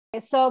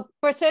So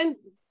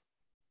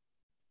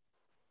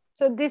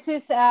this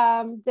is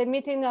the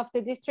meeting of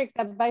the District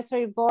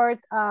Advisory Board,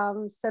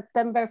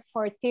 September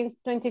 14th,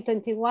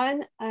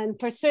 2021, and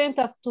pursuant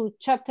to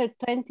Chapter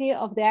 20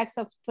 of the Acts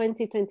of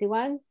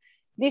 2021,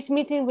 this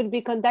meeting will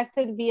be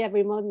conducted via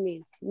remote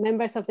means.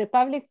 Members of the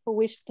public who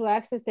wish to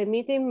access the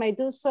meeting may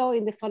do so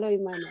in the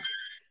following manner.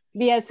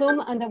 Via Zoom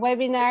on the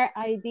webinar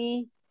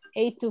ID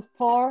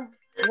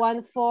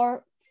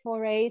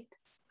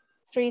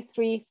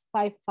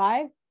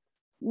 824-1448-3355.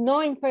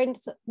 No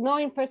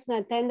in-person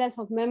attendance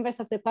of members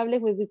of the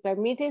public will be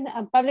permitted,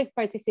 and public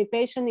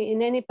participation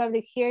in any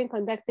public hearing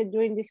conducted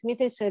during this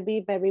meeting shall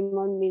be by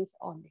remote means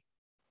only.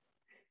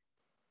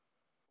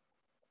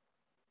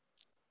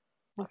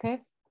 Okay.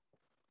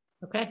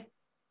 Okay.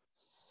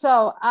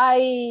 So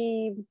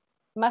I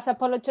must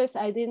apologize,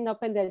 I didn't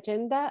open the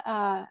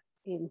agenda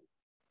in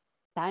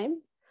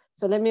time.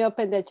 So let me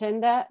open the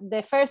agenda.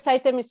 The first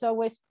item is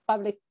always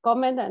public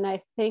comment, and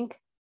I think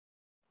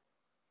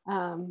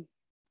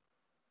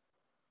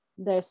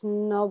there's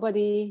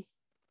nobody,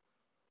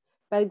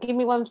 but give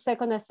me 1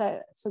 second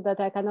so that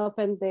I can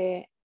open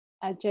the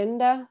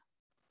agenda.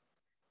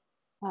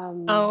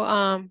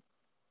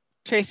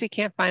 Tracy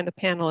can't find the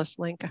panelist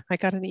link. I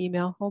got an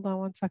email. Hold on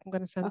 1 second. I'm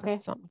going to send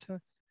something to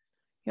her.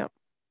 Yep.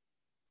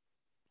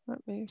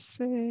 Let me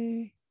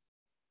see.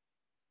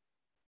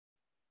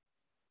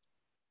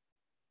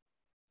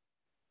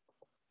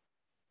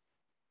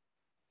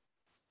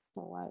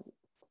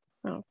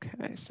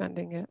 Okay,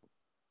 sending it.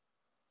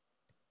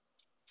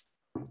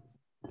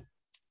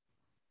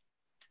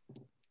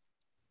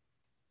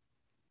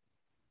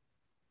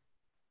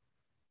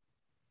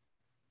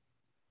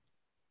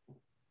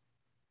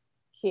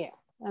 Here,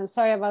 I'm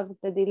sorry about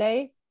the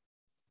delay.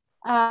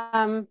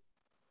 So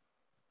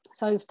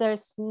if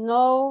there's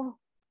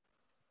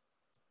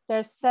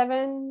there's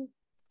 7.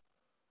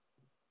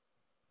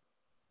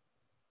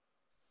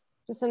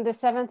 Just on the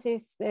 7th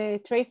is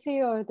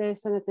Tracy, or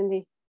there's an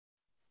attendee?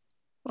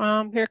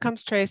 Here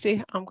comes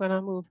Tracy. I'm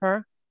gonna move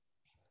her.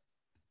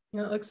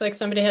 No, it looks like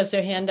somebody has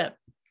their hand up.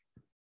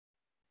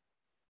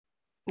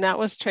 That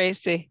was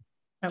Tracy.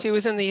 Oh. She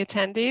was in the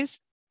attendees.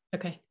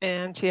 Okay.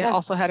 And she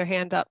also had her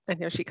hand up, and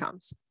here she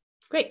comes.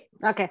 Great.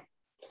 Okay.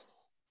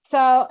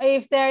 So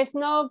if there is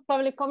no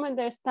public comment,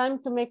 there's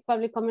time to make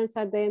public comments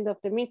at the end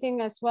of the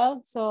meeting as well.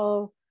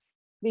 So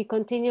we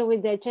continue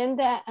with the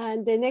agenda,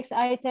 and the next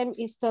item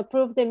is to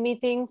approve the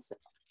meetings.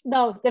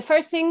 No, the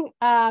first thing,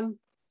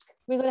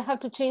 we're gonna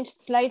have to change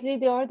slightly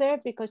the order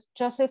because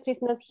Joseph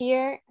is not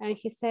here, and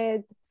he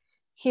said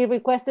he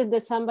requested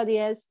that somebody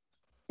else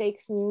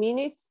takes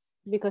minutes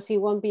because he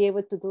won't be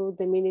able to do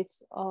the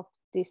minutes of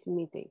this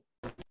meeting.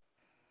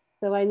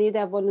 So I need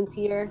a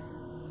volunteer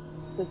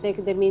to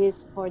take the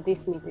minutes for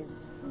this meeting.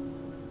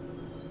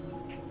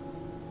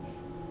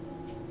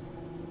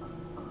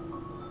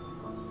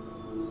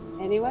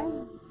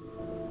 Anyone?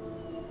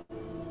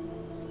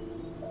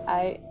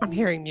 I'm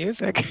hearing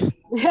music.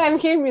 I'm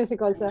hearing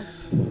music also.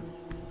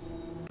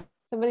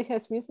 Somebody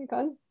has music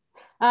on.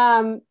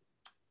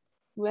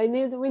 We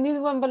need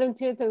 1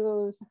 volunteer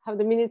to have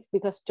the minutes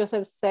because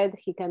Joseph said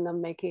he cannot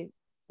make it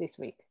this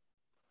week.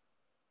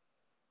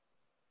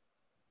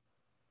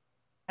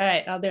 All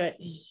right, I'll do it.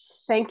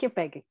 Thank you,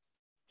 Peggy.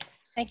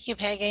 Thank you,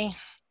 Peggy.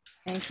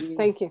 Thank you.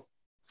 Thank you.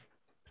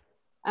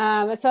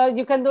 So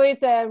you can do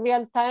it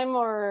real time,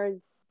 or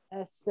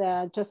as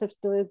Joseph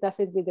does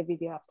it with the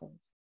video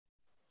afterwards.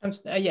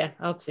 Yeah,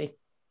 I'll see.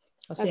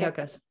 I'll see how it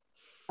goes.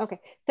 Okay,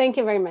 thank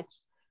you very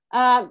much.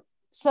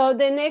 So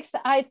the next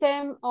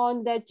item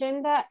on the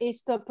agenda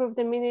is to approve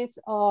the minutes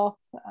of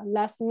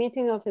last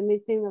meeting of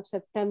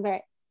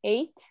September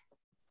 8th.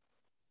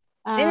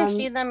 I didn't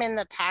see them in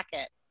the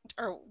packet,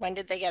 or when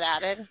did they get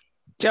added?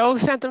 Joe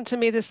sent them to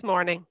me this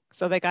morning,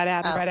 so they got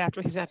added right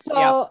after he sent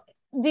them.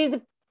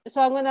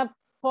 So I'm gonna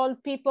poll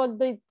people.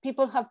 Did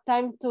people have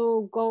time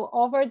to go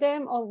over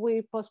them, or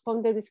we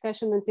postpone the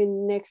discussion until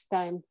next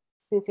time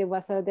since it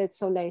was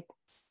so late?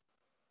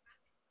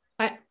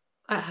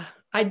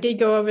 I did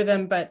go over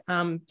them, but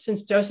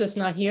since Joseph's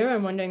not here,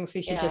 I'm wondering if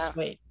we should just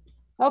wait.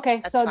 Okay,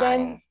 that's so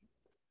fine.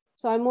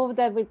 So I move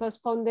that we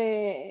postpone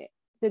the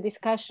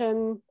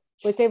discussion.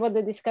 We table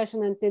the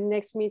discussion until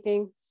next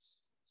meeting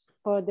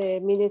for the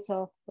minutes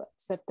of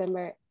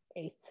September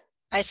 8th.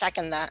 I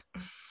second that.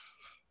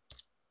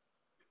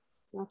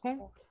 Okay,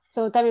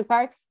 so Tammy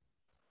Parks?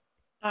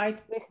 Aye.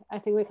 I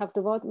think we have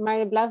to vote.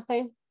 Mary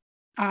Blaustein?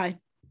 Aye.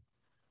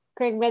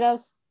 Craig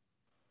Meadows?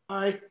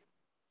 Aye.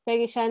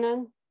 Peggy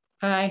Shannon?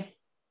 Aye.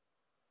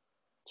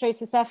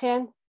 Tracy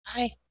Safian?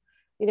 Aye.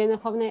 Irene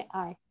Hovne?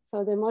 Aye.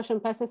 So the motion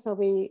passes, so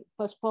we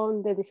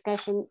postpone the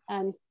discussion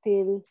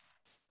until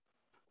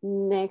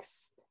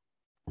next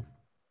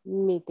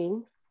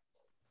meeting.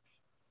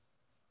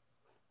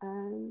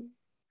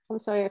 I'm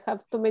sorry, I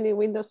have too many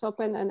windows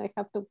open and I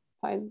have to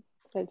find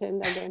the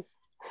agenda again.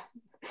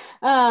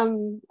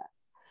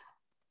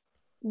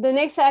 The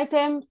next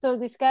item to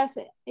discuss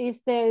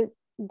is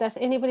does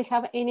anybody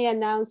have any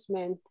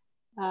announcement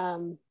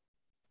to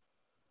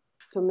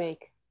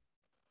make?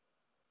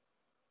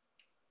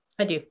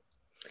 I do.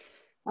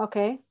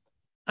 Okay.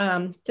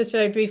 Just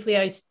very briefly,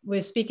 I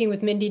was speaking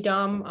with Mindy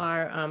Dom,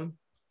 our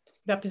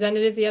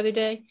representative the other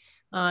day,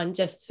 on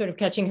just sort of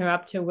catching her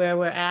up to where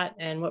we're at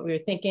and what we were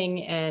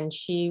thinking. And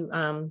she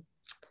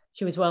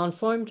was well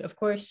informed, of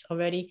course,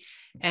 already,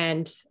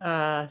 and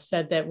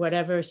said that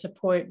whatever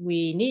support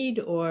we need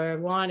or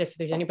want, if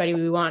there's anybody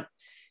we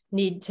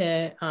need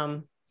to,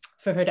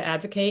 for her to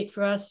advocate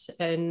for us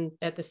and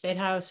at the State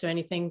House or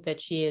anything,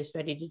 that she is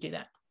ready to do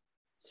that.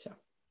 So.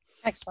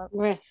 Excellent.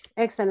 Great.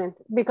 Excellent.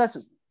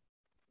 Because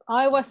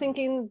I was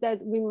thinking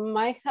that we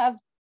might have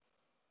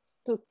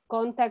to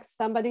contact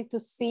somebody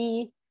to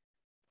see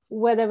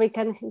whether we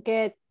can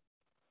get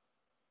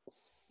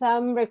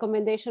some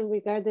recommendation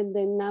regarding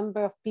the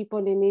number of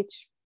people in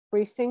each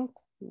precinct,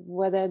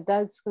 whether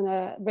that's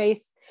gonna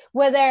raise,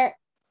 whether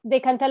they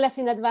can tell us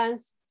in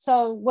advance.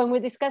 So when we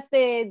discussed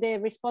the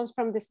response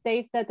from the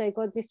state that I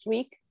got this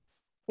week,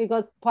 we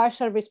got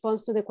partial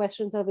response to the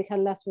questions that we had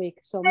last week.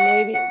 So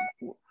maybe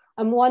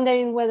I'm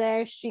wondering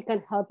whether she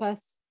can help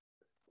us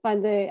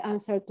find the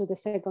answer to the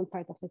second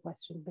part of the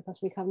question,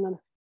 because we have not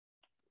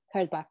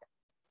heard back.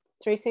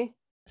 Tracy?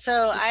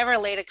 So I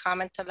relate a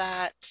comment to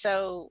that.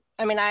 So,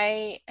 I mean,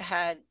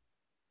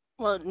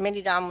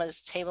 Mindy Dom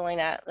was tabling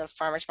at the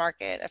farmer's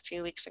market a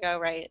few weeks ago,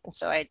 right? And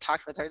so I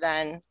talked with her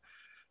then,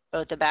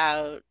 both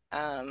about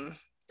our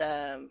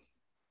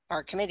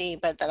committee,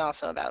 but then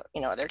also about,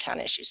 other town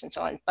issues and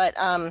so on. But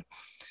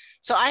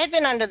so I had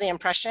been under the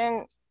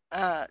impression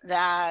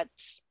that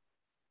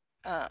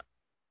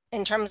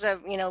in terms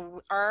of,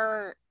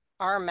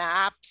 our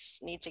maps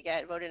need to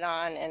get voted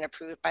on and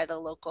approved by the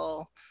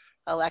local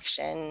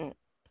election,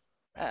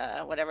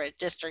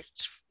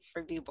 district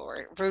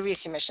review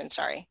commission,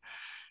 sorry.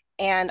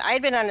 And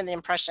I'd been under the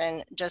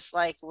impression, just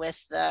like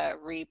with the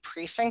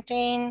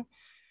re-precincting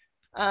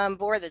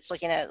board that's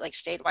looking at like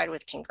statewide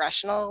with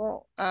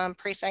congressional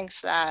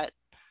precincts, that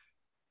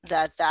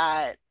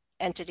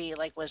entity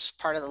like was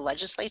part of the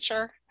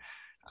legislature.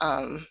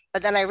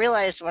 But then I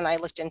realized when I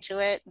looked into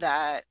it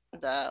that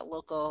the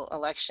local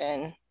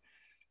election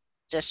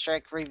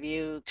district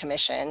review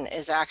commission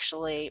is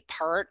actually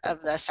part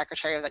of the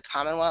Secretary of the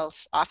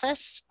Commonwealth's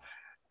office.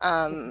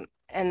 And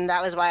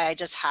that was why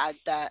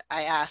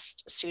I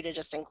asked Sue to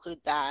just include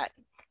that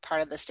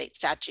part of the state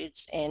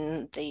statutes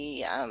in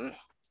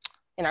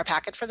our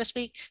packet for this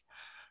week,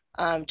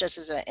 just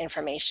as an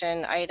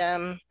information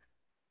item.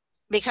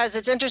 Because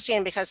it's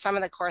interesting, because some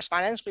of the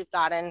correspondence we've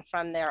gotten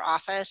from their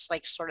office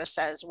like sort of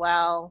says,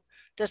 well,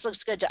 this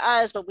looks good to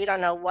us, but we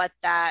don't know what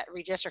that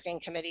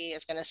redistricting committee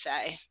is going to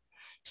say.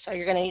 So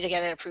you're going to need to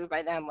get it approved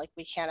by them. Like,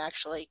 we can't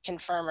actually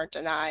confirm or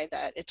deny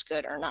that it's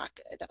good or not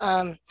good.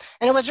 And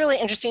it was really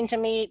interesting to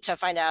me to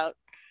find out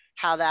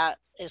how that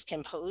is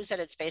composed, that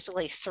it's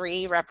basically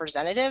 3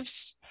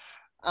 representatives.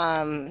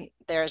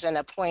 There's an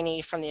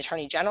appointee from the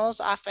Attorney General's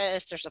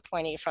office. There's an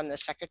appointee from the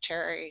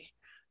Secretary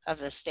of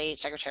the State,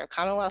 Secretary of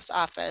Commonwealth's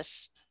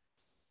office.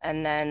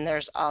 And then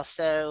there's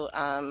also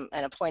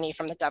an appointee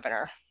from the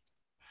governor.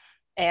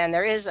 And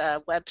there is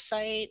a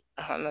website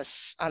on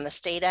the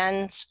state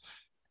end,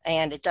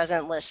 and it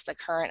doesn't list the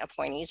current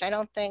appointees, I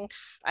don't think.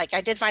 Like,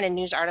 I did find a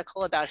news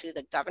article about who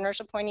the governor's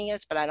appointee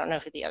is, but I don't know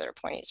who the other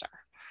appointees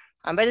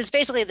are. But it's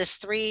basically this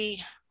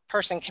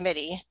 3-person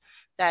committee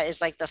that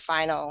is like the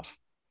final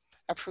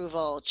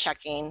approval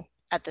checking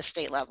at the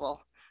state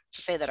level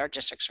to say that our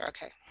districts are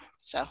okay.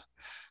 So,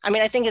 I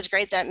mean, I think it's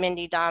great that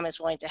Mindy Dom is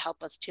willing to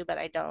help us too, but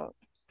I don't,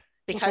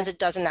 because it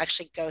doesn't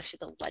actually go through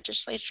the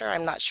legislature,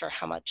 I'm not sure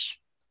how much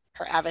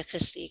her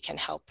advocacy can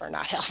help or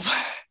not help.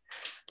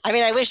 I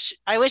mean, I wish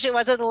it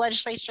was at the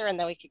legislature, and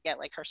then we could get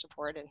like her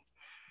support and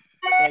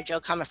Joe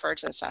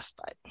Comerford and stuff.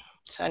 But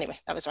so anyway,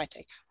 that was my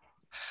take.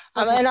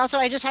 And also,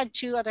 I just had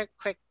 2 other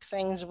quick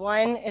things.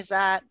 One is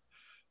that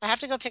I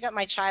have to go pick up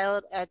my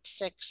child at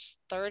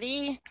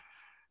 6:30,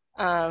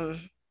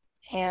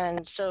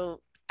 and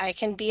so I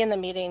can be in the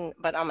meeting,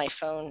 but on my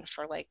phone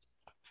for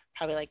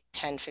probably like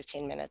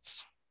 10-15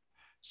 minutes.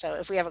 So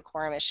if we have a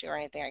quorum issue or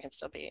anything, I can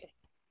still be.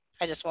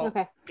 I just won't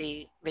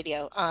be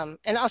video.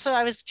 And also,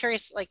 I was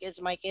curious, like,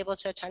 is Mike able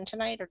to attend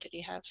tonight, or did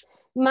he have?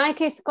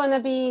 Mike is gonna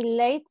be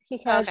late.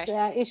 He had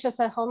issues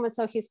at home, and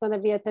so he's gonna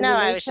be attending. No,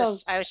 I was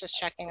just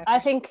checking. Okay. I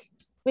think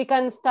we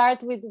can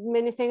start with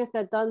many things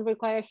that don't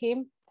require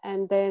him,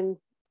 and then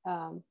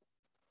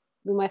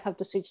we might have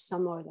to switch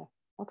some order.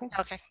 Okay.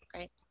 Okay,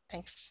 great.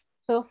 Thanks.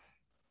 So.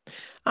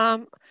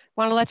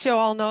 Want to let you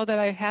all know that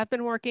I have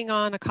been working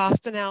on a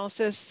cost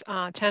analysis,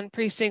 10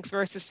 precincts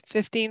versus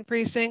 15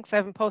 precincts. I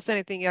haven't posted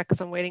anything yet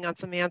because I'm waiting on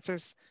some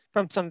answers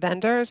from some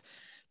vendors.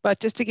 But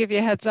just to give you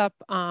a heads up,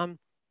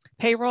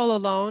 payroll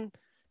alone,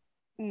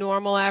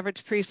 normal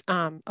average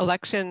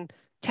election,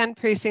 10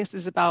 precincts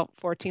is about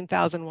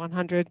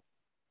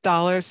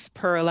 $14,100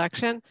 per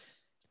election.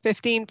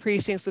 15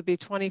 precincts would be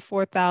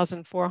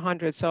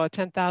 $24,400, so a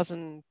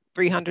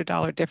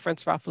 $10,300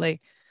 difference roughly.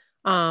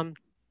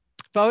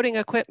 Voting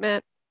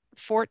equipment,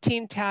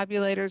 14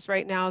 tabulators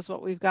right now is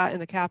what we've got in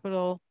the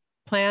capital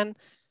plan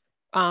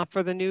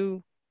for the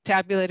new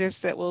tabulators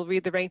that will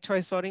read the ranked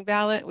choice voting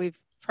ballot. We've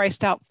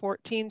priced out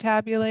 14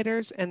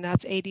 tabulators, and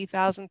that's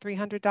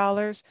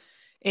 $80,300.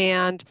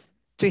 And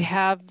to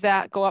have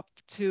that go up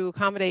to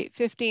accommodate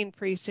 15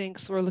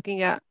 precincts, we're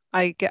looking at,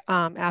 I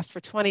asked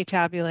for 20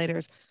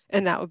 tabulators,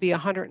 and that would be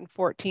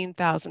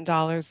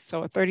 $114,000.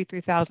 So a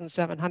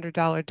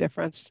 $33,700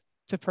 difference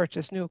to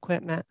purchase new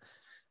equipment.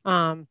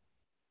 And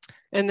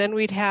then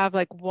we'd have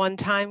like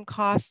one-time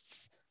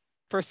costs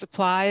for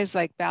supplies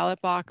like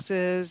ballot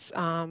boxes,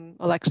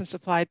 election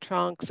supply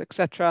trunks,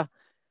 etc.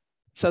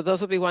 So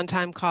those will be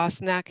one-time costs,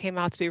 and that came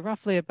out to be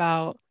roughly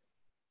about,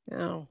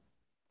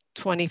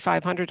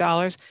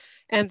 $2,500.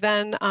 And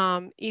then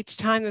each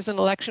time there's an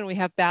election, we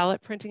have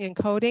ballot printing and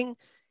coding,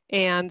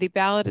 and the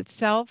ballot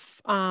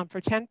itself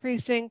for 10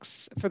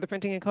 precincts for the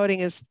printing and coding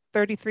is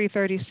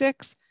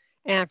 $33.36,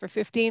 and for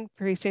 15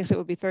 precincts it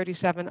would be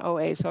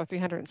 $37.08, so a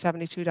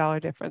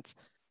 $372 difference.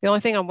 The only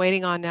thing I'm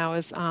waiting on now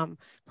is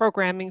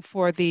programming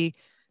for the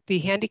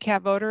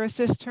handicap voter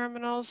assist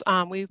terminals.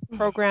 We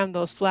programmed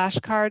those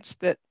flashcards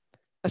that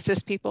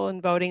assist people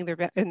in voting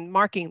and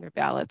marking their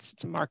ballots.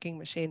 It's a marking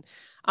machine.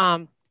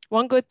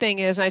 One good thing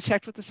is, I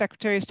checked with the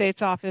Secretary of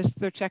State's office,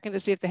 they're checking to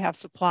see if they have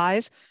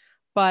supplies,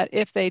 but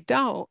if they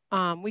don't,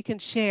 we can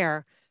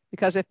share,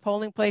 because if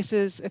polling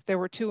places, if there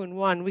were 2 and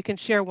 1, we can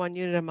share 1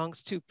 unit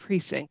amongst 2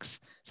 precincts.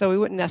 So we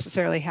wouldn't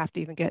necessarily have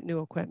to even get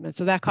new equipment.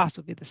 So that cost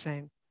would be the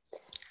same.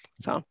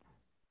 So.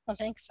 Well,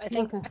 thanks. I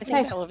think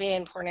that will be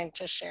important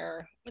to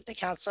share with the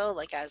council,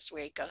 like as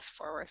we go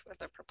forward with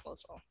the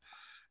proposal.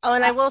 Oh,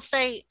 and I will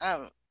say,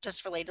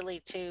 just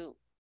relatedly to,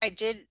 I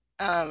did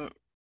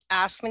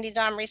ask Mindy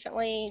Dom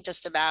recently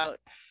just about,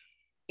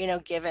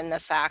 given the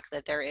fact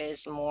that there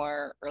is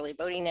more early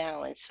voting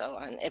now and so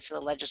on, if the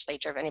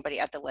legislature, if anybody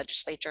at the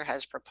legislature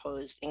has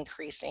proposed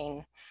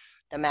increasing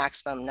the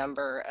maximum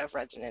number of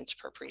residents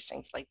per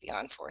precinct, like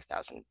beyond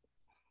 4,000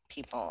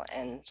 people.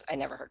 And I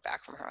never heard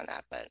back from her on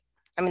that, but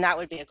I mean, that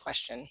would be a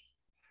question,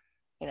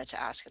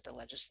 to ask at the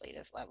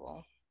legislative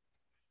level.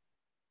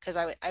 Because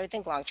I would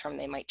think long term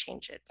they might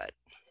change it, but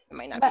it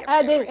might not be.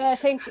 I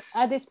think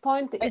at this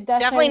point it doesn't,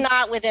 definitely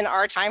not within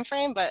our time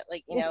frame, but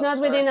like it's not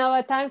within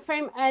our time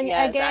frame. And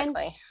yeah, again,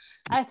 exactly.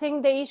 I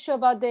think the issue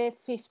about the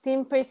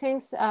 15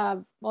 precincts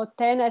or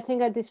 10, I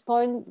think at this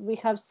point we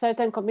have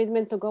certain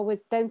commitment to go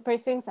with 10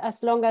 precincts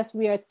as long as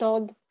we are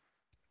told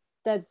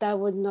that that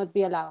would not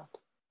be allowed.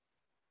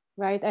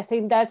 Right? I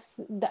think that's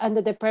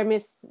under the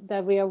premise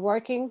that we are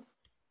working,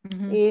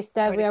 is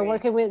that we are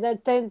working with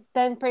the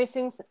 10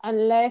 precincts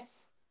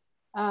unless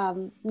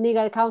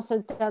legal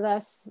counsel tell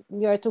us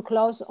you are too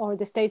close, or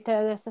the state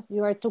tells us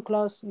you are too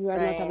close, you are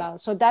not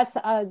allowed. So that's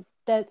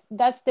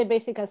the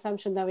basic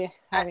assumption that we're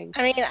having.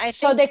 I mean, I think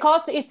so the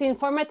cost is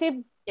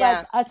informative,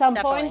 yeah, but at some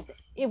definitely. point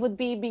it would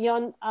be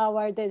beyond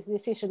our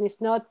decision.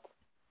 It's not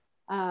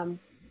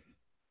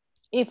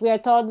if we are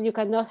told you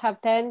cannot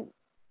have 10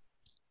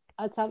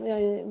 at some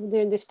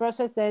during this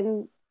process,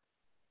 then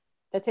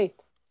that's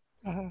it.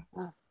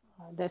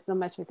 There's not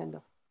much we can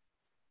do.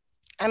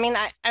 I mean,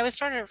 I was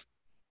sort of,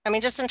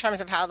 just in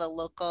terms of how the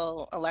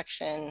local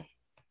election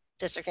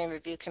district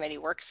review committee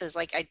works, is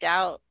like, I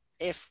doubt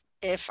if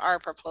our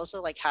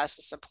proposal like has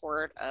the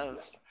support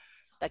of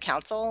the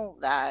council,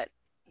 that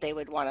they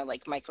would want to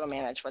like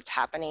micromanage what's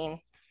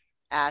happening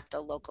at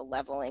the local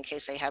level in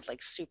case they had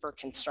like super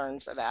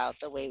concerns about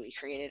the way we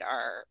created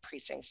our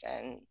precincts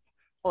and,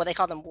 well, they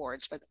call them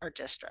wards, but our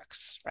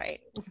districts,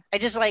 right? I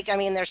just like,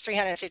 there's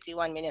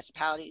 351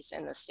 municipalities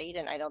in the state,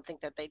 and I don't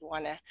think that they'd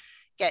want to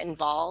get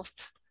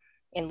involved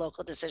in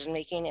local decision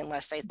making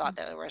unless they thought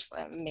that there was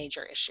a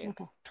major issue,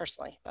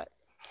 personally. But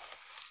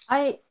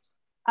I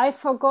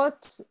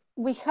forgot,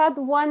 we had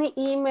one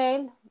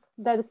email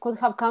that could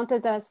have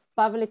counted as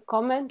public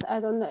comment. I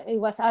don't know, it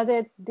was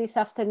added this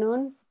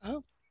afternoon.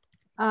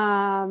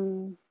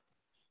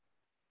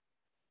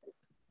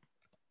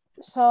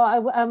 So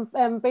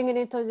I'm bringing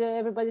it to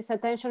everybody's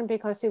attention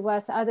because it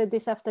was added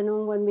this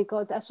afternoon when we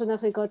got, as soon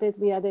as we got it,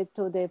 we added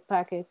to the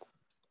packet.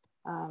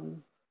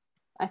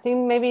 I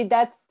think maybe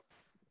that's,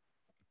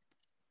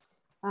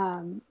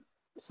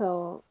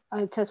 so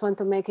I just want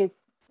to make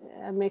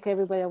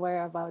everybody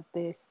aware about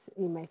this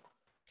email.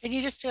 Could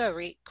you just do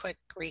a quick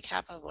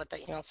recap of what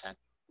the email said?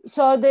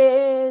 So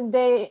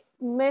the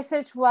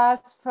message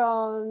was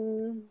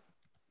from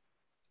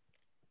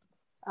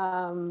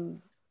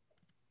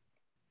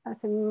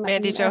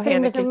Mandy Jo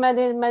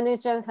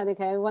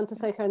Haneke. I want to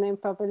say her name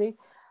properly.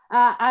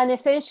 And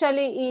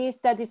essentially is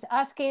that it's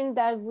asking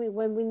that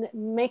when we're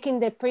making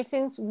the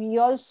precincts, we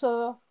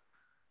also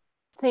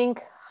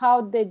think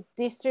how the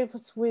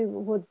districts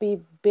would be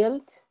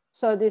built.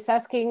 So this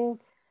asking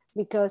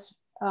because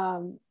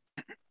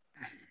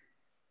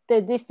the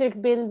district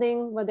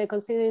building, what they're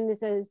considering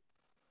is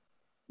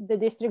the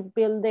district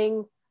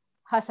building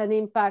has an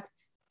impact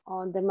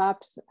on the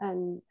maps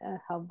and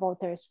how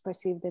voters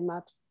perceive the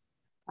maps.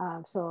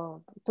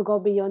 So to go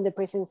beyond the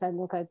precincts and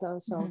look at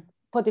also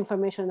put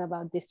information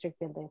about district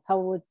building. How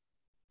would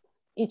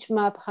each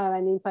map have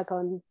an impact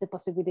on the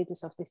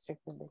possibilities of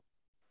district building?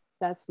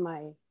 That's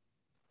my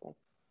thing.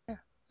 Yeah.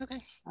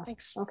 Okay.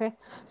 Thanks. Okay.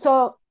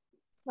 So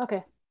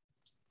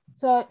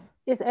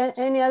Is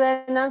any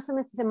other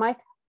announcements, Mike?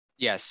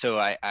 Yeah,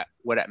 so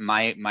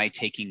my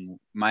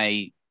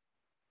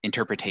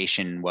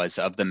interpretation was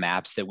of the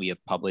maps that we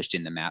have published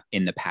in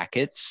the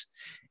packets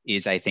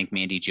is I think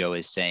Mandy Jo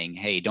is saying,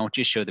 hey, don't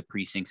just show the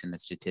precincts and the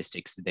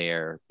statistics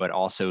there, but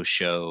also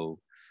show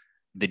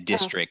the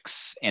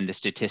districts and the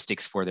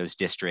statistics for those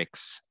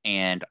districts,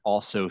 and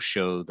also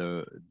show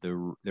the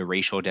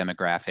racial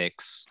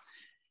demographics.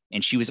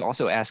 And she was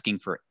also asking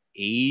for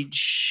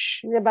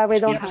age But we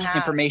don't have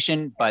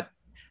information, but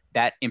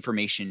that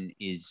information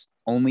is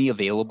only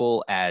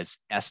available as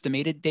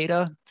estimated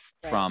data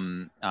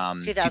from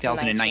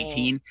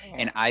 2019.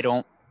 And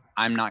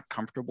I'm not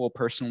comfortable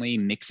personally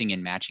mixing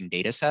and matching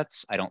data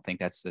sets. I don't think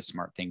that's the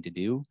smart thing to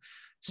do.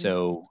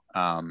 So,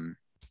 I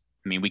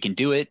mean, we can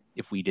do it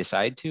if we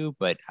decide to,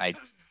 but I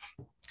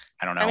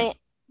don't know.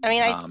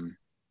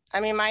 I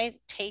mean, my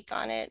take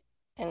on it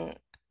and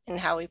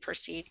how we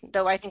proceed,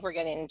 though I think we're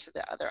getting into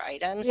the other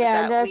items,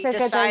 yeah, is that we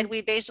decide,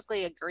 we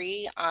basically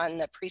agree on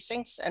the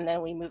precincts, and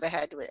then we move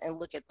ahead and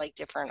look at like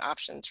different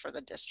options for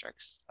the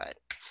districts. But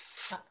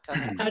go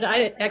ahead.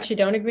 I actually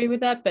don't agree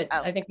with that, but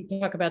I think we can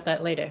talk about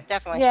that later.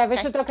 Definitely. Yeah, we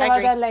should talk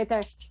about that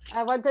later.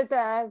 I wanted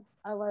to,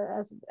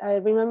 I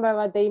remember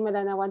about the email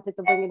and I wanted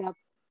to bring it up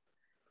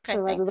to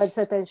everybody's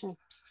attention.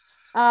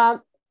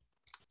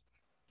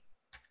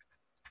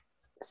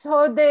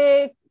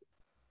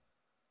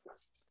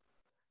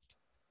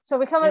 So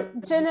we have a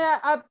general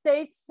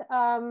updates.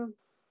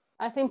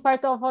 I think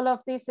part of all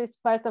of this is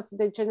part of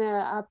the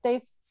general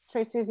updates.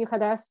 Tracy, you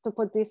had asked to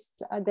put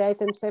this the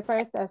item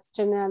separate as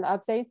general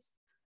updates.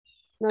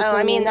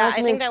 I mean,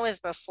 I think that was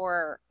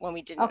before when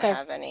we didn't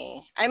have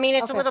any. I mean,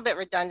 it's a little bit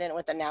redundant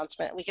with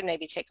announcement. We can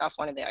maybe take off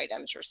one of the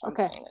items or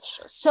something. Okay. It's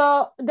just...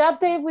 So the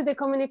update with the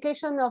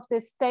communication of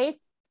the state,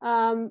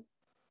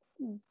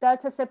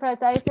 that's a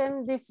separate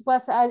item. This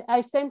was, I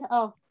sent,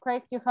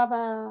 Craig, you have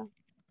a...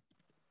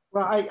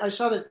 Well, I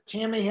saw that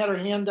Tammy had her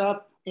hand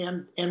up,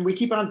 and we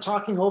keep on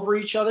talking over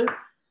each other.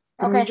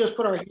 Can we just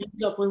put our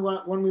hands up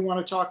when we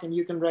want to talk, and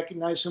you can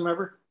recognize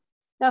whomever?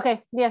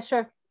 Okay, yeah,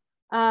 sure.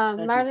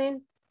 Marlene?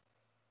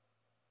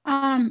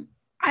 I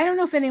don't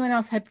know if anyone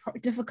else had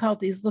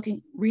difficulties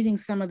reading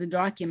some of the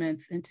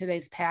documents in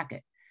today's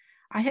packet.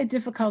 I had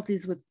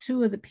difficulties with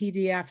 2 of the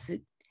PDFs.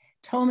 It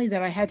told me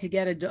that I had to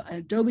get an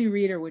Adobe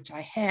Reader, which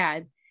I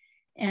had,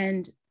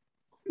 and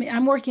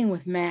I'm working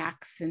with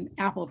Macs and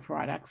Apple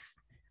products,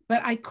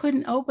 but I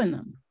couldn't open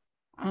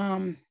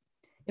them.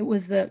 It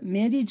was the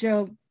Mandy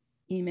Jo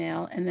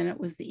email, and then it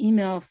was the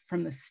email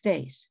from the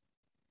state.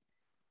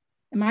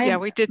 Yeah,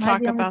 we did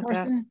talk about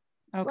that.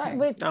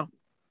 Okay.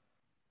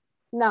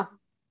 No.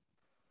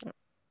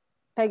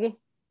 Peggy?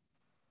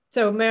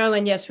 So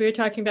Marilyn, yes, we were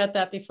talking about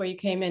that before you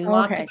came in.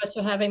 Lots of us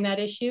are having that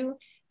issue,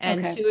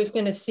 and Sue is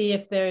going to see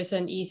if there's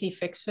an easy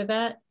fix for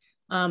that.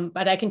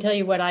 But I can tell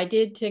you what I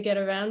did to get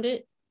around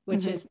it,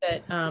 which is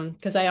that,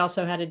 because I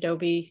also had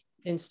Adobe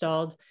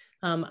installed,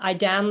 I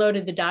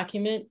downloaded the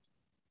document,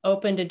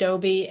 opened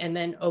Adobe, and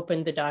then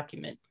opened the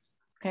document.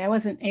 Okay, I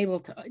wasn't able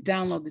to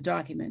download the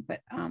document,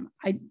 but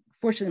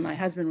fortunately my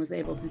husband was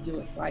able to do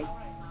it right.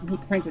 He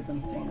printed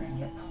them for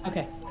me.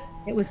 Okay.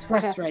 It was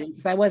frustrating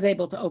because I was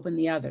able to open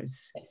the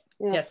others.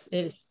 Yeah. Yes,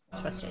 it is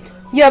frustrating.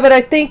 Yeah, but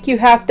I think you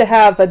have to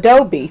have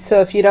Adobe.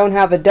 So if you don't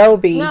have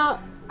Adobe. No,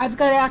 I've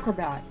got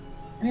Acrobat.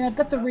 I mean, I've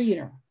got the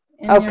reader.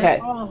 And okay.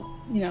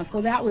 All,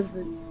 so that was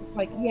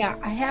like, yeah,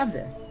 I have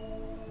this.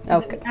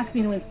 Okay. It asked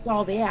me to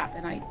install the app,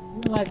 and I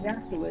realized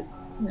afterwards,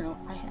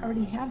 I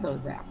already have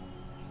those apps.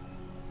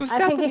 Who's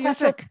got the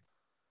music?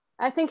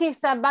 I think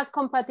it's a back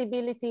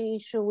compatibility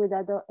issue with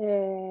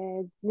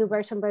new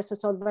version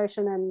versus old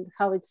version and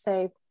how it's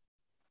saved.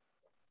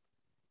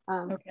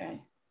 Okay.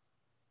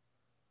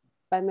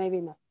 But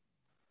maybe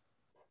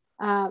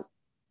not.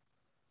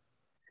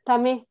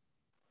 Tammy?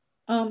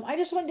 I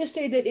just wanted to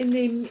say that in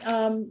the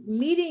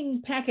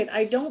meeting packet,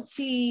 I don't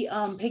see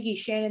Peggy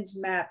Shannon's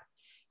map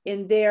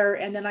in there.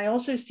 And then I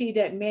also see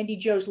that Mandy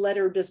Jo's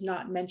letter does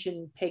not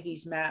mention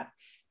Peggy's map.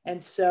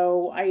 And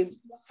so I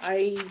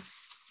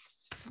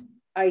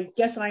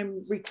guess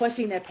I'm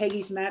requesting that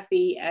Peggy's map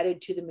be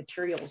added to the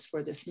materials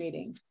for this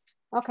meeting.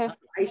 Okay.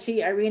 I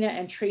see Irina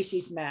and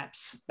Tracy's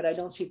maps, but I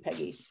don't see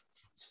Peggy's.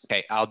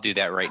 Okay, I'll do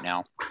that right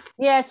now.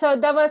 Yeah, so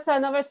that was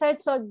an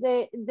oversight. So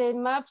the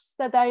maps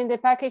that are in the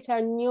package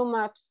are new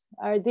maps,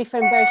 are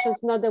different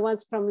versions, not the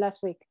ones from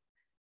last week.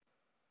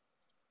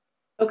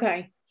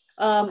 Okay.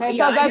 Okay,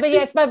 yeah, so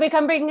but we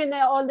can bring in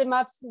all the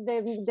maps,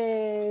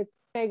 the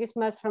Peggy's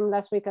map from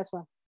last week as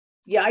well.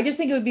 Yeah, I just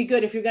think it would be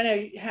good if you're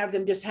going to have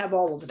them, just have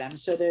all of them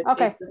so that it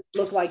doesn't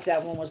look like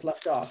that one was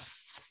left off.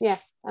 Yeah,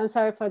 I'm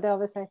sorry for the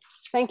oversight.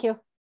 Thank you.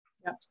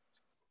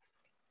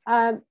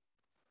 Yeah.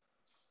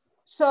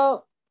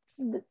 So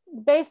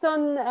based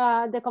on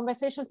the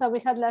conversations that we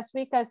had last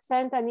week, I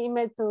sent an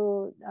email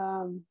to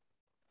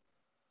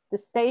the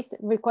state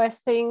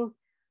requesting,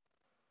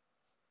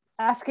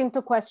 asking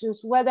 2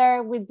 questions,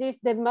 whether with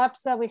the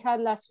maps that we had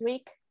last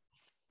week,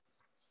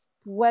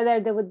 whether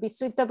they would be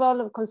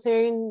suitable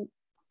considering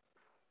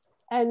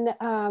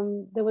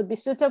they would be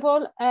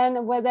suitable,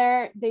 and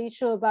whether the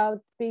issue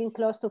about being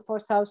close to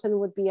 4,000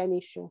 would be an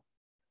issue.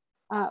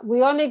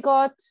 We only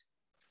got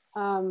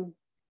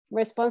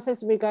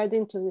responses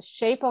regarding to the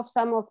shape of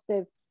some of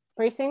the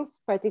precincts,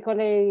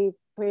 particularly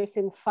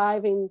precinct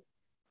 5 in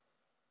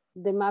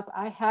the map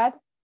I had,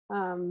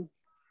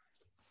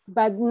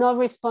 but no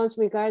response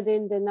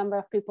regarding the number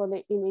of people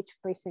in each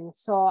precinct.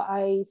 So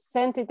I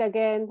sent it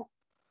again,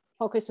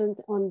 focusing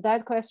on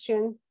that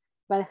question,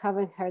 but I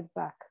haven't heard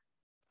back.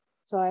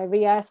 So I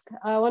re-asked,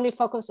 I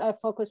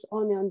focus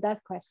only on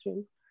that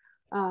question,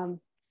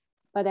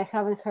 but I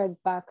haven't heard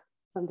back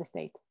from the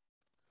state.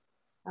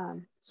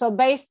 So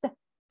based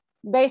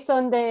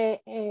on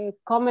the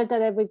comment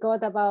that we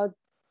got about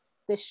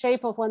the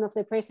shape of one of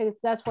the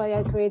precincts, that's why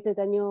I created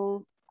a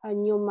new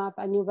map,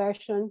 a new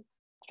version,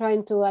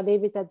 trying to a little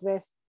bit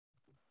address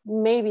a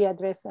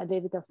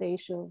little bit of the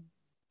issue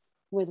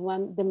with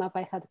the map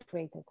I had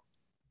created.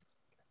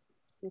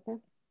 Okay.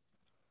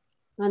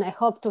 And I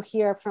hope to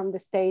hear from the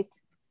state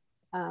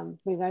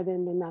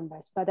regarding the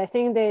numbers. But I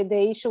think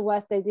the issue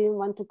was they didn't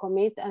want to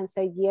commit and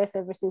say, yes,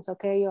 everything's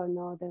okay, or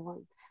no, they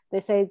won't. They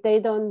say they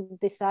don't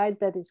decide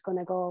that it's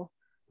gonna go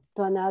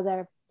to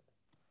another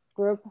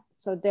group.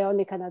 So they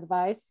only can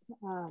advise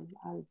and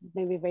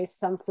maybe raise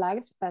some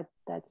flags, but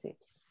that's it.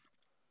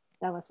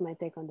 That was my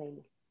take on the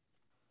email.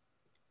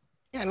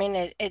 Yeah, I mean,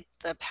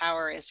 the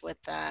power is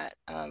with that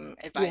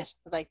advice,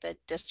 like the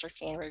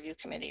districting review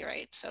committee,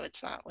 right? So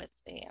it's not with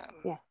the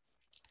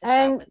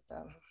and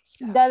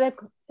that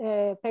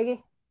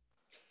Peggy?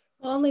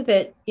 Only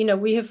that,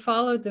 we have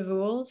followed the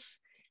rules,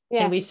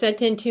 and we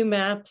sent in 2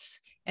 maps,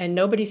 and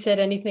nobody said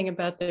anything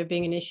about there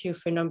being an issue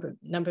for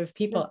number of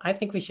people. I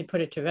think we should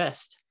put it to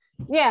rest.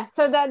 Yeah,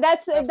 so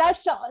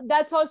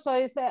that's also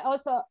is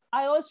also,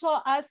 I also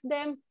asked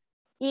them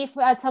if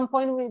at some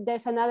point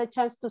there's another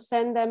chance to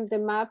send them the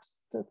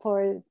maps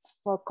for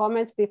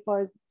comments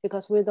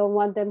because we don't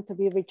want them to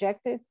be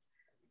rejected.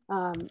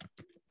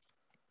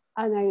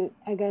 And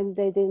again,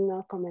 they did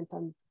not comment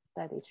on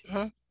that issue.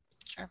 Mm-hmm.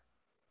 Sure.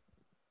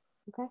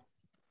 Okay.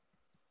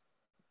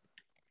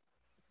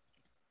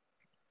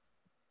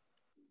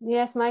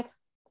 Yes, Mike.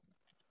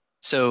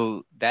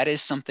 So that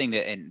is something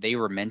that, and they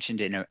were mentioned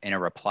in a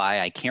reply.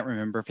 I can't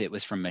remember if it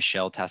was from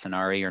Michelle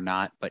Tassanari or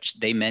not, but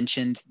they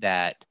mentioned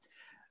that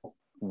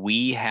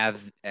we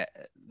have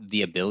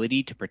the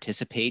ability to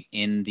participate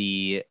in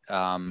the,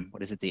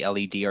 what is it, the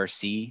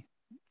LEDRC?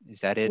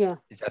 Is that it? Yeah.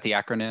 Is that the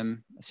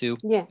acronym, Sue?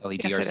 Yeah.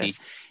 LEDRC. Yes, it is.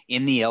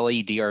 In the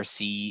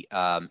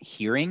LEDRC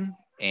hearing,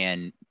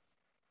 and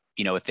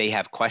if they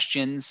have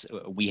questions,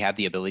 we have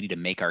the ability to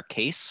make our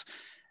case.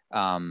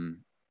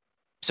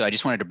 So I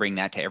just wanted to bring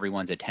that to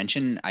everyone's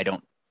attention. I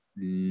don't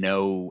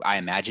know. I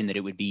imagine that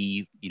it would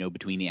be,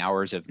 between the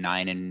hours of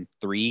 9 and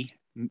 3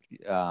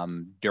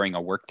 during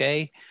a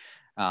workday.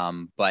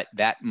 But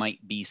that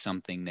might be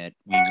something that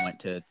we want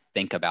to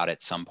think about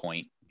at some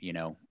point.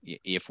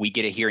 If we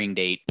get a hearing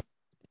date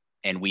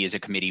and we as a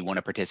committee want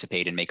to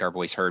participate and make our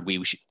voice heard,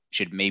 we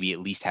should maybe at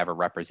least have a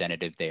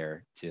representative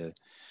there to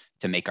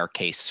make our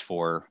case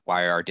for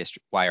why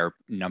our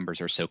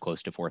numbers are so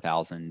close to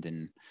 4,000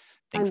 and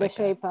things like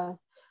that.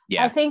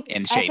 Yeah, I think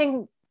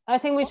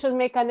we should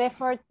make an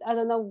effort. I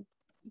don't know,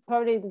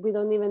 probably we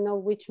don't even know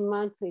which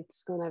month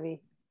it's gonna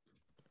be.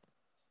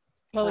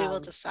 Well, we will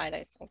decide,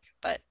 I think,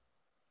 but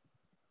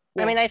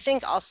I mean, I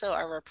think also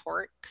our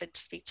report could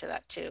speak to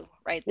that too,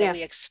 right? That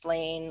we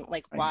explain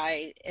like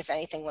why, if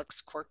anything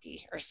looks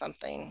quirky or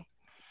something.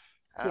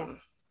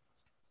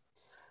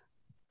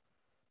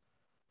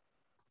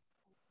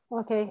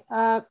 Okay.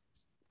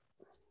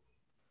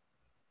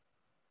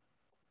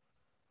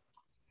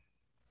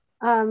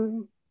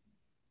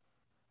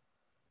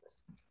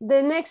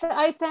 The next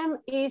item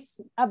is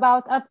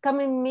about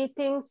upcoming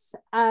meetings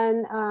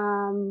and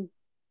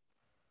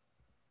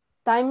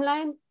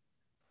timeline.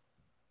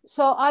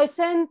 So I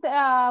sent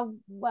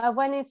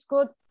when it's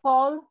good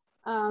poll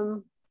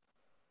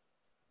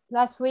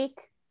last week,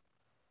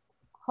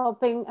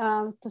 hoping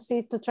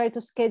to try to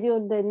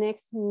schedule the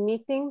next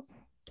meetings.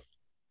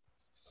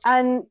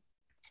 And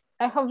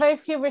I have very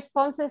few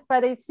responses,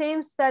 but it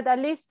seems that at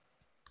least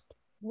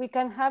we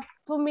can have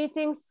 2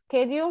 meetings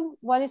scheduled.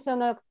 One is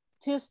on a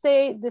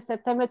Tuesday, the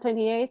September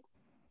 28th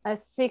at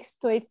 6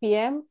 to 8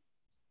 p.m.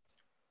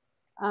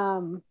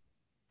 I'm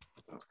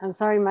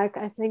sorry, Mike.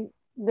 I think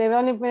the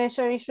only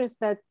major issue is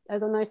that I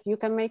don't know if you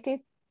can make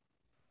it.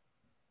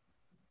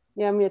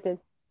 You're muted.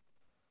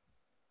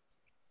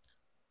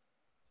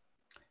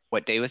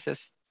 What day was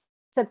this?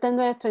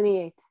 September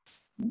 28th.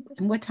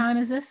 And what time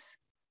is this?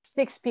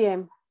 6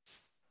 p.m.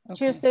 Okay.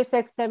 Tuesday,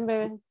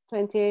 September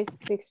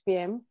 28th, 6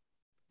 p.m.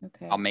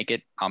 Okay. I'll make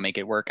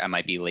it work. I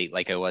might be late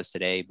like I was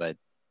today, but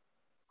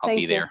I'll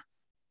be there.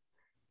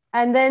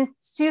 And then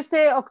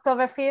Tuesday,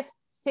 October 5th,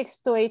 6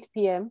 to 8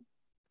 p.m.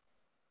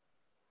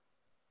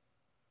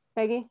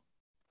 Peggy?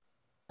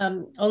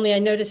 Only I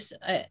noticed,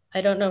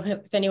 I don't know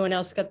if anyone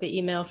else got the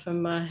email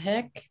from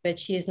Heck that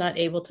she is not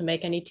able to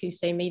make any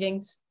Tuesday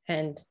meetings.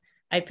 And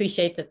I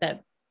appreciate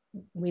that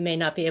we may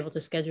not be able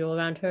to schedule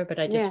around her, but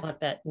I just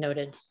want that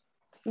noted.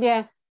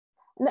 Yeah,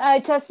 I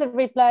just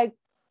replied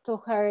to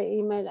her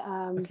email.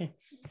 Okay.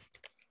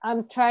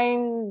 I'm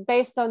trying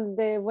based on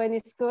the when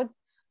it's good.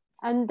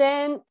 And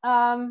then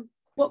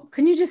well,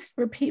 can you just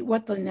repeat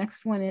what the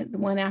next one is, the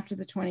one after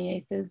the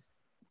 28th is?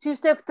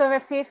 Tuesday, October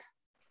 5th,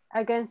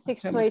 again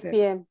 6 to 8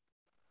 p.m.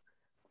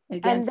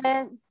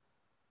 Again,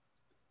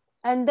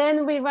 and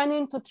then we run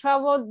into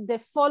trouble the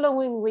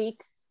following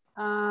week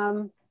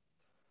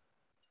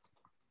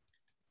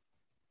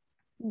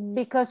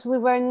because we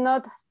were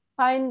not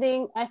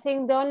finding, I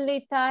think the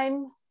only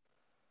time,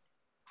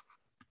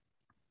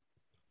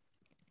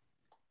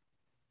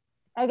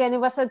 again, it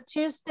was a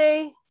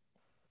Tuesday.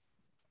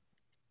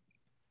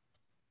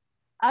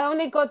 I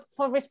only got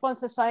 4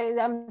 responses, so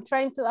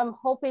I'm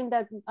hoping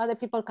that other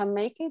people can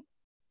make it.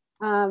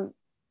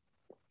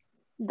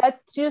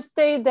 That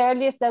Tuesday, the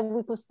earliest that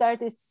we could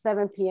start is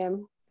 7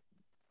 p.m.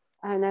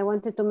 And I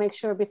wanted to make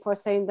sure before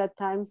saying that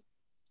time,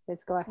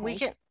 let's go ahead. We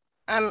can,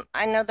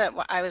 I know that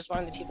I was one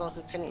of the people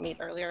who couldn't meet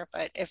earlier,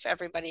 but if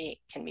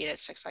everybody can meet at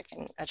 6, I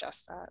can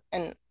adjust that.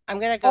 And I'm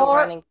gonna go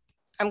run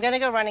and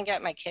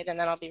get my kid, and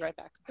then I'll be right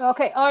back.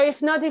 Okay, or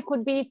if not, it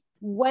could be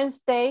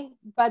Wednesday,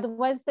 but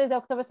Wednesday, the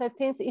October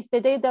 13th is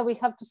the day that we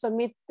have to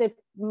submit the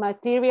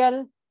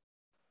material.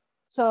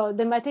 So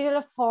the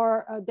material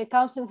for the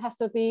council has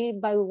to be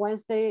by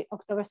Wednesday,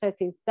 October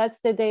 13th. That's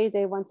the day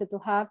they wanted to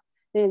have.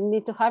 They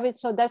need to have it.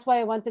 So that's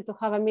why I wanted to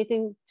have a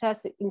meeting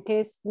just in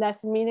case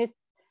last minute.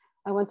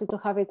 I wanted to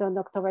have it on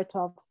October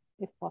 12th,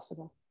 if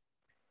possible.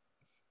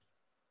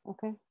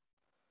 Okay.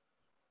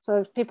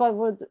 So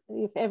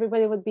if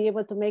everybody would be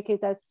able to make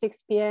it at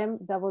 6 p.m.,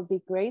 that would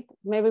be great.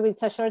 Maybe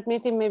it's a short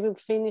meeting, maybe we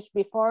finish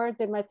before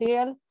the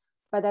material,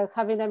 but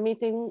having a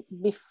meeting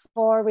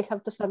before we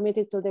have to submit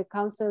it to the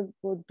council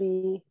would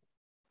be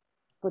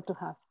good to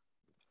have.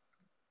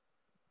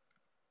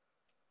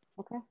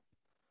 Okay.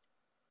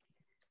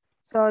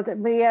 So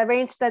we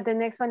arranged that the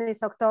next one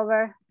is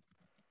October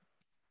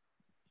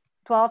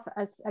 12th,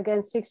 as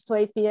again, 6 to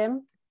 8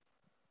 p.m.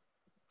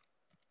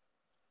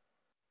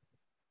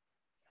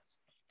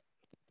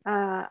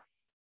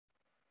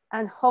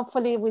 And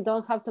hopefully we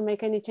don't have to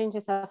make any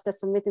changes after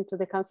submitting to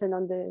the council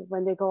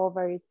when they go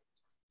over it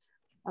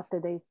after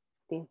the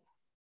 18th.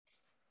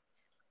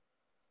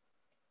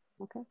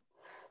 Okay.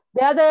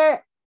 The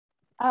other,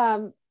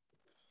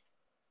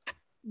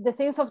 the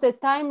things of the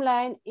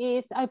timeline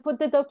is I put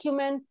the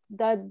document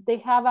that they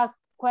have a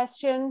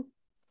question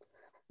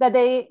that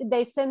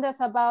they send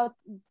us about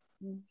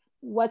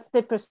what's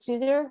the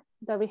procedure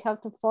that we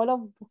have to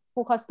follow,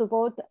 who has to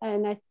vote.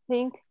 And I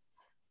think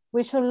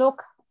we should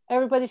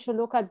everybody should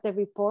look at the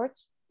report,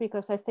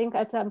 because I think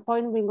at some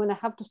point we're gonna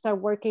have to start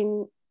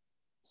working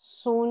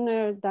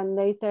sooner than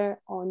later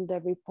on the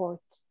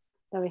report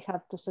that we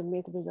have to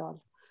submit with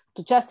all.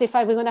 To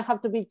justify, we're gonna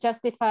have to be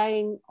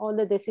justifying all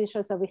the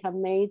decisions that we have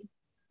made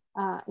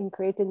in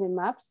creating the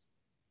maps.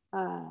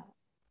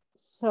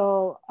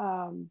 So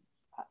I'm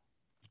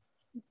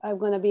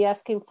gonna be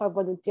asking for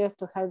volunteers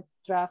to help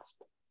draft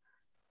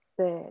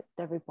the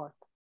report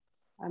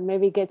and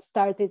maybe get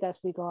started as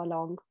we go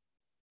along.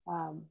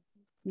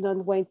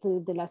 Don't wait till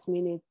the last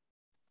minute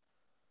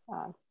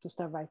to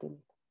start writing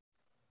it.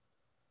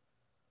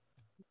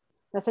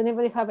 Does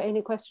anybody have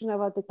any question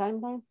about the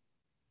timeline?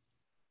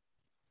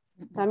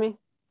 Tammy?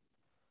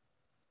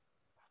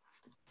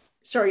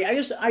 Sorry, I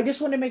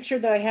just want to make sure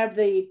that I have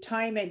the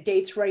time and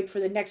dates right for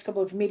the next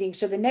couple of meetings.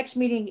 So the next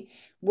meeting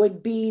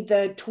would be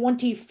the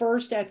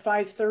 21st at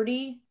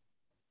 5:30.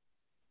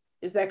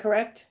 Is that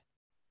correct?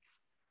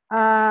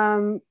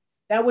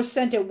 That was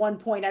sent at one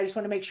point. I just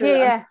want to make sure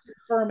that I'm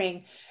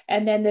confirming.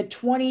 And then the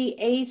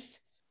 28th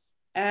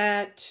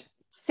at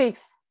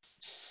 6.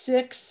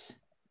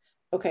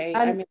 Okay,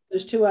 I mean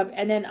there's 2 up.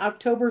 And then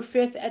October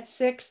 5th at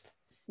 6th.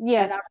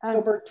 Yes. And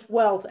October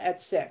 12th at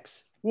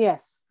 6.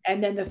 Yes.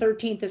 And then the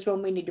 13th is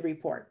when we need to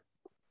report.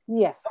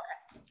 Yes. Okay.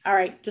 All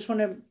right. Just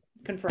want to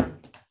confirm.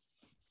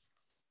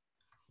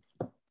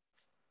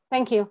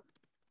 Thank you.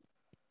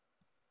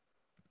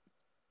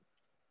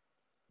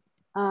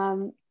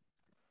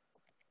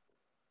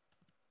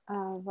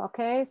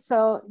 Okay,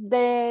 so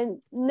the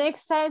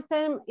next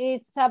item,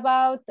 it's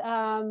about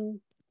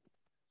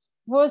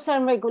rules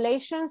and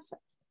regulations.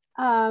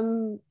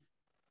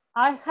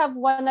 I have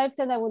one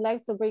item I would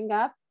like to bring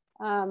up.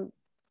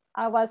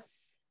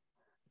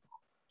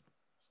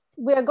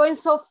 We are going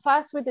so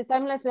fast with the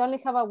timelines, we only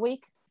have a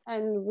week,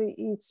 and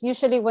it's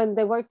usually when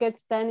the work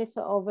gets done is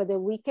over the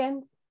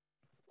weekend.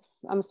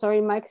 I'm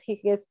sorry, Mike, he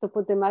gets to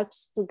put the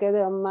maps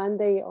together on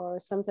Monday or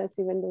sometimes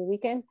even the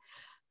weekend.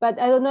 But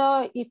I don't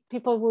know if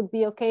people would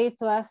be okay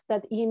to ask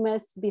that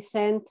emails be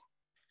sent,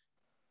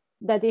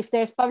 that if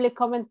there's public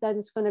comment that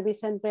is going to be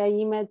sent by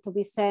email, to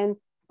be sent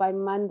by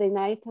Monday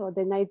night or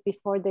the night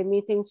before the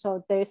meeting.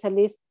 So there's a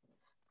list.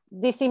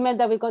 This email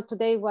that we got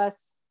today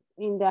was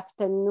in the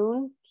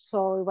afternoon,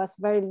 so it was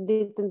very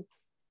little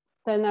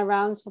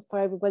turnaround for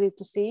everybody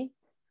to see.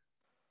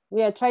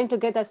 We are trying to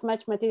get as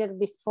much material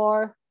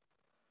before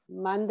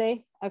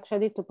Monday,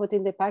 actually, to put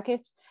in the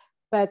package.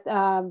 But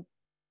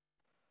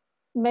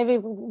maybe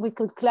we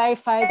could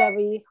clarify that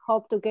we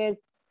hope to get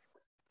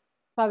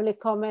public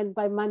comment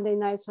by Monday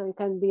night so it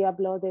can be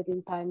uploaded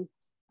in time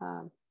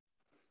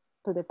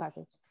to the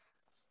package.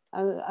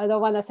 I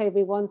don't want to say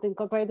we won't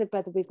incorporate it,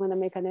 but we're going to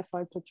make an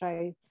effort to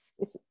try.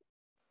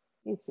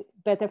 It's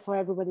better for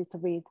everybody to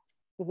read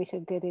if we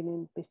can get it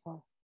in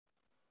before.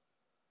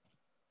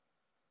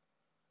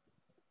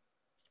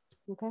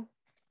 Okay.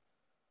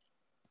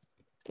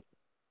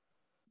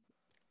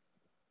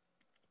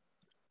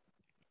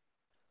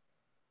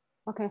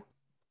 Okay.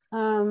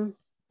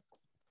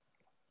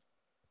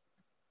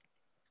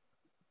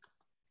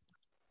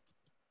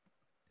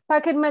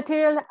 Packet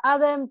material,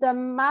 Adam, the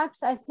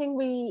maps, I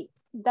think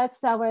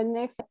that's our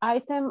next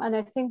item. And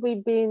I think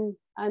we've been,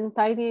 and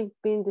Tidy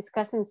been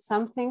discussing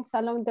some things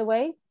along the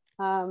way.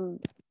 Some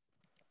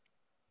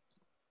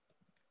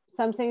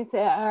things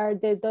are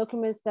the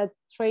documents that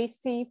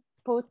Tracy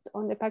put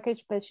on the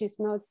package, but she's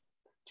not.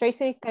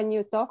 Tracy, can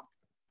you talk?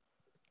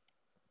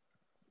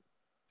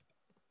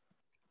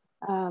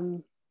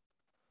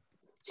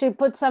 She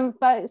put some,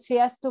 she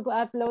has to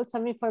upload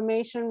some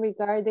information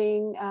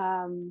regarding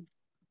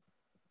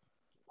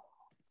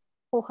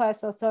who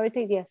has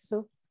authority. Yes,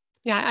 Sue.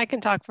 Yeah, I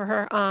can talk for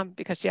her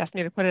because she asked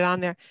me to put it on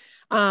there.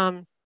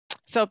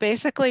 So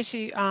basically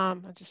she,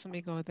 just let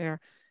me go there.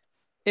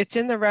 It's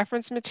in the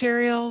reference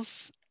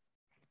materials.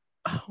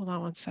 Oh, hold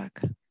on one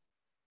sec.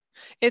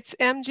 It's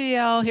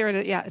MGL, here it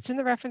is. Yeah, it's in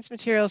the reference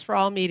materials for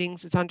all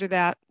meetings. It's under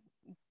that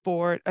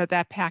board,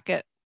 that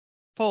packet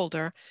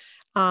folder.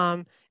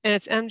 And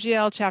it's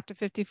MGL chapter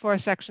 54,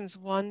 sections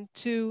 1,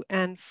 2,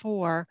 and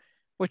 4,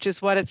 which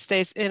is what it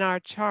states in our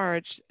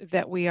charge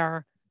that we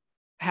are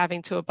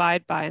having to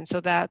abide by. And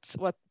so that's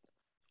what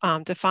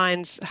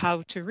defines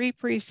how to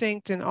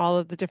re-precinct and all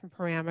of the different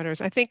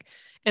parameters. I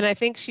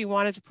think she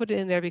wanted to put it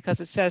in there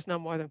because it says no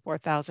more than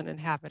 4,000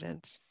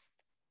 inhabitants.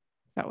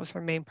 That was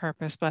her main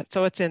purpose, but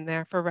so it's in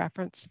there for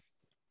reference.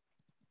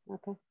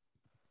 Okay.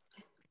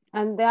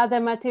 And the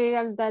other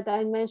material that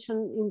I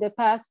mentioned in the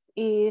past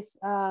is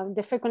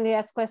the frequently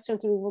asked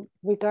questions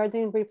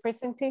regarding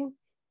re-precinting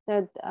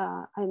that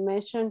I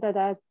mentioned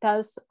that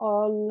tells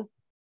all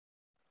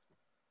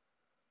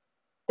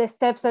the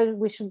steps that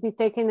we should be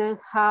taking and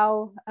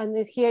how,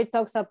 and here it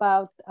talks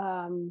about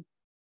the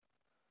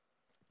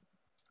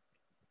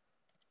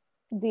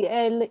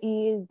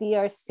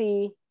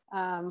LEDRC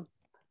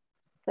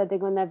that they're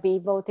gonna be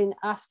voting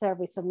after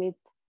we submit.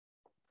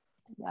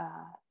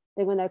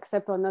 They're gonna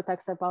accept or not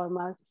accept our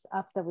maps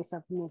after we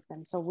submit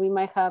them. So we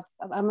might have,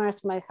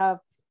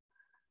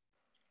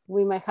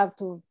 we might have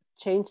to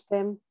change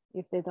them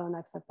if they don't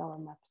accept our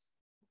maps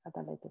at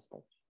a later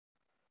stage.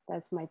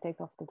 That's my take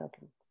of the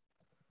document.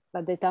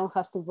 But the town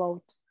has to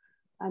vote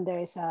and there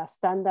is a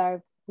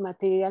standard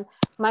material.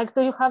 Mike,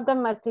 do you have the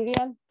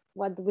material?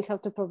 What do we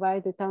have to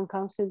provide the town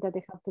council that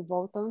they have to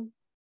vote on?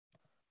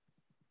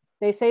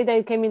 They say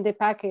they came in the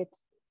packet.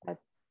 But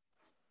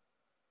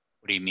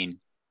what do you mean?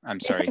 I'm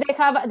sorry.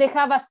 They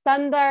have a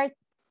standard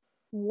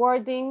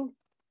wording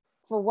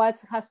for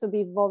what has to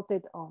be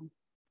voted on.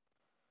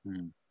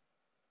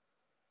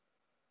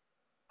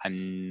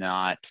 I'm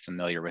not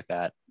familiar with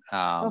that.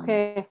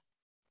 Okay.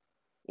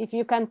 If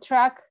you can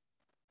track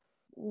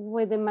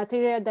with the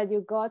material that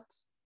you got,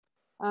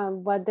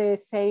 what they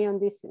say on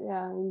this,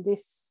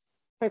 this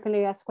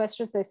frequently asked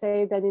questions, they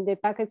say that in the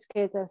package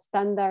get a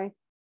standard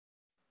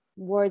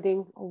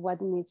wording of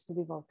what needs to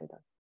be voted on.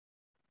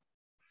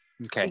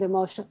 Okay.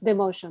 The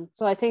motion.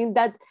 So I think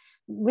that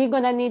we're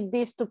gonna need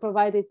this to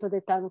provide it to the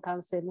town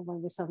council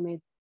when we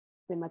submit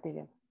the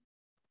material.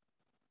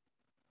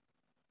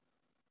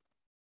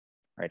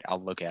 Right, I'll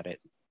look at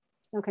it.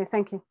 Okay,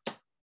 thank you.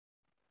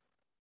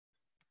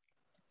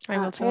 I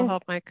will too,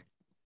 help Mike.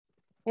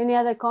 Any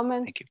other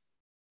comments Thank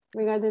you.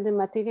 regarding the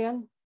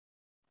material?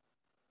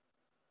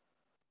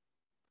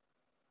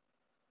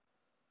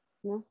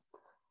 No?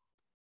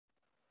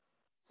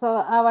 So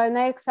our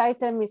next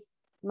item is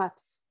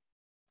maps.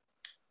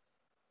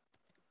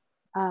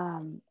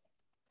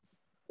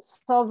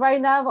 So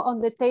right now on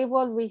the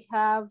table, we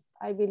have,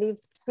 I believe,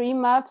 3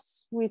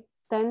 maps with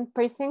 10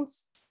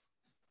 precincts,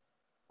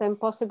 10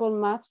 possible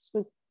maps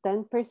with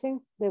 10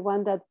 precincts, the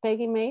one that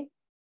Peggy made.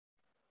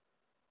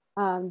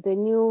 The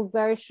new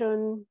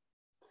version,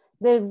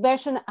 the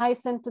version I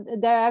sent to,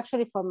 they're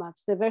actually 4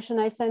 maps. The version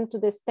I sent to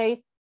the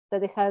state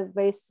that they had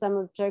raised some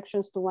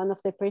objections to one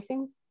of the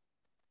precincts.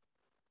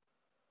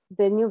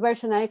 The new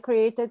version I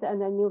created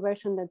and the new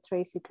version that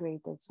Tracy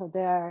created. So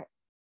there are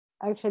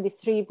actually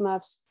 3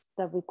 maps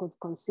that we could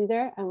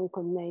consider and we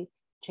could make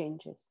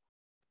changes.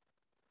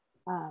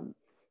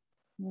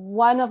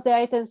 One of the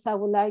items I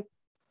would like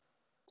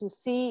to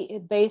see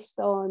based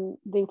on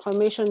the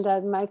information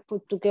that Mike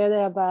put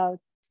together about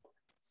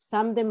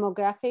some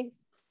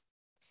demographics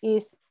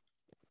is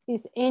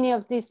any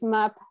of this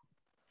map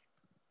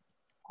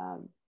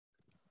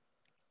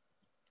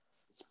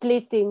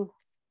splitting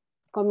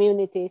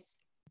communities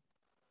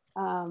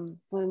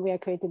when we are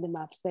creating the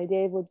maps. The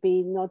idea would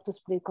be not to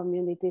split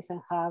communities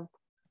and have,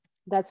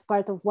 that's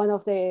part of one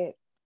of the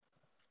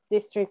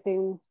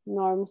districting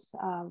norms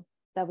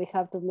that we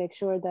have to make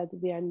sure that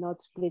we are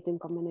not splitting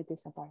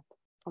communities apart,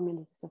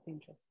 communities of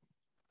interest.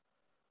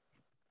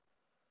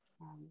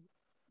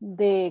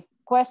 The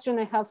question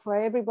I have for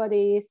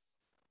everybody is,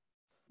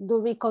 do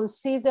we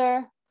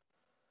consider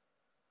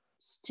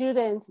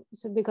students,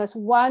 so because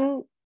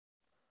one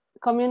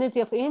community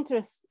of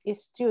interest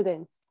is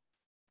students,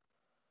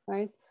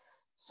 right?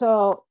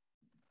 So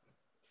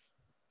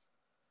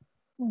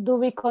do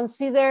we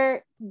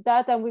consider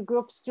that and we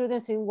group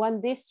students in one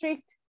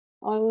district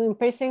or in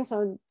precincts?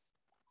 Or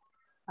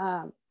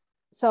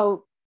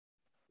so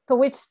to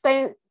which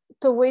extent,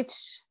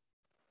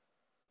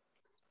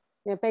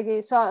 yeah,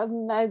 Peggy, so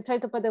I try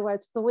to put the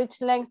words, to which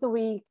length do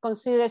we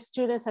consider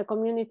students a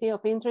community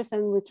of interest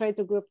and we try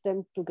to group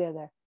them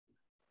together?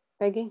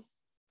 Peggy?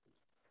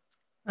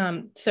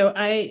 So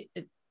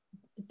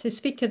to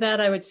speak to that,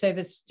 I would say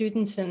that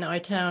students in our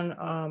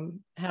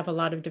town have a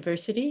lot of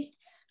diversity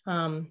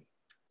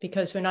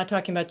because we're not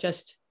talking about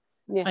just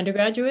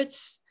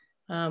undergraduates.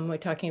 We're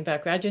talking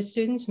about graduate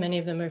students. Many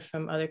of them are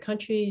from other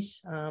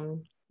countries.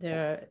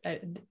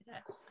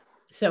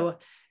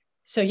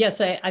 So yes,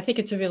 I think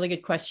it's a really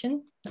good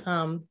question,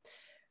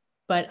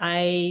 but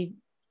I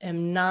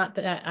am not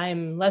that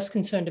I'm less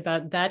concerned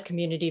about that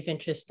community of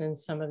interest than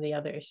some of the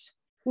others.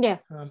 Yeah.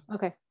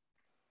 Okay.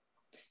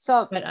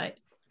 So, but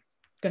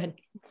go ahead.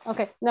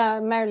 Okay.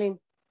 Now, Marilyn.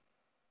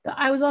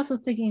 I was also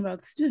thinking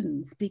about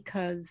students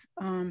because,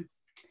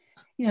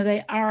 you know,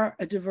 they are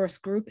a diverse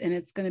group and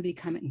it's going to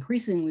become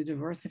increasingly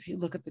diverse if you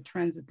look at the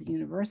trends at the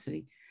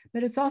university,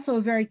 but it's also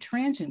a very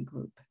transient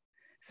group.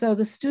 So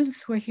the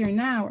students who are here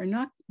now are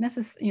not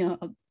necessarily, you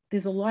know,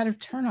 there's a lot of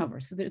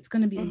turnover. So it's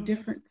going to be a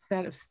different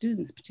set of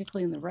students,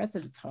 particularly in the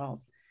residence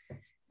halls,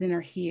 than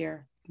are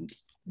here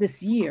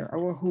this year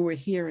or who were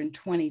here in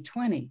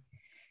 2020.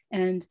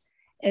 And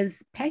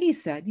as Peggy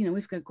said, you know,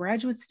 we've got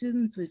graduate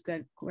students with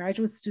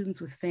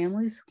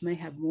families who may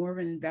have more of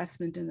an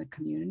investment in the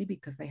community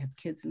because they have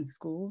kids in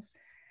schools.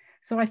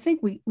 So I think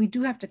we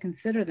do have to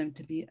consider them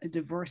to be a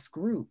diverse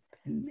group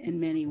in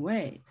many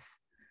ways.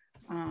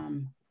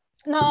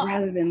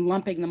 Rather than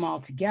lumping them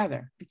all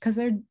together because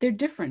they're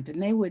different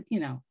and they would, you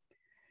know,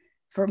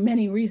 for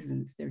many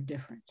reasons, they're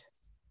different.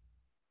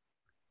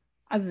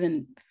 Other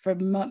than for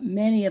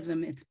many of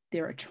them,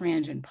 they're a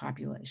transient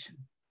population.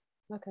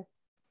 Okay.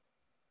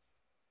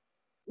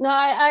 No,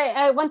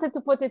 I wanted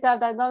to put it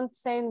out. I don't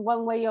say in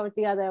one way or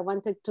the other. I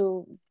wanted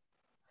to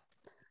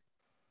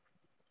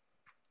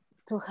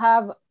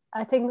have,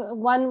 I think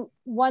one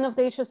of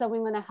the issues that we're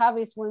going to have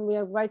is when we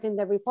are writing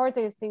the report,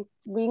 I think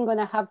we're going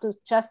to have to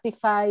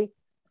justify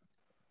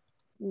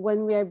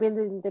when we are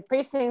building the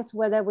precincts,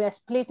 whether we are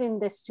splitting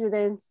the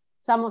students,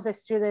 some of the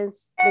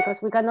students,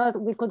 because we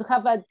could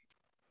have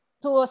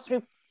 2 or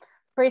 3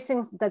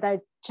 precincts that are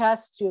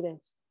just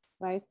students,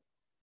 right?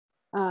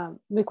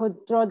 We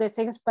could draw the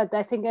things, but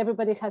I think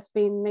everybody has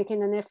been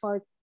making an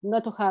effort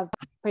not to have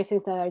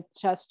precincts that are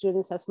just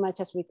students as much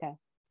as we can.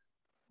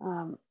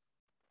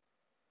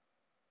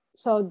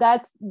 So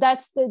that's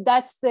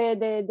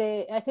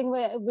the I think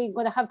we're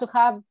gonna have to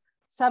have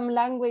some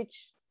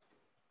language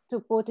to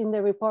put in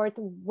the report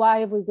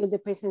why we build the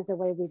precincts the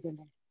way we build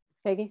them.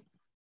 Peggy?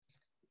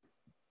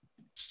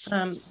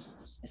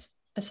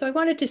 So I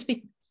wanted to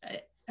speak,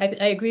 I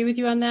agree with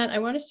you on that. I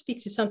wanted to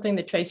speak to something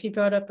that Tracy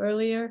brought up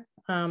earlier.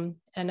 And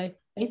I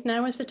think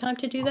now is the time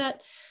to do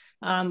that,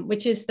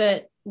 which is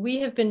that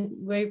we've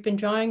been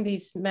drawing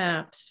these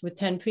maps with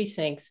 10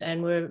 precincts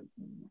and we're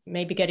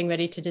maybe getting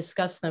ready to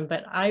discuss them.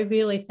 But I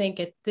really think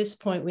at this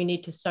point, we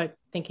need to start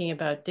thinking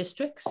about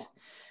districts.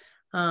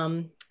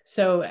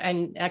 So,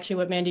 and actually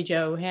what Mandi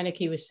Jo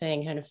Hanneke was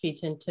saying kind of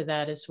feeds into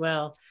that as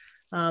well.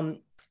 In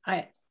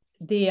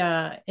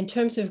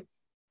terms of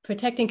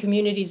protecting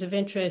communities of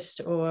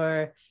interest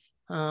or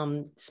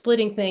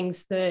splitting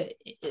things,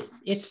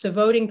 it's the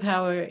voting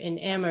power in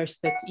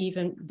Amherst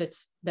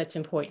that's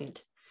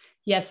important.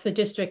 Yes, the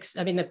districts,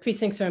 I mean, the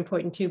precincts are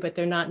important too, but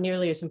they're not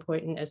nearly as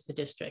important as the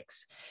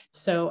districts.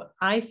 So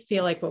I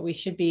feel like what we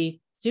should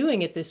be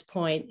doing at this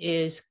point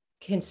is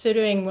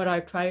considering what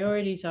our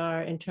priorities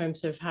are in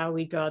terms of how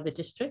we draw the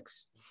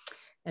districts.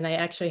 And I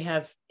actually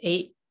have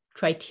 8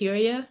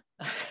 criteria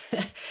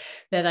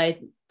that I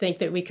think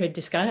that we could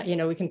discuss, you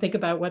know, we can think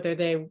about whether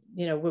they,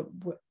 you know,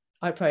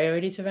 our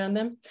priorities around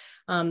them.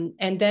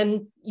 And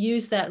then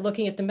use that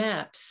looking at the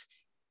maps.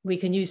 We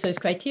can use those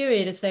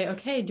criteria to say,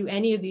 okay, do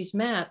any of these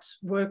maps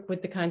work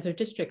with the kinds of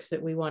districts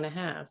that we want to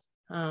have?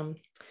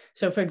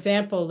 So for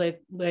example,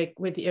 like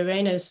with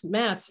Irena's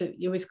maps,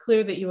 it was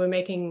clear that you were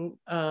making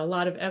a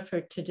lot of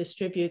effort to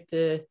distribute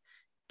the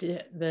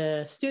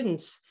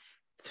students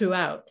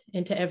throughout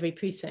into every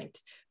precinct.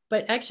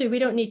 But actually we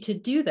don't need to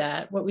do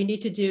that. What we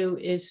need to do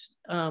is,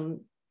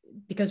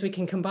 because we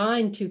can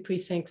combine 2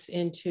 precincts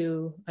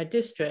into a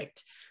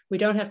district, we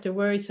don't have to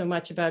worry so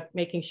much about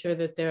making sure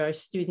that there are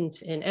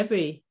students in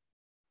every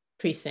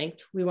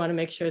precinct. We want to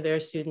make sure there are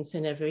students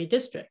in every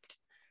district.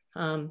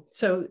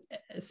 So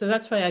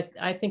that's why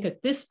I think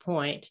at this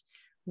point,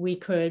 we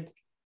could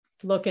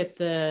look at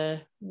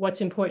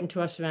what's important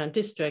to us around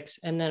districts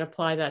and then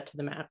apply that to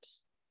the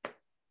maps.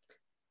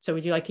 So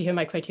would you like to hear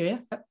my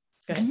criteria? Go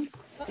ahead.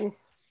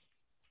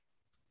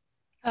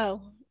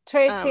 Oh,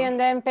 Tracy, and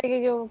then Peggy,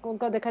 you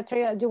go the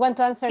criteria. Do you want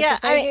to answer Yeah,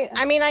 to Peggy?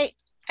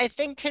 I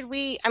think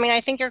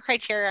I think your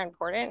criteria are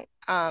important.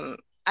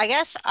 I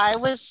guess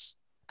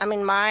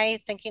my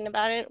thinking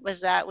about it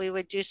was that we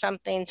would do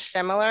something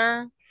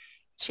similar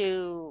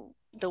to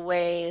the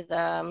way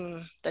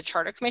the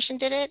Charter Commission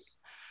did it.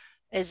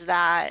 Is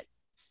that,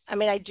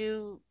 I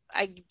do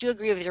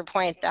agree with your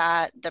point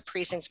that the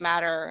precincts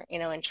matter,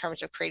 in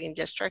terms of creating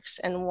districts.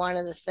 And one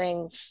of the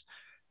things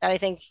that I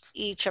think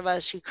each of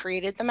us who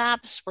created the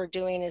maps were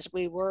doing is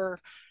we were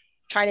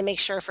trying to make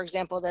sure, for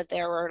example, that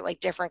there were like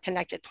different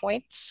connected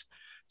points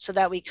so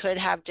that we could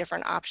have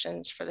different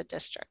options for the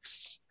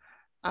districts.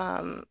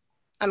 My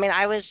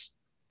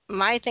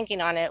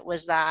thinking on it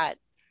was that,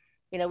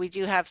 we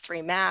do have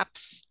 3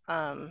 maps,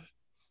 and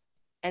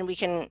we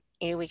can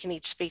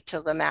each speak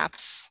to the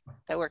maps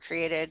that were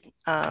created.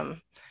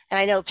 And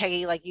I know,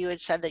 Peggy, like you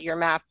had said that your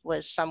map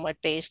was somewhat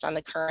based on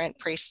the current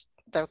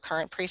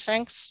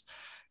precincts.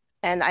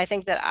 And I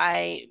think that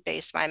I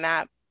based my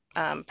map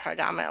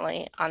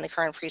predominantly on the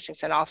current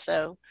precincts, and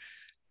also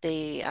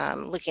the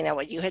looking at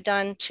what you had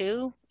done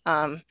too,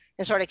 and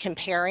sort of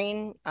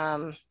comparing.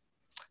 And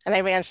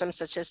I ran some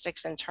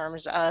statistics in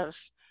terms of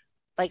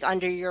like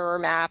under your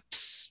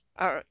maps,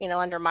 or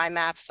under my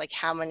maps, like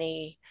how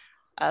many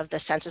of the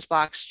census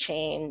blocks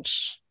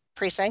change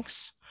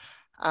precincts.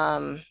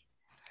 And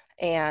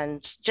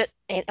just,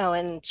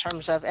 in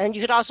terms of, and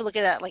you could also look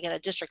at that like at a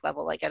district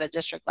level,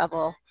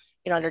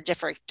 under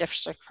different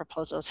district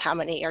proposals, how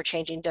many are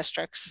changing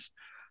districts,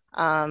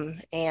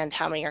 and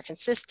how many are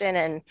consistent,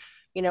 and,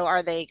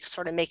 are they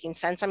sort of making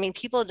sense?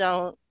 People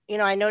don't,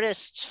 I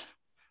noticed,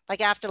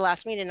 like after the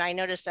last meeting, I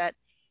noticed that,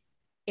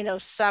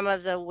 some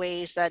of the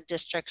ways that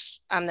districts,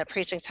 the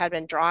precincts had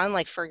been drawn,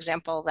 like for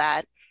example,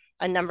 that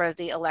a number of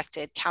the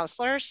elected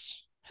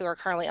councilors who are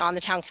currently on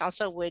the town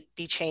council would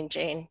be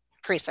changing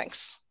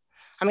precincts.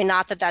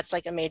 Not that that's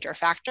like a major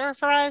factor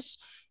for us,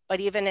 but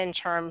even in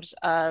terms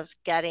of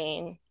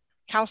getting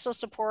council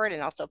support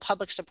and also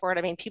public support,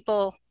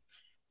 people,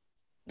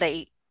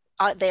 they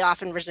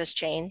often resist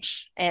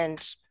change.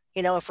 And,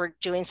 if we're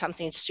doing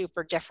something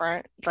super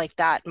different, like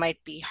that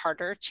might be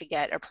harder to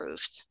get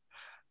approved.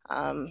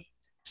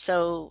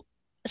 So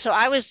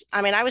I was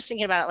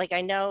thinking about it, like,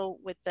 I know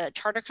with the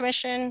Charter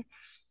Commission,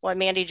 what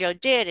Mandi Jo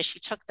did is she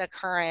took the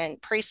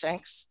current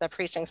precincts, the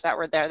precincts that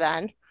were there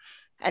then,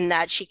 and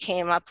that she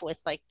came up with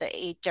like the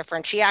 8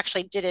 different, she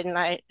actually did it,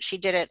 and she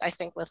did it, I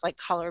think, with like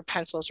colored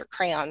pencils or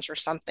crayons or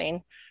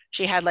something.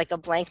 She had like a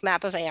blank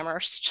map of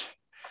Amherst,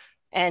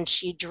 and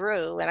she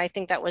drew, and I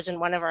think that was in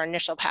one of our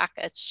initial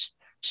packets,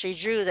 she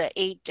drew the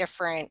 8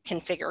 different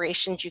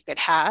configurations you could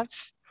have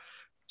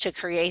to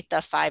create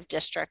the 5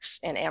 districts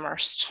in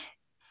Amherst.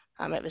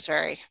 It was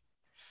very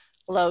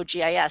low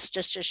GIS,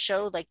 just to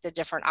show like the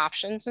different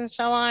options and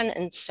so on.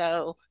 And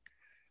so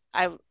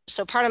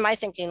part of my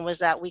thinking was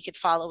that we could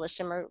follow a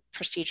similar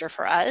procedure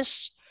for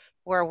us,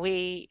 where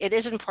it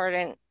is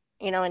important,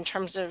 in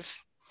terms of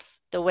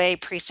the way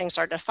precincts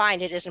are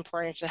defined, it is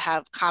important to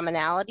have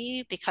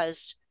commonality,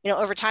 because,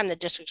 over time the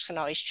districts can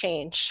always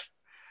change.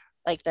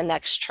 Like the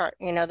next chart,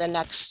 the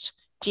next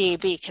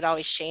DAB could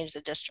always change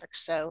the district.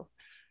 So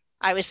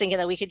I was thinking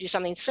that we could do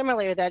something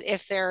similar, that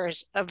if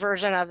there's a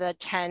version of the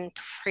 10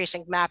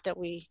 precinct map that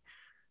we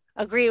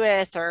agree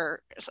with,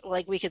 or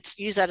like we could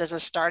use that as a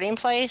starting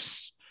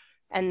place,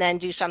 and then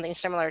do something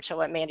similar to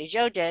what Mandi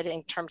Jo did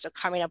in terms of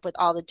coming up with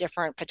all the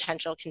different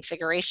potential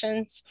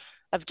configurations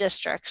of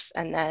districts,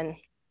 and then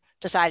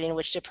deciding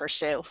which to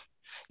pursue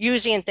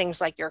using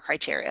things like your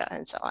criteria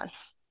and so on.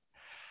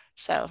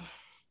 So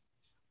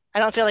I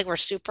don't feel like we're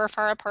super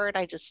far apart.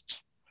 I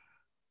just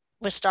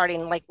was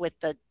starting like with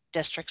the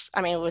districts,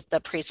 with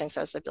the precincts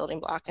as the building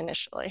block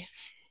initially.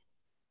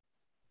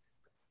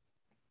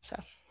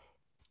 So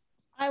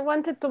I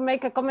wanted to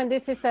make a comment.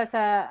 This is as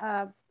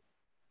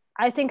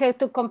I think I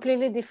took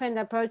completely different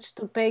approach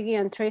to Peggy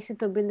and Tracy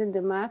to building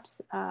the maps.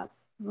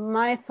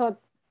 My thought,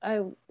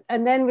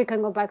 and then we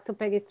can go back to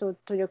Peggy to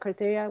your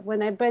criteria.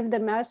 When I built the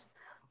maps,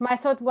 my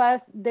thought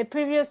was the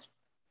previous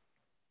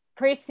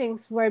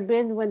precincts were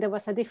built when there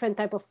was a different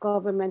type of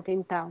government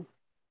in town,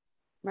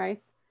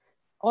 right?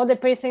 All the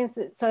precincts,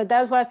 so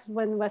that was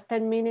when it was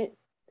 10-minute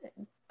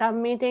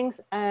town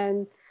meetings,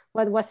 and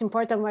what was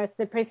important was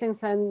the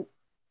precincts and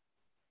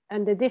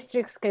the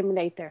districts came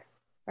later.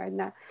 Right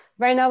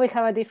now we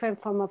have a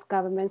different form of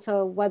government.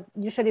 So what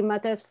usually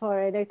matters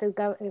for elected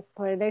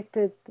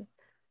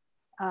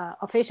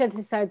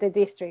officials are the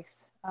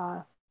districts,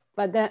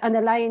 but the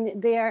underlying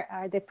there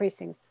are the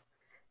precincts.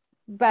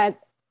 But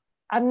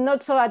I'm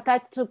not so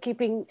attached to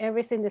keeping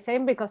everything the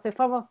same, because the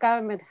form of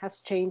government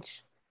has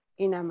changed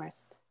in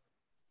Amherst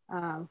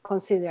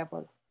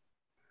considerable.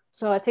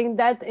 So I think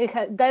that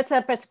that's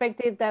a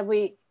perspective that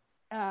we,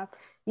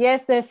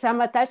 yes, there's some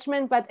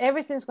attachment, but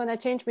everything's going to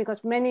change,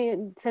 because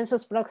many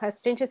census blocks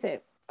has changes.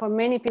 For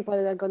many people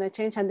that are going to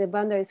change, and the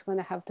boundary is going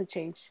to have to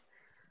change.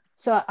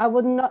 So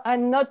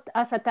I'm not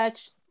as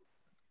attached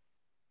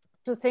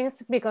to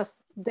things, because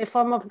the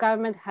form of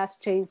government has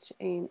changed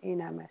in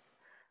Amherst.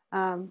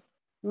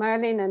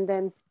 Marilyn, and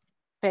then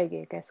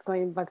Peggy, I guess,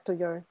 going back to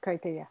your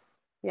criteria.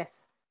 Yes.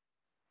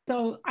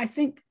 So I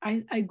think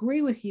I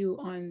agree with you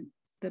on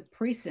the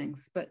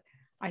precincts, but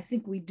I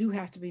think we do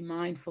have to be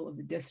mindful of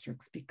the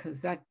districts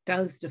because that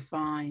does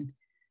define,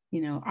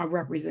 you know, our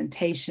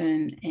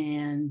representation.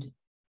 And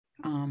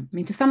I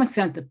mean, to some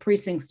extent, the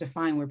precincts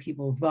define where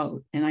people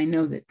vote. And I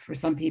know that for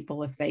some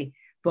people, if they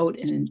vote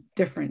in a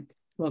different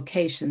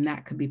location,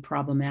 that could be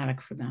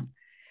problematic for them.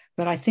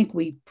 But I think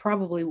we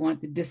probably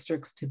want the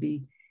districts to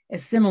be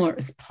as similar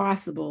as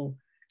possible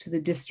to the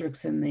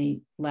districts in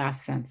the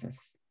last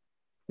census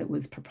that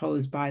was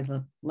proposed by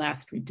the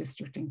last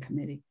redistricting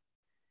committee.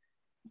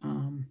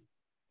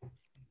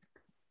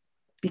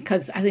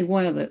 Because I think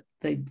one of the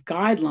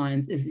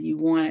guidelines is that you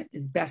want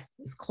it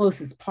as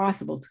close as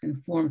possible to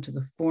conform to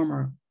the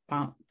former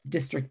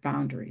district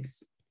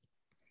boundaries.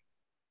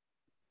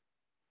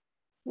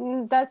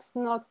 That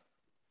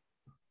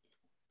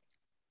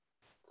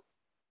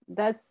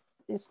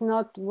is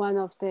not one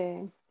of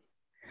the.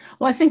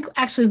 Well, I think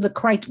actually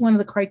one of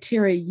the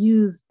criteria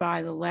used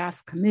by the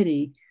last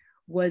committee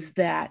was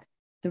that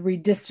the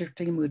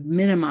redistricting would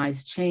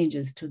minimize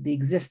changes to the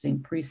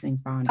existing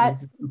precinct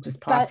boundaries as much as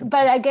possible.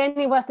 But again,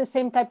 it was the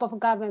same type of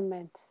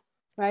government,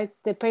 right?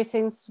 The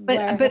precincts.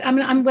 But what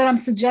I'm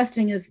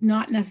suggesting is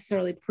not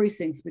necessarily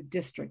precincts, but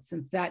districts,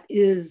 since that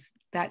is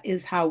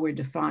how we're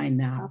defined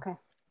now. Okay.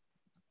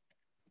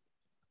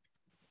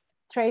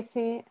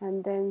 Tracy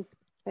and then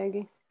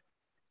Peggy.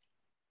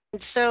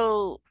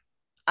 So,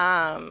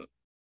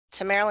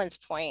 to Marilyn's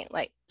point,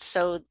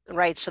 so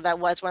that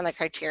was one of the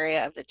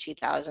criteria of the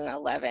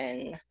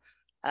 2011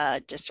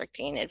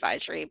 districting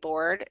advisory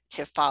board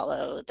to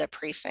follow the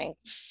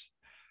precincts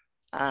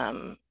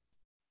from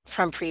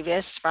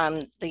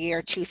the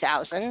year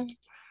 2000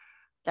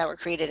 that were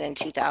created in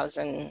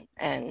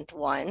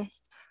 2001.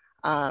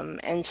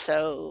 And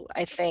so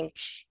I think,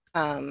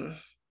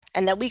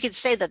 and that we could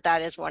say that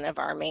that is one of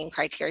our main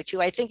criteria too.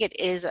 I think it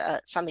is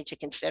something to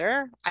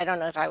consider. I don't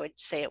know if I would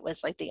say it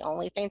was like the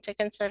only thing to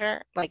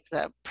consider, like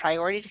the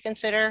priority to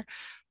consider.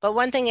 But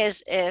one thing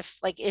is if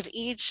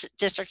each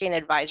districting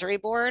advisory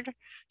board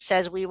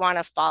says we want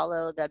to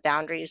follow the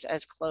boundaries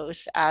as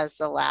close as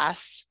the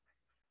last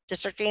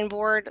districting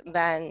board,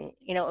 then,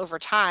 you know, over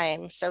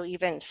time,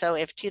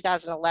 if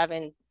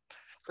 2011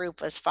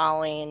 group was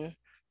following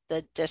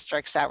the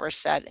districts that were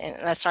set in,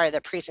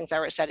 the precincts that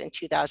were set in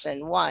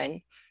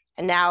 2001,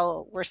 and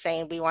now we're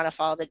saying we want to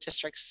follow the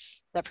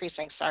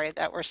precincts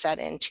that were set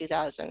in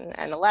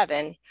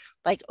 2011,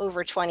 like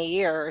over 20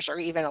 years or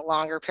even a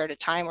longer period of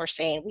time, we're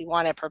saying we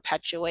want to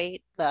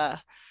perpetuate the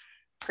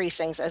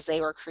precincts as they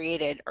were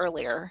created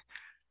earlier.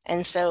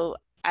 And so,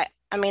 I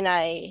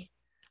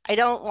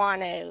don't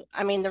want to,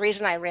 the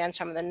reason I ran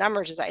some of the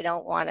numbers is I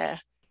don't want to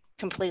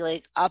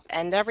completely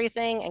upend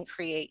everything and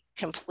create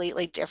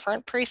completely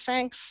different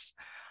precincts.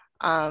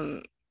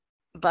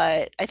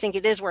 But I think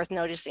it is worth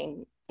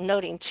noting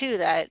too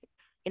that,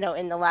 you know,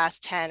 in the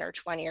last 10 or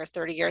 20 or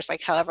 30 years,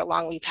 like however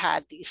long we've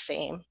had these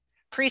same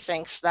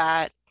precincts,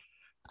 that,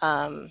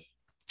 you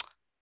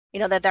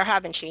know, that there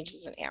have been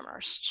changes in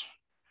Amherst,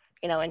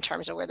 you know, in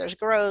terms of where there's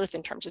growth,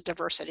 in terms of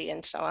diversity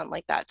and so on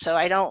like that. So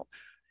I don't,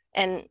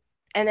 and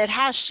it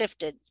has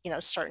shifted, you know,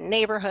 certain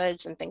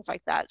neighborhoods and things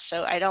like that.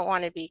 So I don't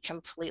want to be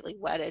completely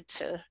wedded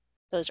to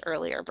those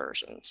earlier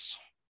versions.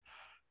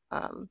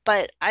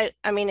 But I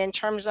mean, in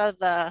terms of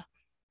the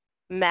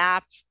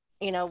map,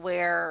 you know,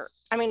 one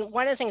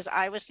of the things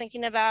I was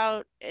thinking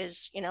about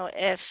is, you know,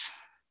 if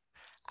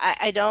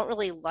I don't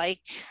really like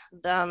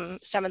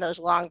some of those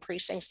long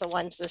precincts, the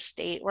ones the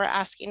state were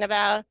asking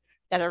about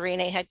that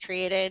Irene had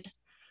created,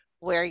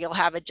 where you'll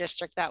have a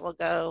district that will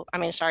go,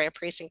 a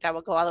precinct that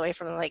will go all the way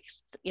from, like,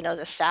 you know,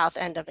 the south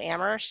end of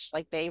Amherst,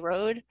 like Bay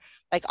Road,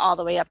 like all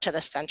the way up to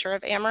the center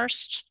of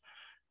Amherst.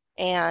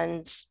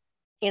 And,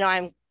 you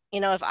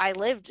know, if I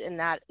lived in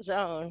that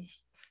zone,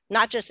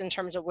 not just in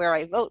terms of where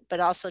I vote, but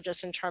also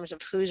just in terms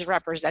of who's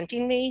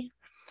representing me,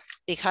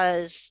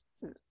 because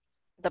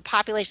the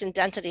population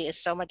density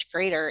is so much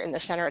greater in the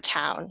center of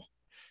town.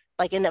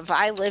 Like, and if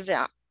I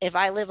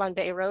live on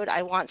Bay Road,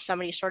 I want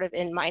somebody sort of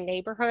in my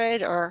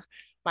neighborhood or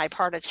my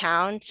part of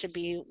town to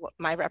be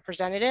my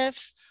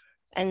representative.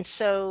 And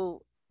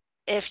so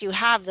if you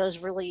have those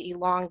really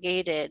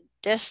elongated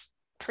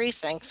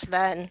precincts,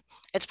 then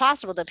it's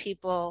possible that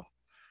people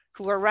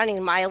who are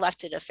running my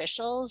elected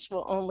officials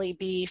will only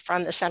be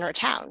from the center of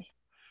town.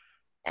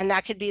 And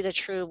that could be the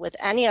true with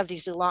any of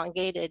these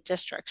elongated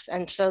districts.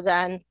 And so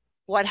then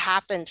what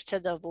happens to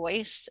the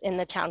voice in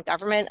the town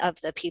government of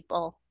the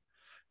people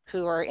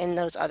who are in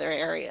those other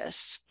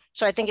areas?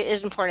 So I think it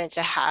is important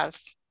to have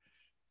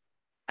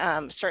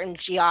certain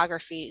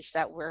geographies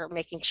that we're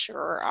making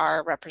sure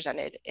are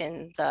represented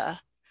in the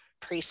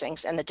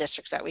precincts and the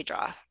districts that we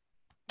draw.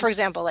 For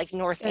example, like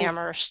North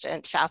Amherst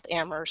and South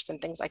Amherst and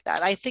things like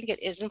that. I think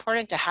it is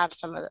important to have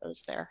some of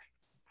those there.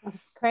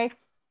 Craig?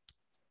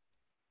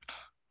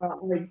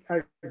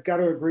 I've got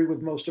to agree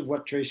with most of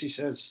what Tracy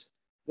says,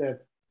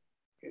 that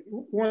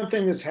one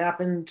thing that's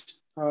happened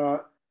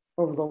over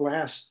the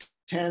last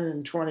 10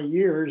 and 20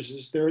 years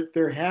is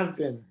there have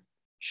been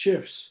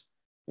shifts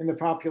in the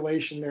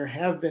population, there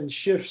have been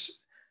shifts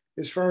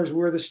as far as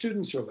where the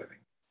students are living.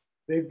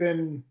 They've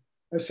been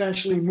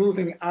essentially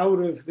moving out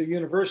of the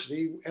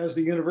university as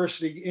the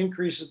university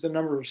increases the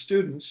number of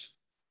students,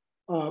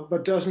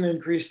 but doesn't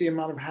increase the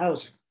amount of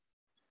housing.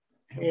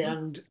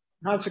 And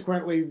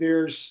consequently,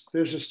 there's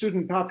a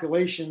student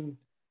population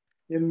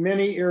in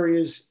many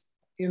areas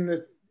in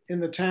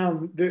the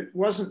town that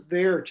wasn't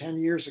there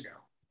 10 years ago.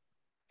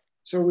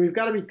 So we've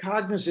got to be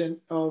cognizant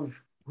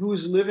of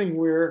who's living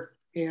where.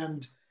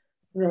 And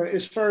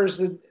as far as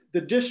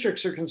the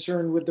districts are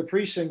concerned with the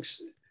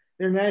precincts,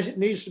 there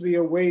needs to be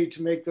a way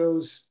to make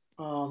those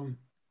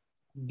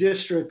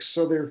districts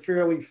so they're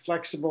fairly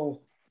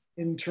flexible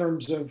in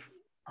terms of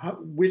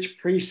which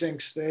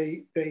precincts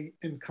they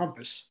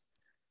encompass.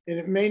 And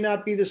it may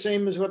not be the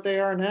same as what they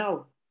are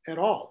now at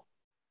all.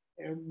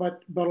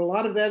 But a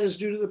lot of that is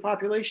due to the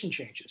population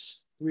changes.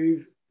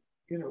 We've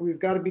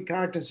got to be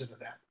cognizant of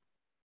that.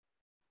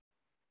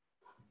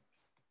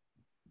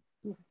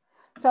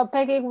 So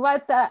Peggy,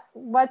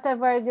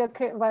 whatever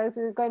was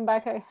going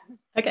back?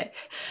 Okay.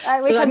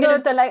 We can do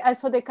it like I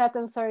saw the cat.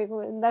 I'm sorry.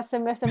 Last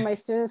semester, my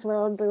students were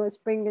always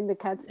bringing the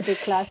cats to the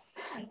class.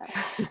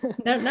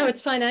 No,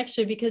 it's fine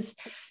actually, because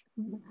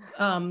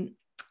I'm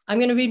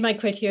going to read my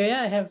criteria.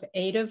 I have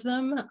 8 of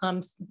them.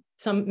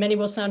 Many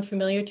will sound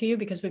familiar to you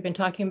because we've been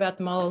talking about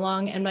them all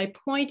along. And my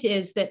point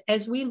is that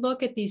as we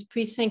look at these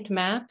precinct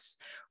maps,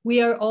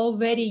 we are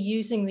already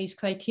using these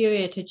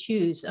criteria to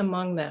choose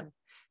among them.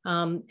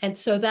 And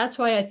so that's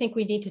why I think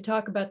we need to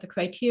talk about the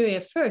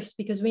criteria first,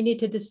 because we need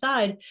to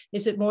decide,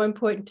 is it more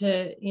important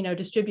to,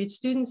 distribute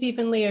students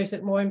evenly, or is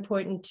it more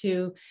important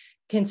to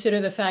consider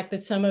the fact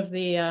that some of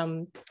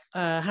the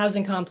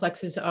housing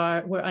complexes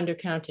were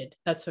undercounted,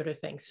 that sort of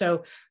thing.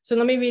 So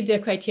let me read the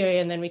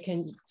criteria and then we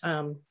can,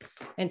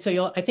 and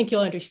so I think you'll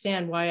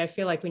understand why I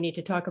feel like we need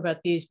to talk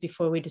about these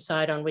before we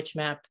decide on which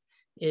map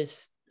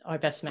is our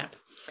best map.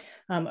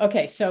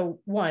 Okay, so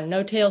 1,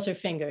 no tails or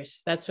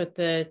fingers. That's what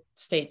the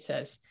state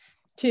says.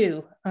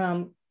 2,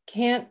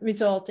 can't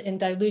result in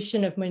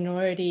dilution of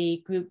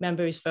minority group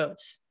members'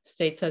 votes.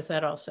 State says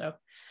that also.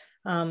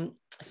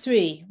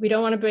 3, we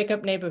don't want to break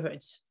up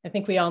neighborhoods. I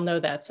think we all know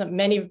that.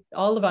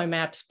 All of our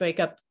maps break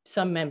up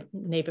some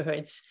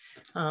neighborhoods,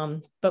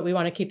 but we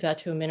want to keep that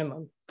to a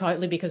minimum,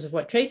 partly because of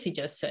what Tracy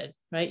just said,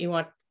 right? You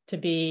want to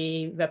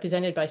be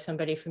represented by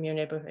somebody from your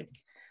neighborhood.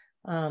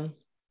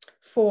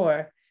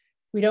 4,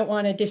 we don't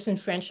want to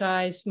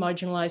disenfranchise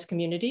marginalized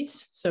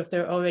communities. So if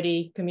there are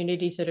already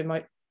communities that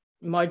are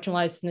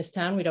marginalized in this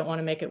town, we don't want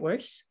to make it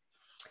worse.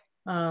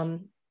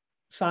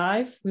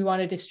 5, we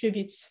want to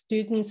distribute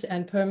students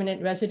and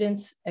permanent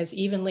residents as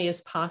evenly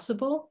as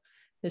possible.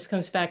 This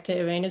comes back to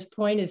Irena's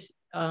point, is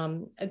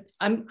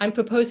I'm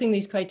proposing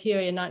these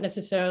criteria not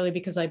necessarily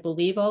because I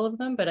believe all of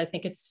them, but I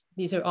think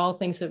these are all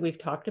things that we've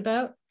talked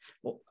about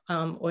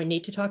or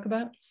need to talk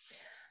about.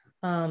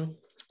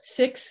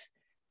 6,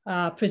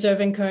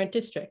 preserving current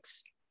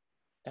districts.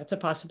 That's a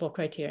possible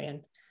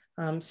criterion.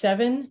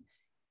 7,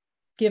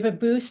 give a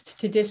boost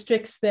to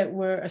districts that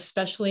were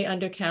especially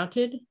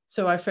undercounted.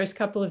 So our first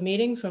couple of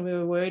meetings, when we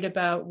were worried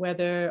about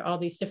whether all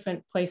these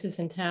different places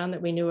in town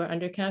that we knew were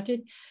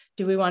undercounted,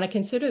 do we want to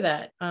consider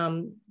that?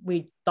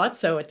 We thought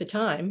so at the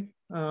time,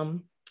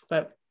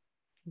 but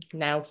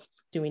now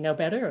do we know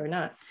better or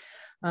not?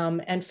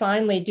 And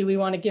finally, do we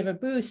want to give a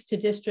boost to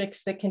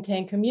districts that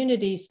contain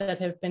communities that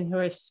have been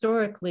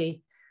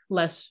historically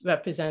less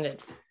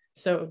represented?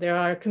 So there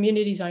are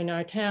communities in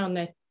our town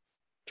that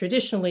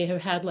traditionally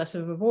have had less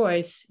of a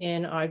voice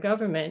in our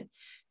government.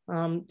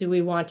 Do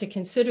we want to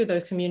consider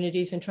those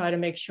communities and try to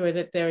make sure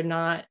that they're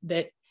not,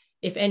 that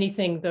if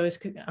anything, those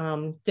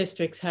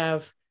districts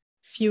have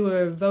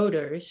fewer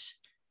voters,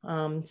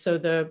 so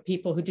the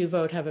people who do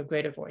vote have a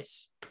greater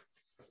voice?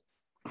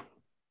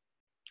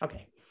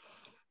 Okay.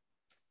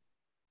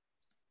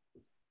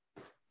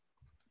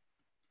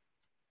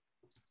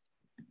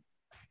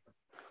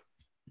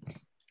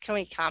 Can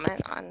we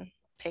comment on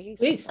Peggy's?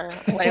 Please. Or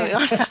what do we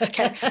want?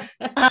 Okay.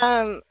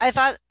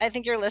 I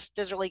think your list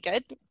is really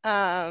good.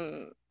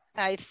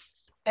 I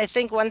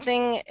think one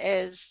thing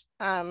is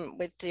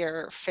with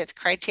your 5th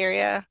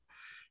criteria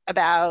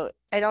about,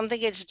 I don't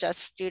think it's just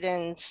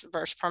students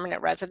versus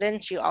permanent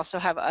residents. You also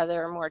have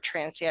other more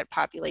transient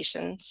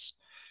populations.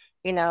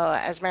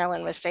 As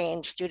Marilyn was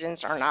saying,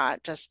 students are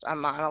not just a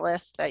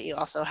monolith, that you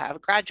also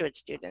have graduate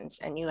students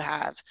and you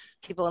have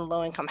people in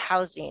low-income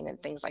housing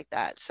and things like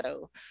that.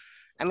 So,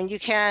 I mean, you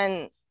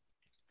can,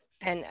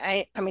 and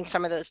I mean,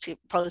 some of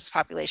those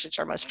populations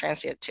are most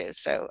transient too.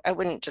 So I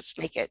wouldn't just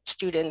make it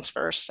students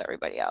versus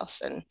everybody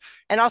else. And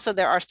also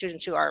there are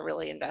students who are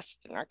really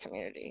invested in our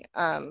community.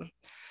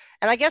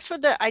 And I guess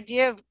with the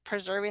idea of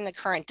preserving the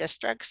current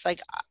districts,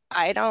 like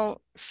I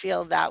don't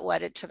feel that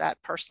wedded to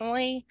that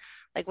personally.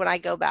 Like when I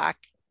go back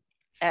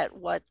at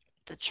what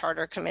the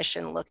Charter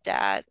Commission looked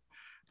at,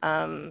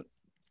 I mean,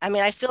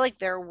 I feel like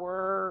there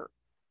were,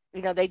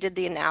 they did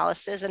the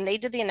analysis, and they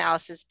did the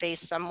analysis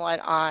based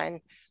somewhat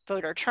on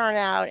voter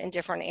turnout in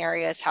different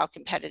areas, how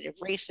competitive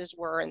races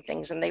were and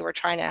things. And they were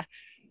trying to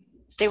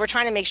they were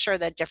trying to make sure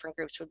that different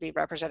groups would be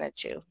represented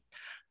too.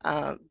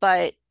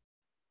 But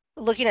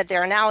looking at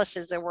their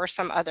analysis, there were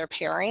some other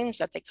pairings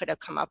that they could have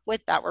come up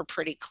with that were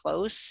pretty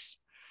close,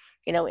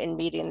 you know, in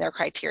meeting their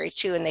criteria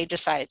too, and they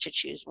decided to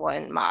choose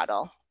one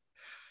model.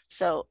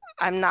 So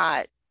I'm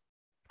not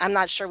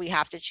sure we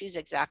have to choose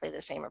exactly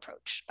the same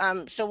approach.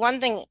 So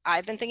one thing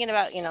I've been thinking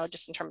about, you know,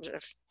 just in terms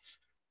of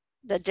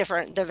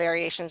the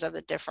variations of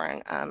the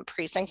different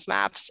precincts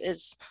maps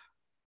is,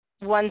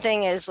 one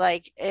thing is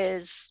like,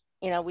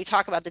 you know, we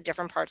talk about the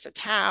different parts of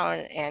town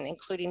and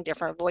including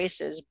different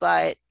voices,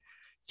 but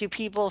do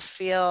people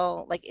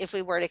feel like if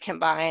we were to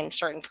combine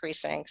certain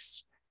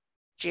precincts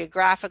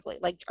geographically,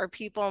 like are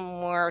people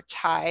more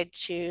tied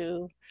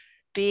to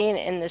being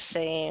in the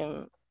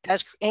same,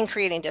 as in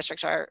creating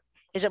districts,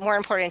 is it more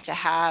important to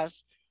have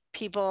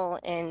people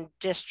in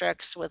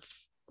districts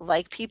with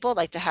like people,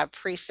 like to have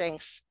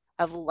precincts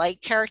of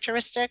like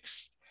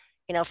characteristics?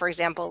 You know, for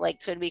example,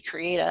 like could we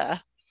create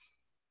a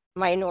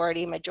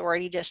minority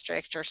majority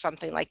district or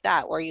something like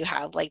that, where you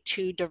have like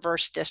two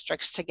diverse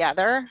districts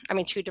together,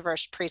 two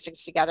diverse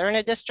precincts together in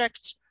a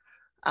district,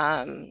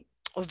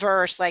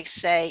 versus like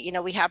say, you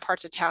know, we have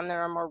parts of town that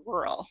are more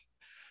rural.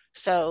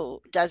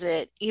 So does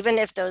it, even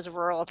if those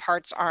rural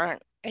parts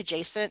aren't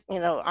adjacent,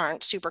 you know,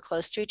 aren't super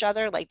close to each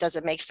other, like does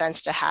it make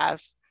sense to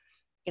have,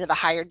 you know, the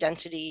higher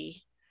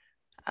density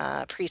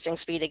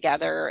precincts be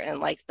together and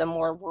like the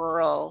more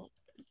rural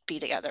be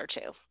together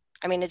too?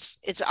 I mean,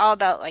 it's all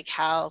about like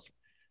how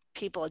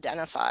people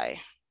identify.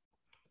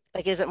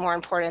 Like, is it more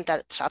important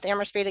that South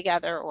Amherst be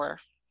together, or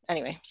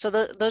anyway? So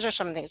those are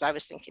some things I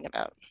was thinking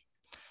about.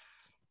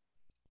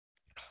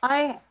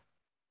 I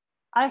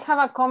have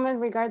a comment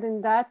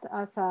regarding that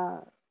as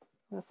a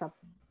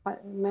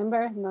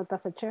member, not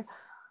as a chair.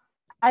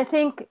 I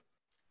think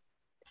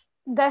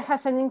that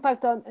has an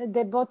impact on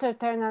the voter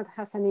turnout,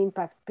 has an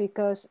impact,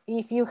 because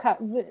if you have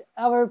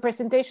our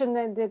representation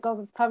in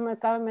the farmer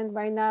government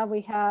right now,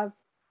 we have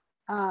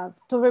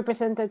 2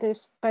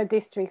 representatives per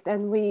district,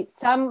 and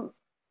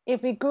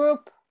if we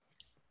group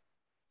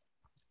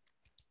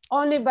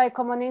only by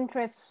common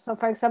interest, so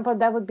for example,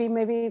 that would be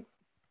maybe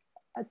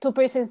 2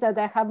 precincts that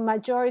have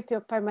majority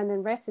of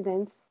permanent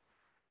residents,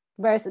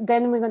 versus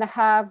then we're going to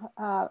have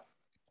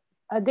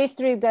a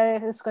district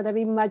that is going to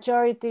be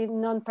majority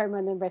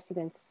non-permanent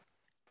residents,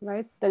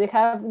 right? That they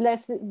have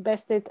less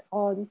vested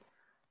on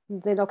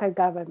the local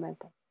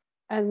government.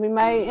 And we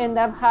might end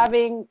up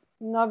having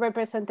no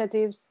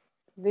representatives.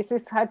 This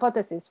is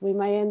hypothesis. We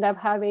might end up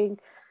having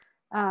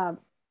no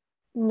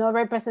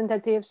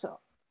representatives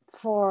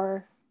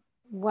for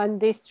one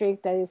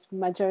district that is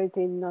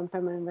majority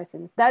non-permanent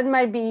residents. That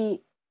might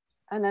be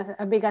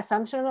a big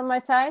assumption on my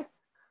side,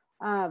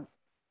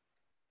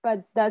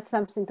 but that's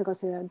something to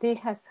consider. Dee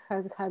has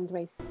her hand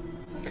raised.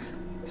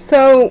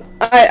 So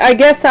I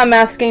guess I'm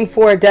asking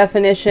for a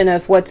definition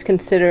of what's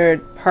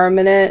considered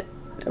permanent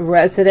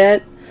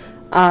resident,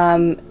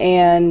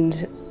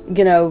 and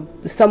you know,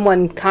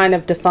 someone kind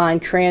of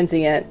defined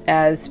transient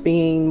as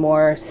being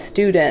more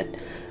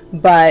student,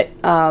 but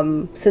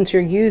since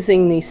you're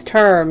using these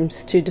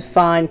terms to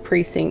define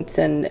precincts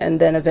and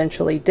then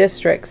eventually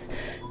districts,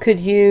 could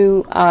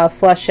you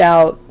flesh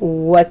out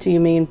what do you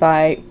mean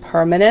by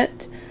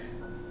permanent?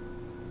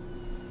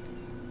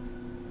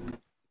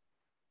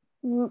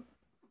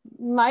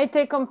 My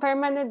take on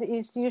permanent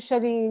is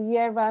usually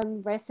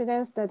year-round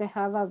residents that they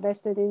have a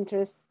vested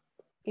interest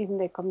in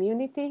the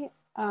community.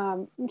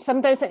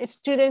 Sometimes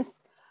students,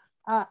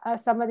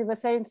 as somebody was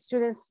saying,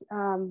 students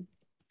are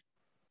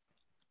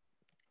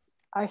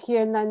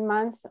here 9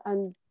 months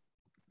and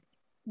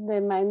they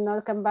might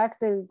not come back.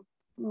 They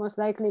most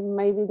likely,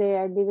 maybe they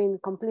are living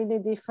completely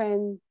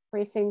different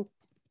precinct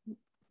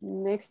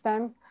next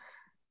time.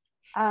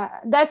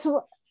 That's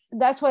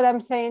what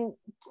I'm saying.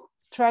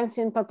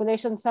 Transient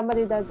population,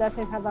 somebody that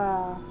doesn't have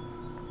a.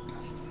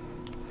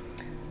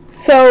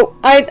 So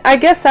I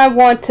guess I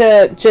want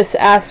to just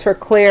ask for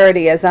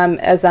clarity as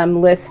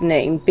I'm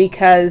listening,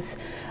 because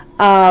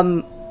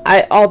although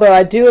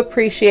I do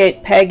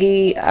appreciate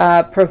Peggy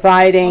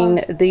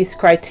providing these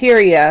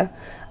criteria,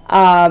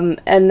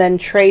 and then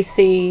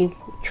Tracy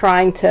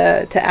trying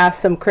to ask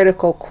some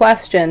critical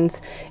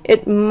questions,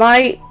 it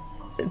might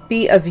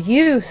be of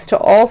use to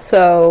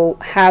also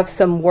have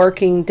some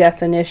working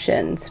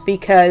definitions,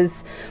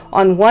 because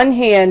on one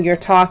hand you're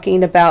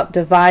talking about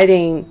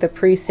dividing the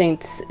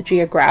precincts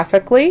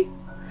geographically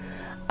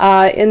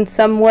in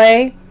some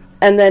way,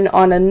 and then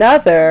on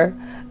another,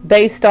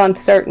 based on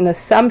certain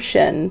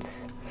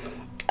assumptions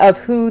of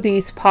who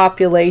these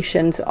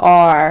populations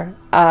are,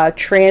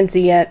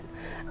 transient,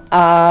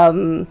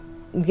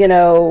 you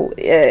know,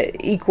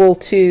 equal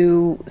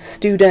to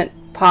student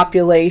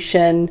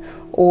population,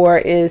 or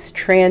is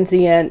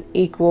transient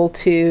equal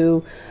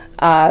to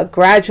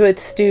graduate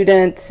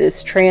students?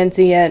 Is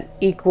transient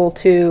equal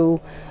to,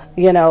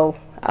 you know,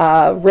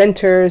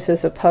 renters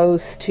as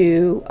opposed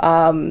to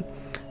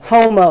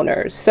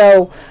homeowners?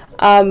 So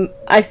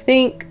I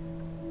think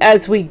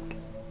as we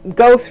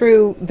go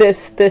through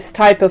this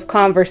type of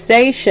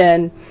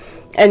conversation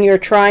and you're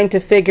trying to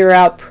figure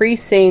out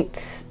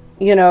precincts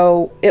you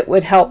know, it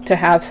would help to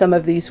have some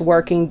of these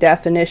working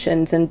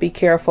definitions and be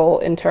careful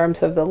in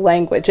terms of the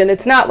language. And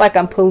it's not like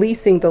I'm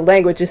policing the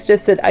language, it's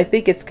just that I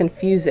think it's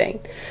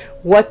confusing.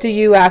 What do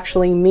you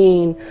actually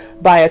mean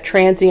by a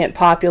transient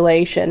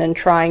population, and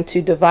trying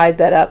to divide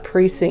that up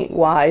precinct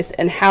wise?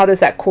 And how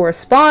does that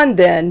correspond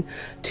then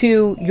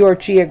to your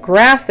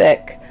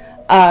geographic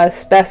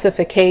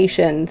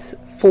specifications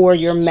for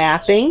your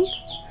mapping?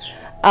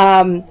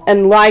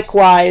 And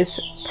likewise,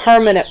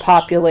 permanent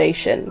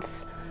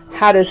populations.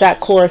 How does that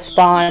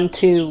correspond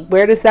to,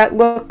 where does that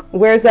look,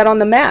 where is that on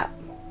the map?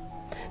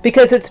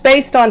 Because it's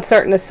based on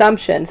certain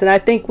assumptions. And I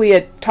think we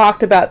had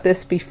talked about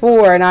this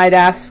before, and I'd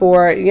asked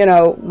for, you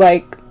know,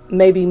 like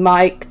maybe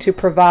Mike to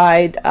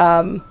provide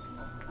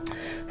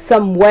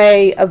some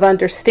way of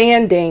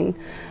understanding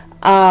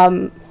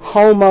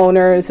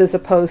homeowners as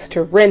opposed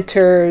to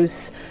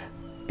renters,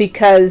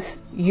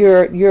 because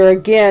you're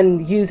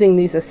again using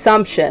these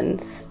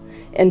assumptions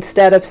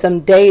instead of some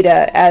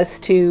data as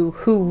to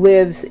who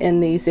lives in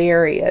these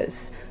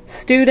areas.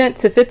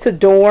 Students, if it's a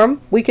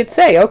dorm, we could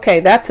say, okay,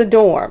 that's a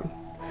dorm.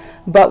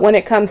 But when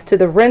it comes to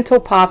the rental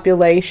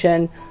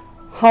population,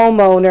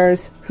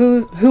 homeowners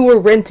who are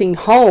renting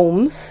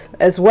homes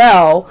as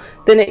well,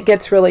 then it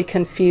gets really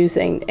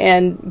confusing,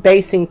 and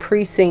basing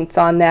precincts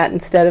on that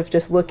instead of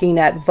just looking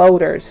at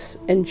voters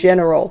in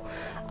general.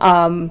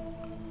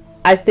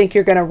 I think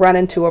you're going to run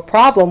into a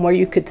problem where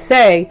you could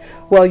say,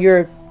 well,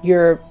 you're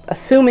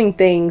assuming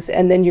things,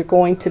 and then you're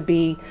going to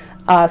be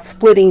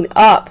splitting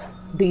up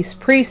these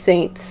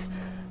precincts,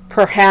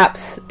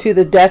 perhaps to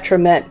the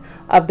detriment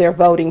of their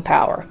voting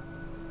power.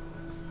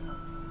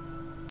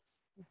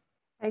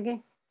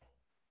 Peggy?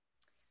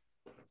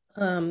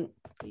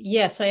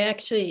 Yes,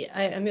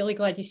 I'm really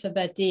glad you said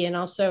that, Dee. And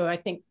also, I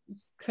think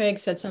Craig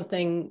said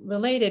something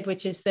related,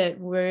 which is that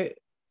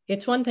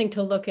it's one thing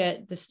to look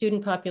at the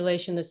student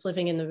population that's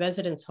living in the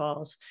residence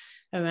halls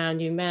around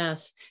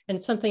UMass, and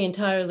it's something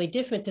entirely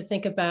different to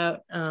think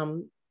about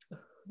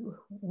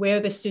where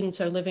the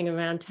students are living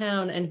around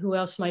town and who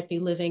else might be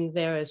living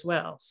there as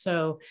well.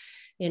 So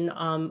in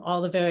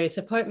all the various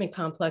apartment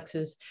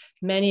complexes,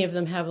 many of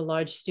them have a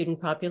large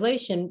student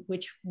population,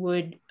 which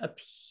would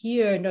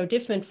appear no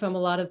different from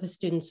a lot of the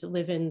students that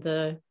live in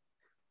the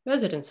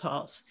residence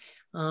halls.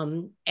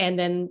 And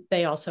then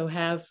they also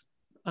have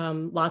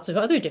lots of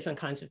other different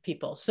kinds of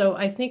people. So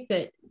I think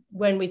that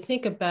when we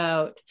think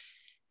about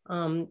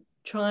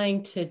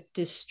trying to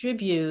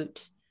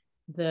distribute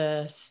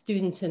the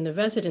students in the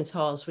residence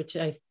halls, which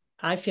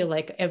I feel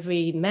like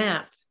every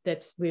map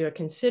we are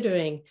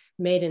considering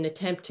made an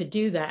attempt to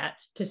do that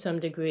to some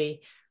degree.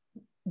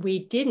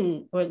 We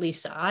didn't, or at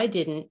least I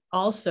didn't,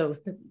 also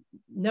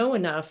know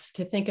enough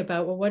to think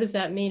about, well, what does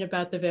that mean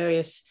about the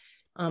various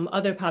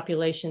other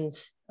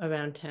populations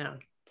around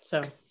town?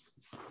 So.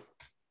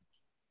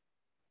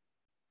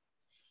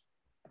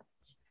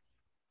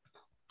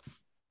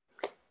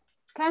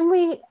 Can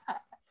we,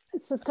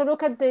 so to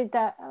look at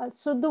data,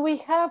 so do we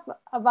have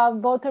about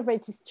voter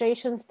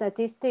registration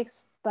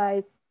statistics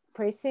by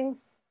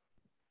precincts?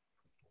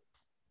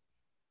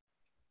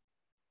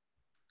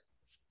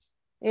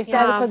 If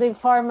that could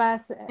inform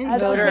us. In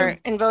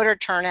voter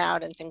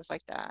turnout and things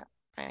like that,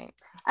 right?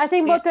 I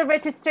think voter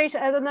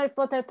registration, I don't know if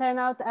voter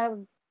turnout, I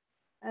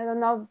don't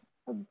know,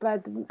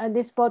 but at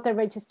this voter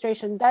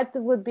registration, that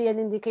would be an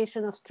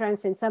indication of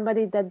transient,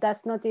 somebody that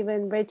does not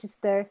even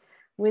register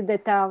with the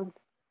town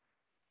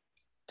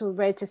to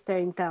register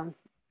in town.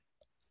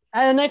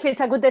 I don't know if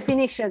it's a good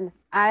definition.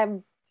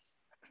 I'm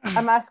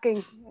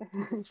asking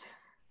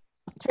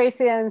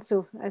Tracy and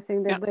Sue. I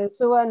think that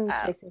Sue and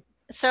Tracy.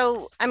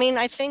 So, I mean,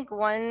 I think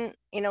one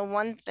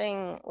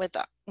thing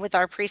with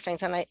our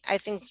precincts, and I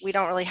think we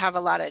don't really have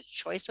a lot of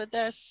choice with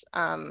this,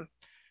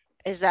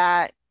 is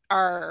that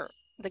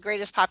the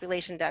greatest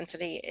population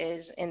density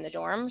is in the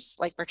dorms,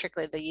 like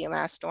particularly the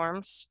UMass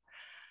dorms,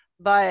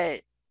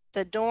 but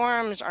the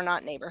dorms are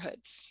not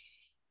neighborhoods,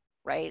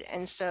 right?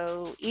 And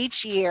so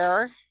each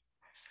year,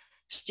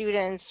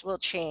 students will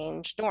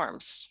change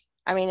dorms.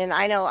 I mean, and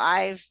I know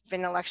I've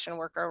been an election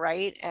worker,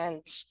 right?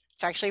 And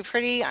it's actually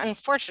pretty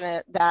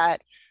unfortunate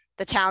that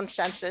the town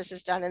census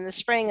is done in the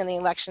spring and the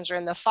elections are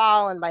in the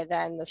fall, and by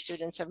then the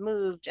students have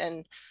moved.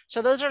 And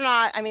so those are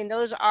not, I mean,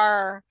 those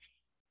are,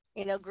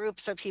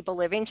 groups of people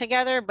living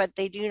together, but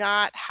they do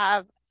not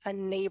have a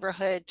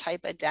neighborhood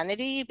type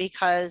identity,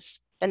 because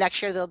the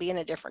next year they'll be in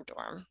a different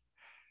dorm.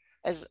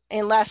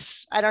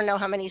 Unless, I don't know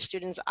how many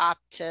students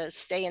opt to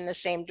stay in the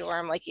same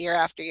dorm like year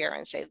after year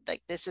and say,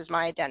 like, this is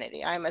my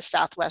identity, I'm a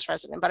Southwest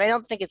resident, but I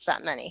don't think it's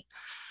that many.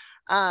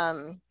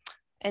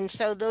 And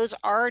so those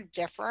are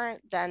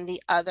different than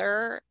the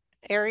other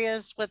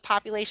areas with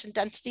population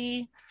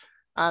density,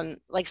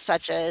 like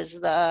such as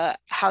the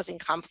housing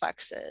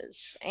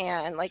complexes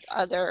and like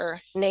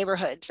other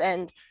neighborhoods.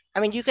 And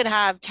I mean, you could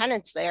have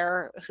tenants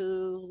there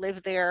who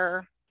live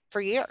there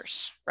for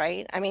years,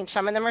 right? I mean,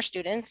 some of them are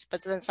students,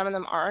 but then some of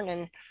them aren't.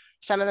 And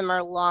some of them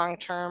are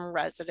long-term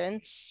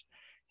residents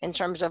in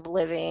terms of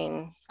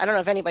living, I don't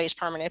know if anybody's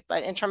permanent,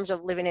 but in terms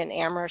of living in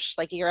Amherst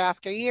like year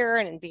after year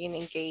and being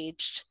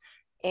engaged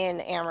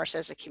in Amherst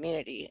as a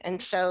community.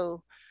 And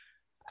so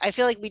I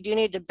feel like we do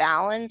need to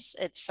balance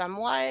it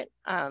somewhat,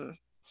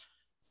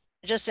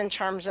 just in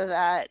terms of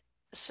that.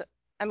 So,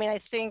 I mean, I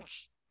think,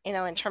 you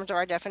know, in terms of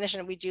our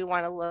definition, we do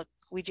want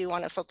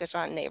to focus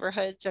on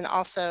neighborhoods and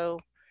also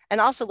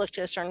look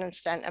to a certain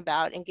extent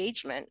about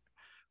engagement,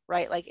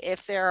 right? Like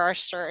if there are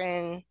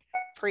certain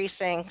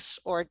precincts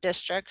or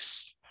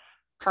districts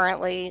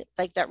currently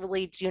like that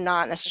really do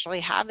not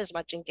necessarily have as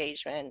much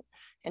engagement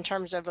in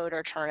terms of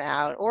voter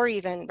turnout or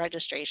even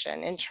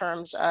registration in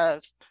terms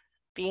of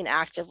being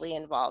actively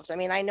involved. I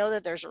mean, I know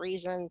that there's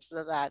reasons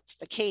that that's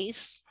the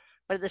case,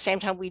 but at the same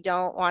time, we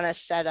don't want to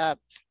set up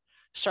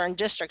certain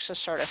districts to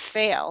sort of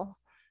fail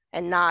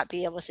and not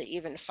be able to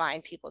even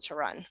find people to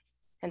run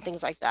and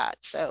things like that.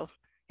 So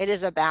it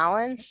is a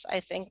balance, I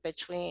think,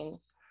 between,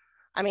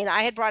 I mean,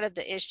 I had brought up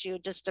the issue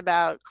just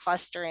about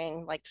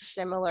clustering like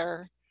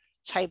similar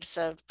types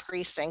of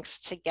precincts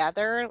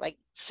together, like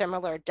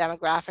similar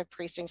demographic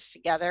precincts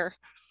together,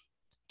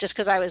 just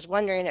because I was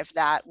wondering if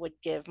that would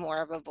give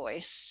more of a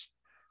voice.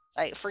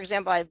 Like, for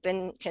example, I've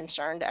been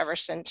concerned ever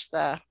since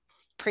the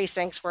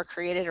precincts were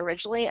created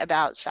originally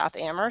about South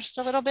Amherst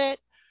a little bit,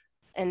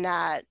 and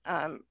that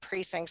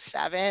precinct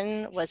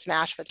 7 was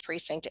matched with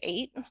precinct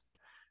 8.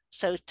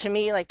 So to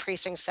me, like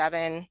precinct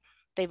 7,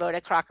 they vote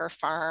at Crocker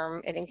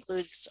Farm. It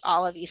includes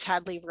all of East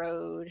Hadley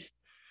Road.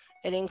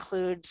 It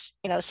includes,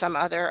 you know, some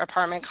other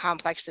apartment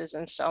complexes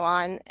and so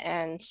on.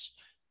 And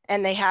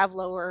they have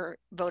lower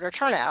voter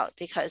turnout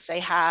because they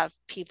have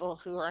people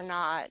who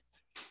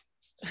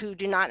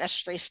do not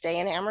necessarily stay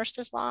in Amherst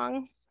as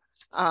long,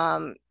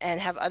 and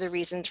have other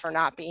reasons for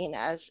not being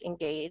as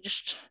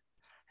engaged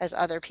as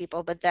other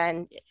people. But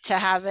then to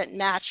have it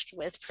matched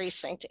with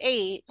precinct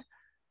 8,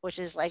 which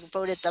is like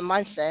voted the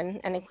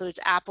Munson and includes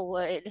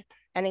Applewood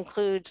and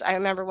includes, I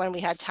remember when we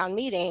had town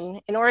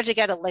meeting, in order to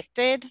get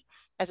elected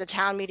as a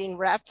town meeting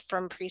rep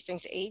from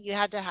precinct 8, you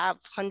had to have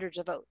hundreds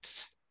of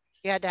votes.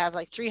 You had to have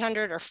like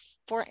 300 or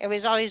 400. It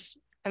was always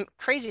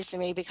crazy to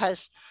me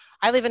because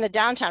I live in a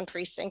downtown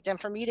precinct,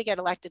 and for me to get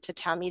elected to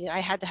town meeting, I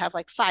had to have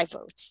like 5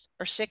 votes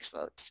or 6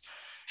 votes.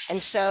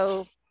 And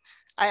so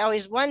I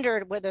always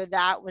wondered whether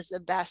that was the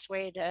best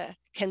way to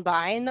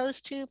combine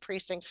those two,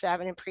 precinct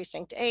 7 and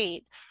precinct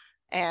 8.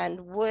 And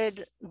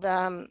would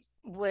the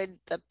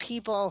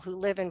people who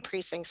live in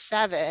precinct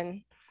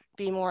 7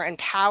 be more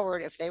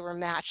empowered if they were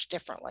matched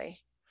differently?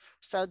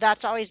 So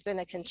that's always been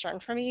a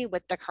concern for me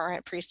with the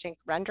current precinct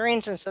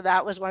renderings. And so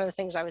that was one of the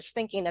things I was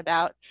thinking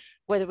about,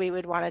 whether we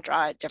would want to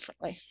draw it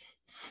differently.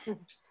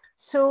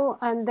 Sue,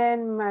 and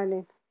then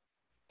Marlene.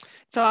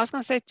 So I was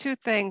going to say 2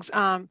 things.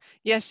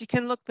 Yes, you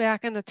can look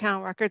back in the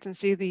town records and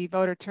see the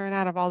voter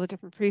turnout of all the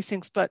different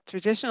precincts, but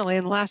traditionally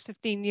in the last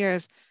 15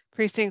 years,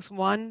 precincts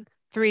 1,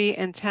 3,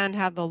 and 10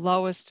 have the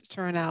lowest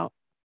turnout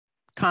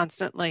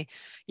constantly.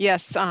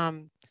 Yes,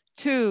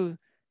 2,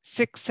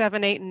 6,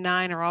 7, 8, and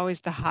 9 are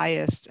always the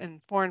highest, and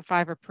 4 and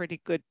 5 are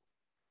pretty good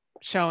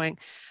showing.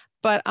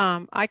 But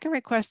I can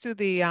request through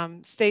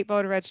the state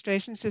voter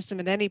registration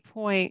system at any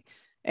point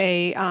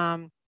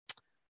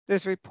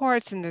there's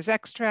reports and there's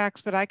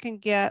extracts, but I can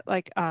get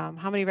like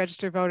how many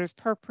registered voters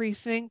per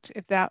precinct,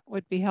 if that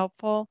would be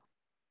helpful,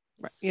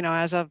 you know,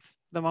 as of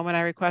the moment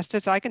I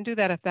requested. So I can do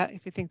that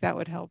if you think that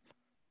would help.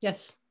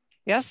 Yes.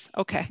 Yes.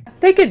 Okay. I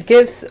think it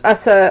gives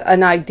us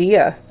an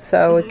idea,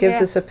 so it gives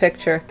us a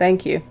picture.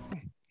 Thank you.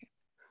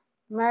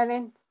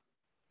 Marlene?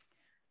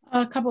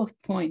 A couple of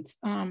points,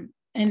 and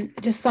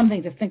just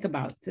something to think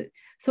about.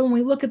 So when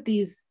we look at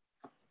these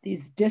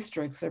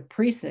districts or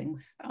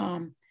precincts,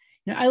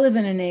 you know, I live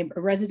in a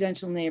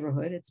residential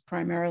neighborhood. It's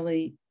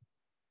primarily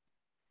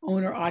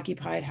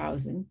owner-occupied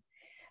housing,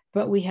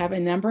 but we have a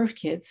number of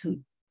kids who,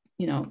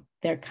 you know,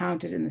 they're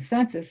counted in the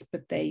census,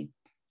 but they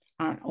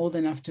aren't old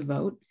enough to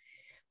vote.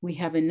 We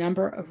have a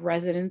number of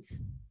residents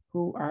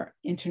who are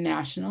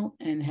international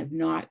and have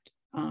not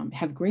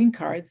have green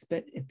cards,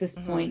 but at this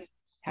point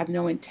have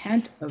no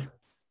intent of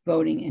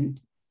voting in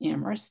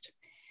Amherst.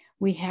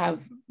 We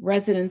have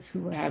residents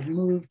who have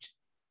moved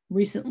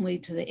recently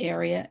to the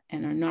area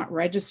and are not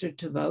registered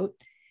to vote.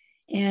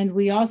 And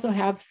we also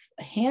have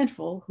a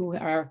handful who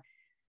have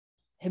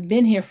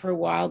been here for a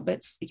while,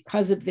 but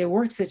because of their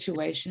work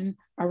situation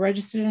are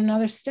registered in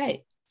another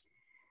state.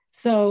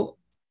 So,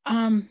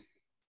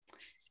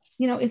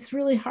 you know, it's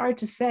really hard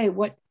to say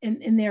what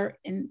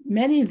in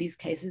many of these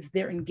cases,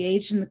 they're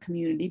engaged in the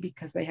community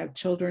because they have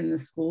children in the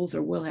schools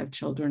or will have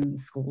children in the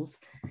schools.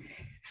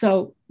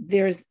 So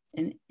there's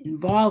an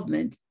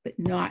involvement, but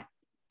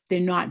they're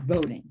not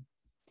voting.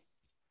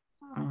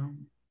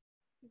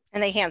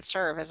 And they can't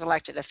serve as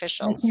elected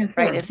officials,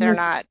 right? If they're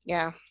not,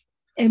 yeah.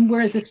 And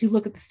whereas if you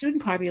look at the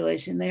student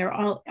population, they are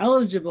all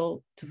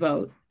eligible to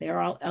vote. They are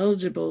all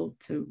eligible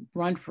to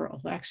run for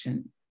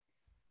election.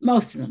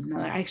 Most of them. Now,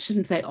 I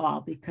shouldn't say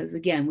all, because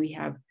again, we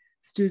have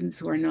students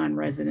who are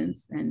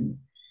non-residents and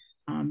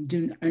are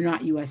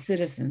not US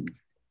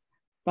citizens.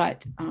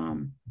 But,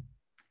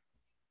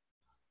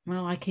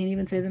 well, I can't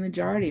even say the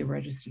majority are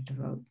registered to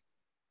vote.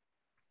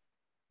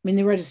 mean,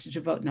 they're registered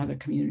to vote in other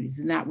communities,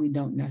 and that we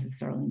don't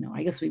necessarily know.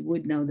 I guess we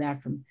would know that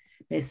from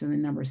based on the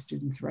number of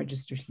students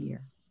registered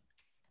here.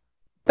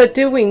 But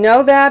do we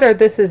know that, or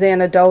this is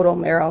anecdotal,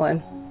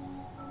 Marilyn,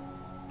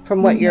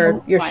 from what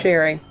you're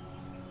sharing?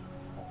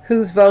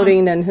 Who's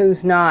voting and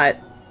who's not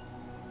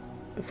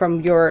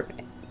from your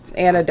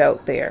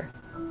anecdote there?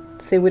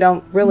 See, we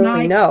don't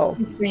really know.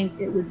 I think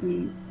it would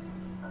be,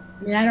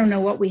 I mean, I don't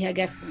know what we had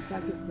get from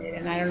census data,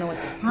 and I don't know what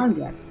the town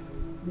gets.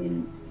 I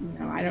mean, you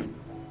know,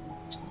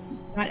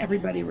 not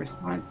everybody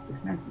responds to the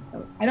census,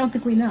 so I don't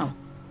think we know.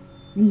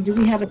 I mean, do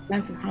we have a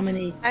sense of how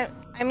many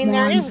I mean,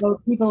 there is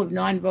people of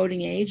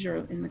non-voting age are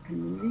in the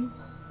community?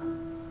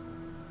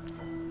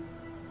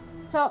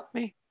 So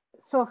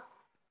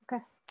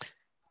okay.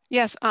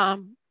 Yes.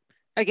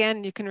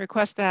 Again, you can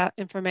request that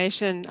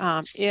information.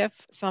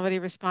 If somebody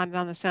responded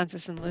on the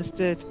census and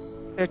listed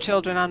their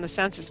children on the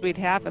census, we'd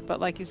have it. But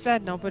like you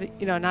said, nobody,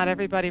 you know, not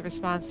everybody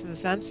responds to the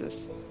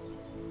census.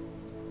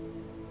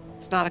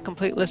 It's not a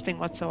complete listing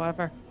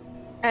whatsoever.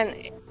 And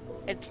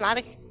it's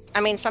not I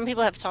mean, some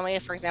people have told me,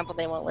 for example,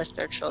 they won't list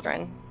their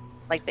children.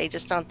 Like they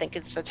just don't think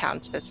it's the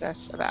town's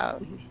business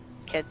about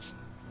kids.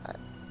 But.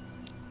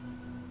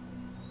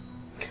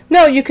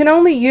 No, you can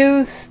only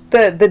use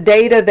the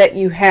data that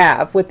you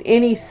have with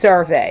any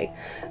survey.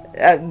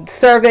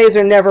 Surveys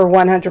are never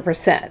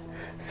 100%.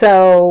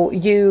 So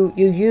you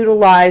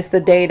utilize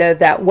the data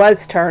that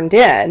was turned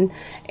in,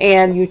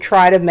 and you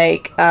try to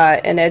make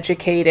an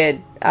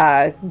educated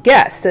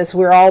guess, as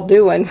we're all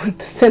doing with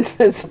the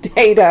census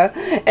data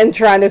and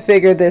trying to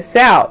figure this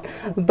out.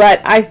 But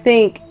I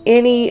think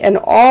any and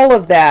all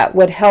of that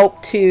would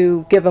help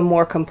to give a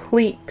more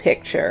complete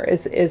picture,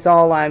 is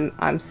all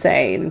I'm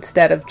saying,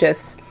 instead of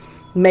just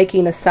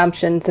making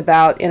assumptions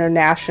about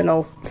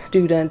international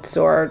students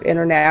or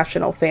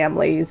international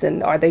families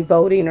and are they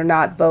voting or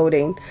not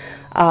voting.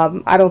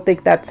 I don't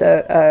think that's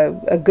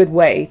a good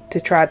way to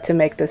try to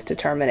make this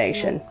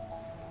determination.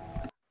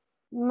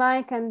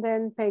 Mike and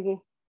then Peggy.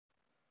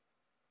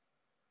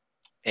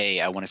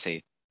 Hey, I want to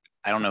say,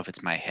 I don't know if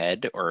it's my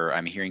head or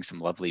I'm hearing some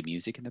lovely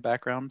music in the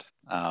background.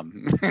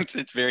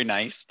 It's very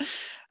nice.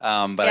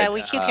 But yeah,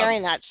 we keep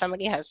hearing that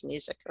somebody has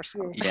music or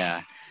something.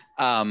 Yeah.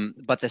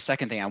 But the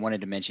second thing I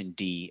wanted to mention,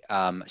 Dee,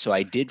 so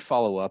I did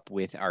follow up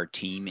with our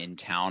team in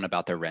town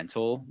about the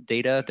rental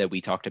data that we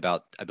talked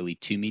about, I believe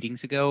 2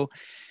 meetings ago.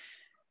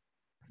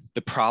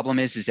 The problem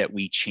is that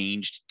we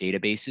changed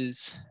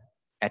databases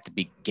at the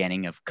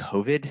beginning of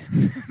COVID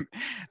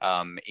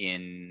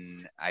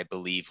in, I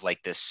believe,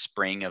 like the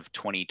spring of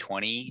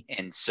 2020.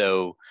 And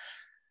so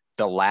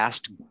the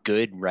last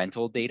good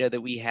rental data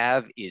that we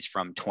have is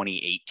from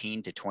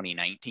 2018 to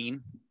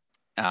 2019.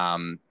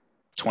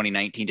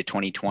 2019 to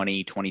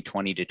 2020,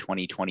 2020 to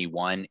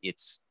 2021,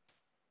 it's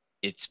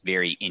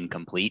very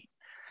incomplete.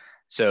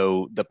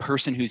 So the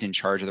person who's in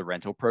charge of the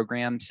rental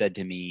program said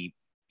to me,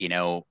 you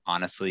know,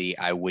 honestly,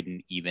 I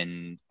wouldn't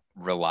even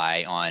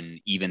rely on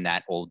even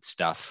that old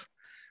stuff.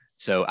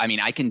 So, I mean,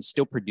 I can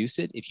still produce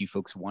it if you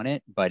folks want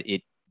it, but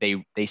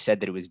they said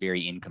that it was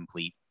very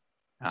incomplete.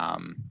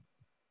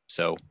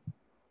 So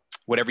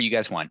whatever you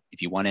guys want,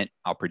 if you want it,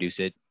 I'll produce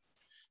it,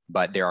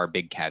 but there are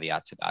big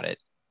caveats about it.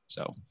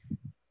 So.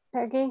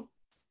 Peggy,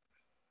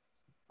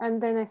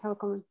 and then I have a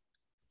comment.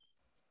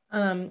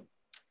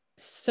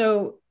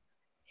 So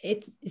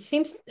it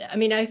seems, I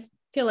mean, I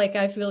feel like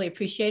I've really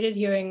appreciated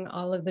hearing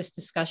all of this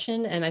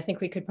discussion, and I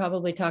think we could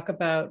probably talk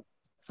about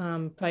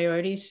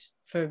priorities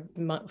for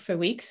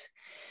weeks,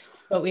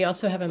 but we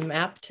also have a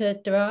map to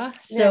draw.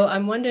 So yeah.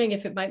 I'm wondering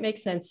if it might make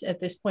sense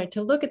at this point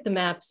to look at the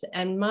maps.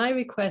 And my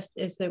request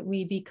is that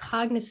we be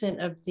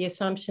cognizant of the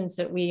assumptions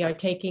that we are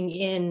taking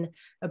in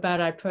about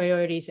our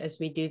priorities as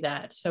we do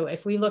that. So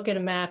if we look at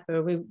a map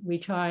or we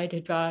try to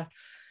draw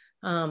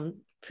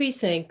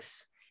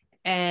precincts,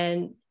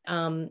 and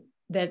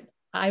that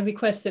I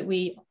request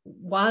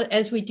that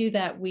as we do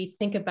that, we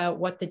think about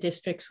what the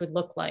districts would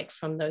look like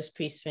from those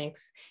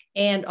precincts,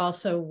 and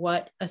also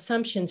what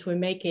assumptions we're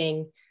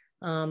making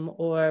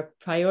or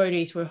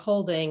priorities we're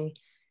holding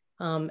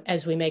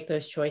as we make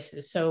those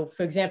choices. So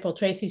for example,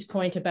 Tracy's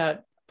point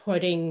about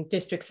putting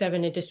District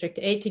 7 and District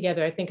 8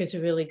 together, I think is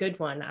a really good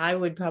one. I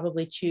would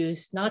probably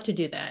choose not to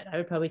do that. I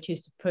would probably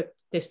choose to put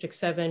District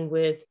 7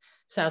 with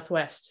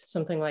Southwest,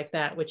 something like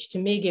that, which to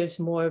me gives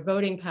more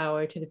voting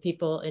power to the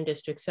people in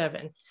District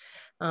 7.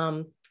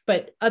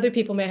 But other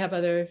people may have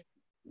other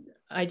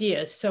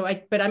ideas.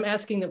 But I'm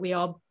asking that we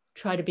all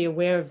try to be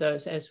aware of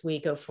those as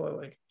we go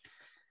forward.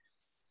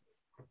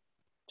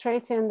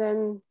 Tracy, and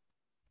then.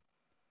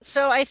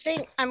 So I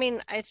think,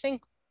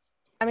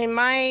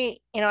 my,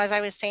 as I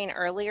was saying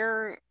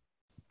earlier,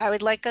 I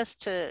would like us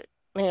to,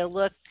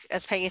 look,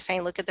 as Peggy's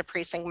saying, look at the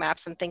precinct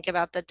maps and think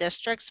about the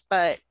districts,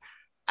 but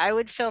I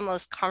would feel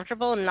most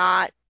comfortable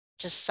not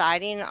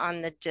deciding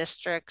on the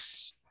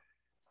districts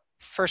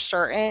for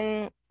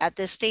certain at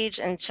this stage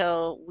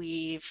until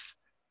we've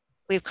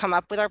come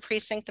up with our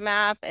precinct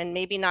map, and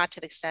maybe not to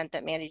the extent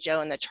that Mandi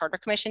Jo and the Charter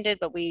Commission did,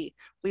 but we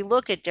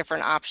look at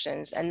different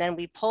options, and then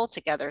we pull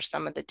together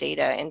some of the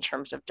data in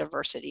terms of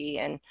diversity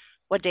and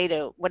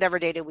whatever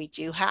data we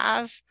do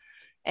have,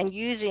 and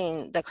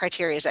using the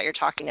criteria that you're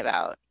talking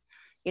about,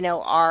 you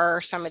know,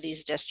 are some of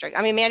these districts,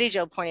 I mean, Mandi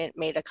Jo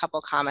made a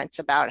couple comments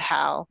about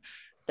how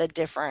the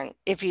different,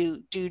 if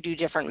you do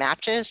different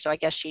matches, so I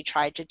guess she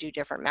tried to do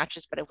different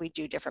matches, but if we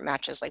do different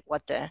matches, like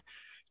what the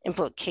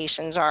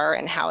implications are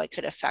and how it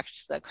could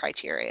affect the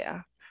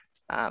criteria.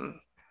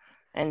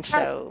 And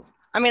so,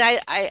 I mean,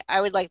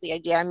 I would like the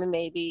idea, I mean,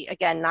 maybe,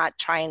 again, not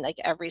trying like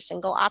every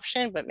single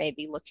option, but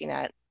maybe looking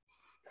at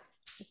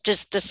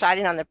just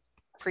deciding on the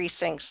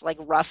precincts like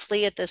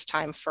roughly at this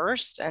time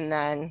first, and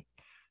then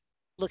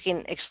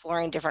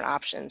exploring different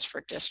options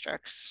for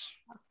districts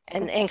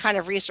and kind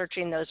of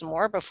researching those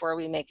more before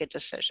we make a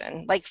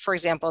decision. Like, for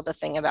example, the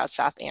thing about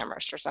South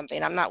Amherst or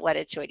something, I'm not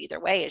wedded to it either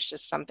way. It's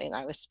just something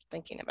I was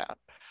thinking about.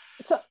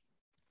 So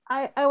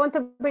I want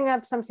to bring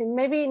up something.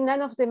 Maybe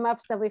none of the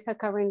maps that we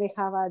currently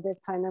have are the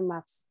final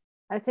maps.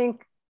 I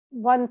think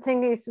one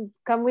thing is,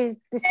 can we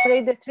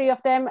display the three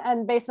of them,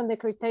 and based on the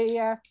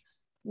criteria,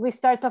 we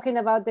start talking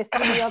about the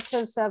three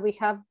options that we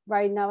have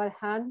right now at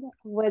hand,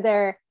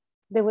 whether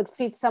they would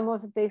fit some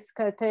of these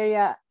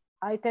criteria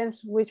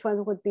items, which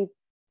one would be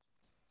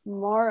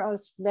more or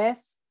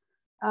less.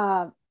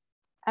 And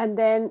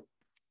then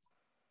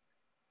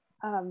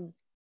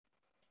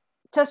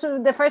just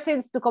the first thing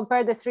is to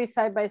compare the three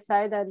side by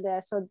side,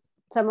 and so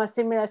some are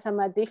similar, some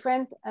are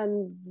different,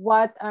 and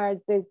what are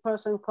the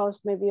pros and cons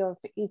maybe of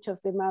each of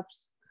the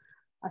maps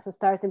as a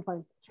starting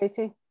point.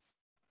 Tracy?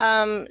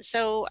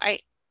 So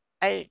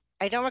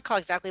I don't recall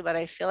exactly, but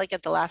I feel like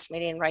at the last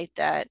meeting, right,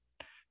 that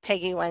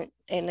Peggy went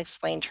and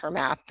explained her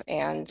map,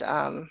 and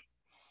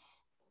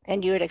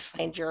you had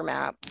explained your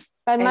map.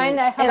 But mine,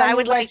 I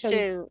would like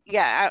to,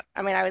 yeah,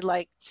 I mean, I would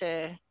like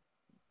to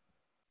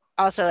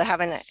also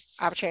have an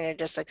opportunity to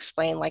just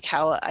explain like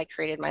how I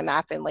created my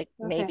map, and like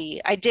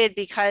maybe I did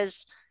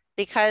because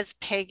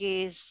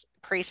Peggy's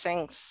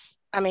precincts,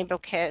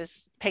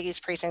 because Peggy's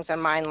precincts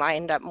and mine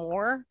lined up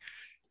more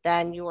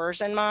than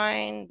yours and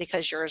mine,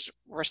 because yours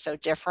were so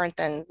different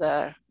than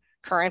the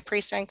current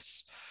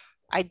precincts.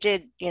 I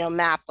did,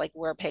 map like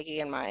where Peggy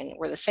and mine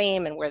were the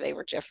same and where they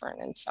were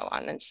different and so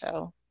on. And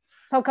so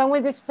can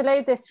we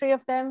display the three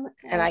of them?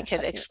 And I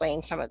could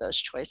explain some of those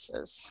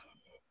choices.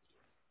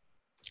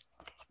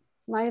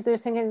 Mike, do you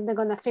think they're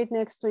gonna fit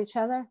next to each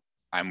other?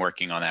 I'm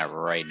working on that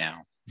right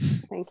now.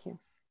 Thank you.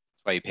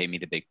 That's why you pay me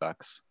the big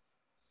bucks.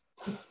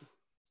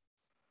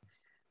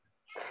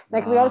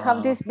 Like we all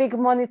have this big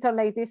monitor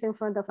like this in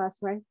front of us,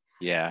 right?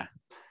 Yeah.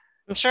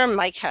 I'm sure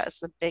Mike has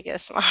the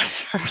biggest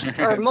monitors,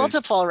 or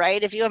multiple,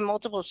 right? If you have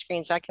multiple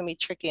screens, that can be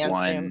tricky on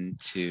Zoom. 1,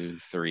 2,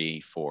 3,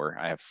 4.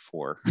 I have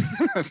 4.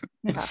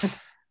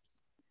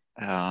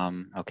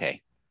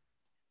 Okay.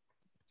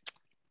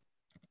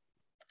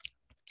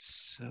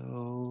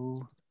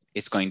 So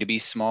it's going to be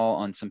small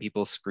on some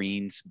people's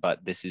screens,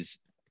 but this is,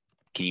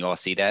 can you all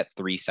see that?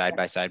 3 side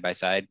by side by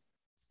side?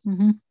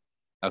 Mm-hmm.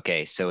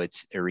 Okay, so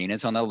it's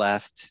Irina's on the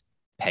left,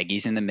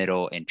 Peggy's in the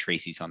middle, and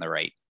Tracy's on the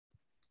right.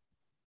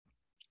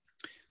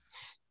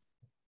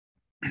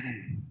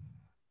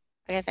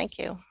 Okay, thank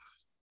you.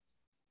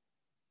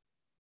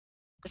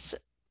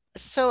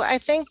 So I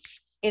think,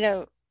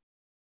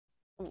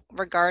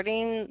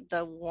 regarding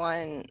the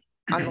one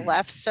on the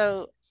left,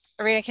 so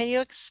Irina, can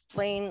you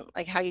explain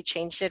like how you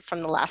changed it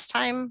from the last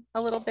time a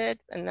little bit,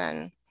 and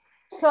then?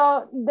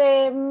 So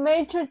the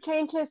major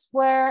changes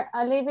were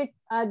I leave it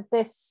at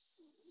the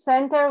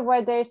center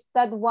where there's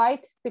that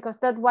white, because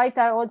that white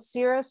are all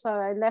zeros, so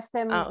I left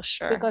them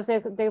because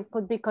they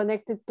could be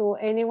connected to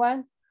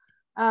anyone.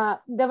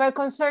 There were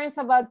concerns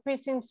about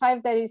precinct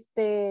 5, that is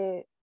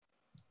the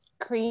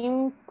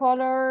cream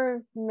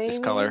color, maybe. This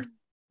color?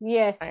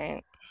 Yes.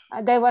 Right.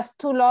 That was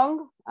too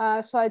long,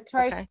 so I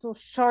tried to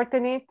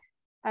shorten it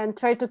and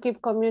try to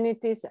keep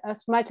communities,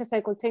 as much as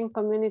I could think,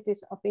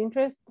 communities of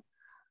interest.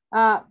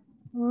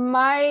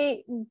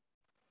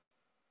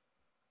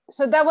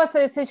 So that was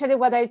essentially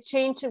what I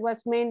changed. It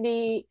was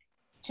mainly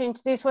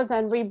change this one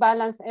and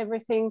rebalance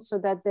everything so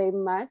that they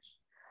match.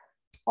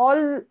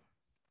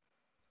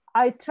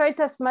 I tried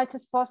as much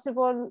as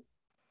possible.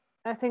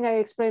 I think I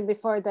explained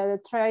before that I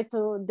try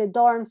to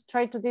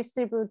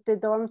distribute the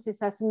dorms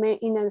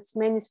in as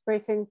many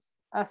precincts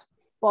as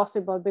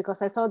possible,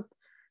 because I thought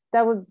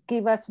that would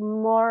give us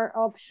more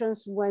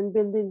options when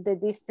building the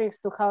districts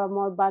to have a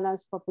more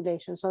balanced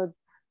population. So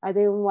I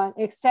didn't want,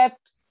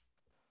 except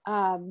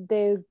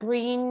the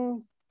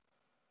green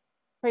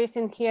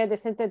precinct here, the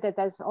center,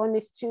 that's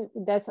only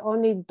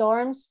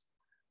dorms,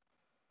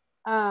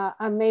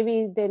 and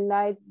maybe the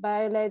light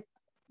violet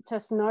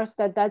just north,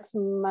 that's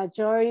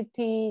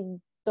majority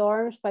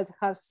dorms, but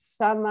have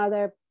some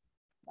other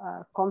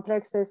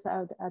complexes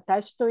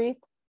attached to it.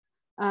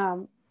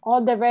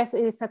 All the rest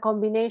is a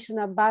combination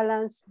of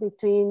balance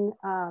between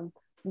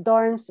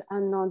dorms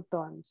and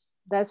non-dorms.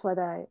 That's what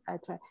I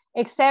try.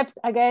 Except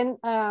again,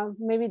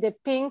 maybe the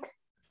pink.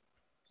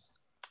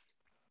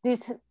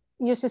 This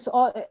uses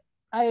all.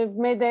 I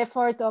made the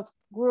effort of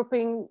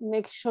grouping,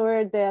 make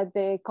sure that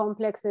the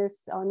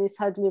complexes on East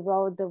Hadley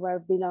Road were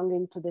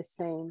belonging to the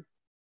same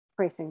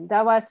precinct.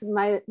 That was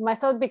my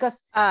thought,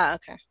 because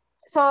okay.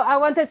 So I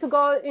wanted to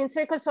go in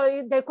circles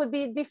so there could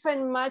be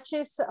different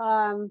matches,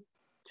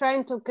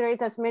 trying to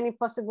create as many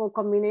possible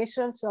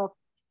combinations of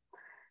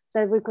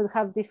that we could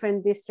have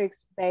different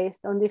districts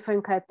based on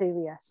different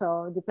criteria.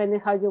 So depending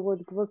how you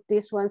would group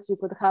these ones, you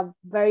could have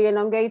very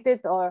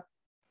elongated or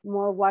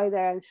more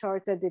wider and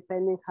shorter,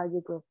 depending how you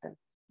group them.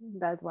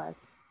 That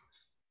was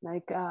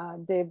like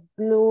the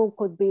blue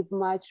could be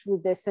matched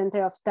with the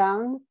center of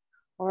town,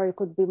 or it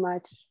could be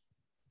matched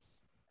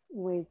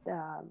with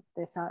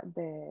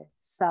the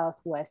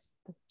southwest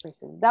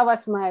precinct. That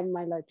was my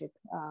logic.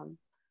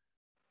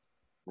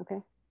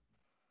 Okay.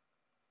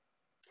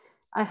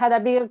 I had a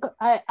big,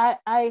 I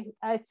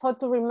thought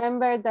to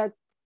remember that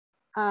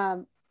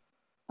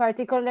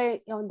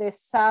particularly on the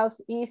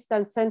southeast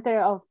and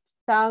center of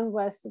town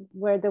was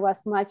where there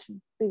was much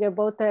bigger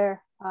voter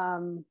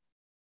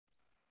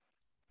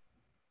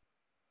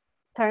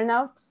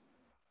turnout.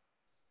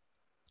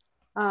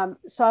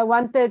 So I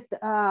wanted,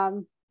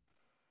 I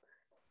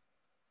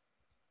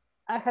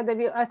had a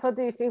view, I thought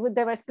if they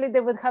were split,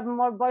 they would have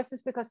more voices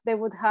because they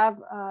would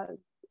have,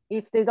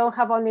 if they don't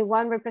have only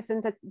one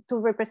representative, two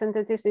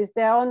representatives, if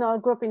they're all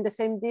not group in the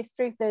same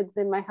district,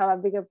 they might have a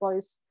bigger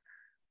voice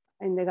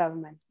in the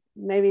government.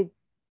 Maybe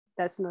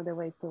that's not the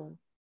way to.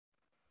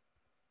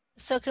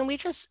 So can we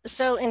just,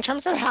 so in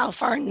terms of how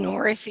far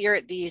north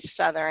these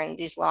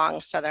long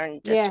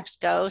southern districts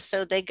go,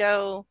 so they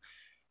go,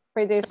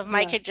 if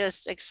Mike could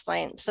just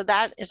explain. So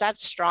is that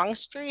Strong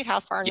Street? How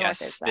far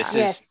north is that?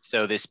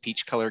 So this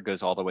peach color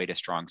goes all the way to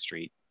Strong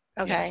Street.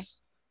 Okay.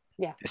 Yes.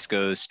 Yeah. This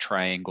goes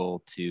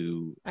Triangle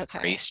to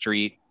Prey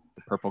Street.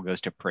 The purple goes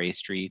to Prey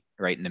Street,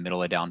 right in the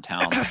middle of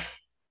downtown.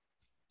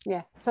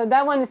 Yeah. So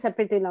that one is a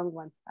pretty long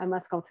one, I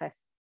must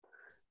confess.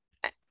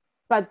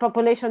 But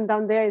population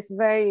down there is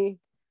very,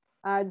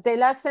 the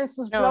last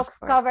census blocks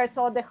covers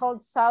all the whole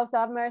South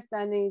Amherst,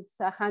 and it's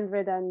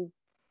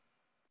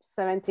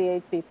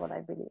 178 people,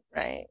 I believe.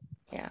 Right.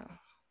 Yeah.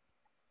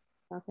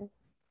 Okay.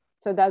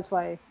 So that's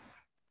why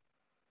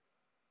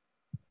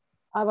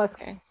I was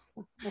okay.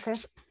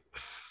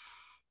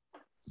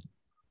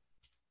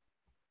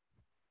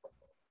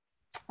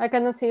 I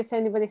cannot see if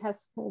anybody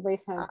has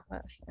raised hands.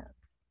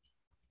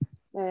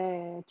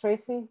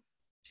 Tracy?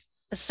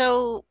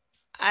 So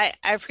I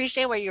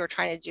appreciate what you were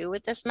trying to do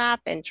with this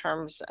map in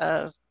terms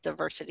of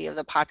diversity of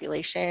the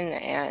population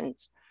and,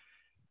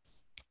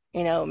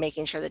 you know,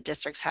 making sure the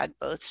districts had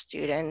both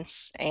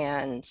students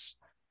and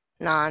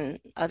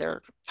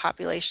non-other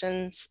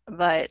populations.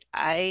 But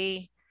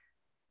to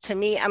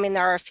me, I mean,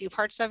 there are a few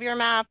parts of your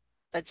map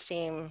that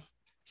seem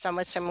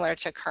somewhat similar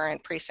to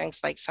current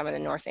precincts, like some of the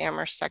North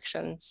Amherst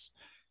sections,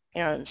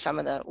 you know, some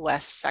of the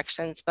West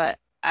sections, but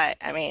I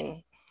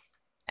mean,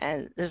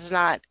 and this is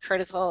not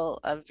critical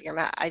of your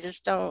map. I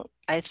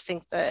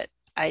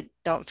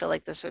don't feel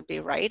like this would be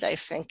right. I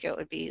think it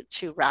would be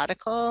too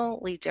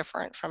radically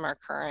different from our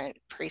current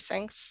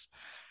precincts.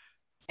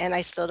 And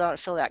I still don't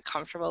feel that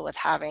comfortable with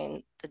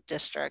having the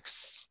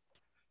districts.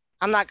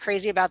 I'm not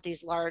crazy about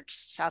these large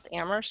South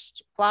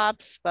Amherst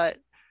blobs, but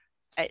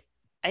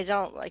I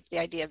don't like the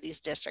idea of these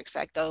districts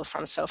that go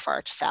from so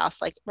far south,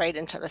 like right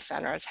into the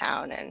center of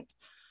town.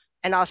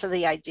 And also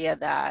the idea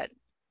that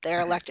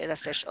their elected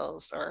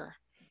officials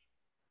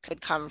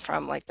could come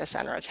from like the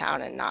center of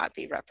town and not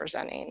be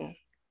representing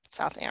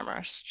South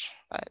Amherst.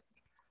 But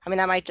I mean,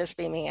 that might just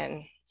be me.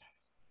 And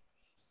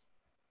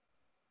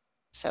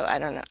so I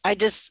don't know. I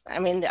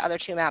mean, the other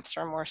two maps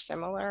are more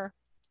similar.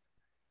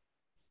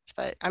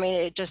 But I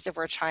mean, if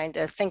we're trying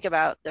to think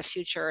about the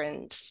future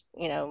and,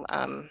 you know,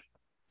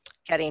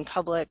 getting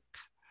public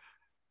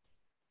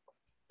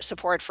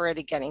support for it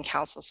and getting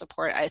council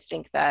support, I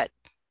think that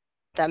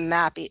the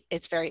map,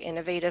 it's very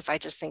innovative. I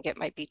just think it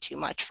might be too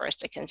much for us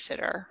to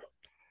consider.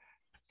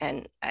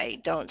 And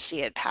I don't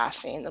see it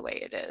passing the way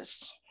it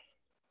is.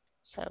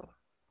 So.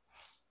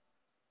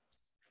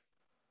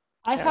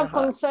 I have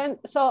concern.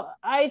 So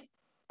I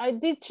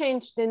did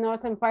change the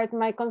northern part.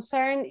 My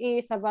concern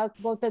is about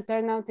voter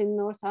turnout in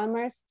North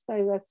Amherst.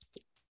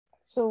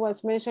 Sue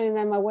was mentioning,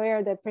 I'm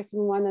aware that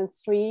precinct 1 and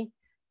 3,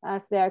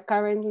 as they are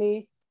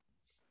currently,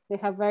 they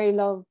have very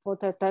low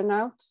voter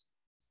turnout.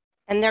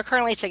 And they're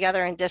currently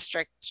together in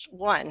District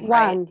 1,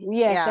 right?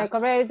 Yes, yeah. They're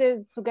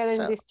currently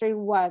together in District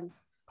 1.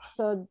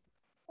 So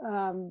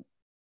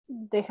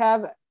they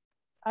have,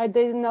 I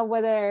didn't know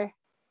whether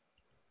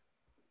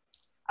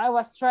I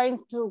was trying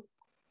to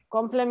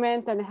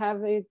complement and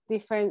have it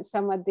different,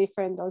 somewhat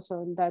different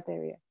also in that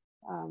area.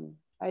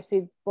 I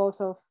see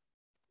both of.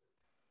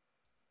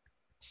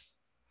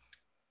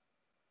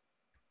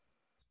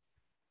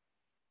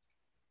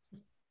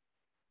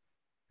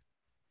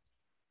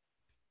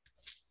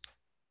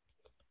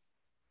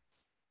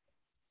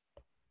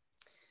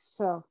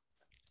 So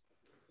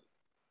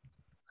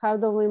how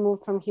do we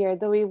move from here?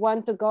 Do we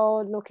want to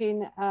go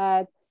looking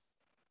at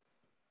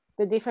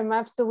the different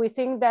maps? Do we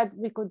think that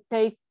we could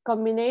take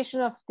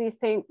combination of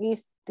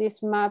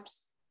these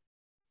maps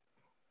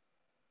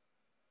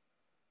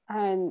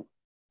and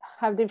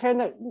have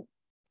different,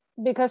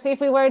 because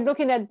if we were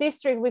looking at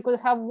district, we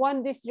could have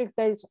one district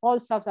that is all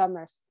South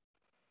Amherst,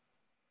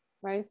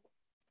 right?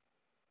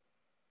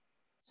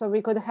 So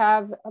we could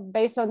have,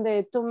 based on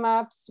the two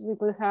maps, we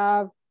could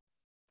have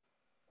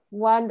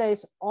one that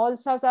is all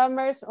South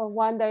Amherst or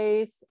one that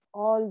is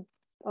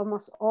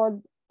almost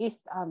all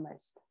East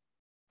Amherst.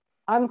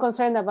 I'm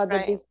concerned about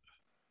the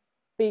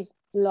big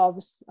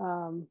blobs.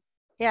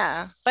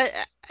 Yeah, but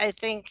I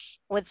think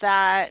with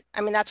that,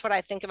 I mean, that's what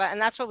I think about. And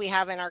that's what we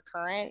have in our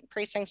current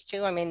precincts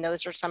too. I mean,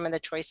 those are some of the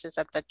choices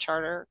that the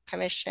Charter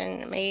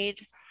Commission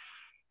made.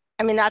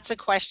 I mean, that's a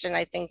question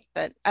I think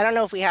that, I don't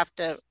know if we have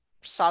to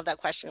solve that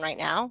question right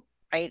now,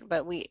 right?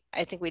 But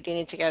I think we do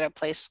need to get a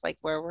place like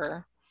where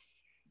we're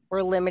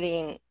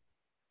limiting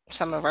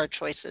some of our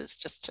choices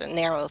just to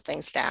narrow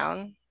things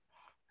down.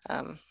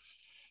 I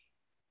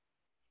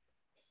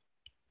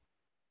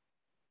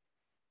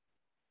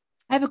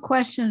have a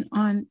question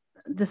on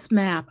this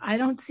map. I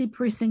don't see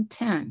precinct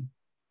 10.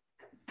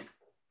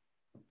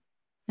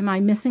 Am I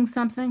missing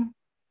something?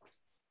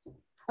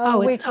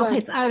 Oh, it's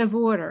out of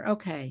order.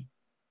 Okay.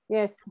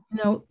 Yes.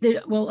 No,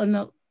 well, in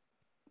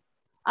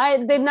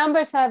the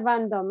numbers are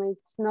random.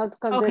 It's not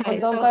okay.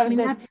 So I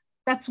mean,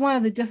 that's one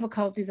of the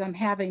difficulties I'm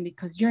having,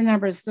 because your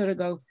numbers sort of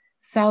go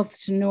south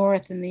to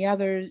north, and the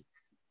others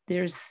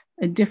there's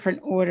a different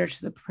order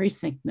to the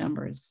precinct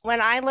numbers.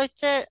 When I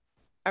looked at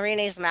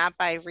Irene's map,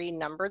 I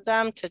renumbered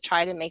them to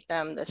try to make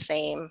them the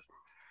same,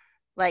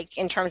 like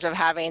in terms of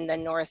having the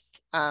north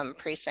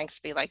precincts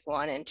be like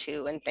 1 and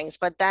 2 and things.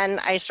 But then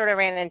I sort of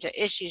ran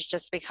into issues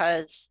just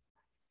because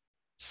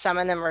some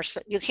of them are,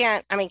 you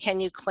can't, I mean,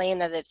 can you claim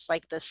that it's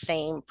like the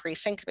same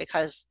precinct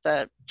because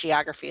the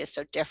geography is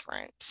so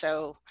different?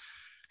 So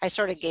I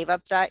sort of gave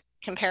up that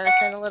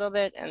comparison a little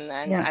bit. And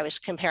then I was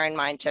comparing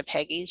mine to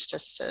Peggy's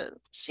just to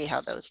see how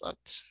those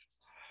looked.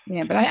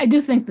 Yeah, but I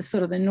do think the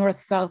sort of the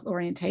north-south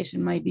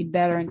orientation might be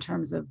better in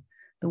terms of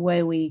the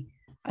way we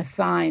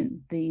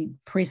assign the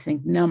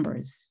precinct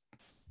numbers,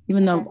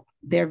 even though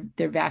they're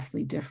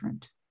vastly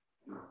different.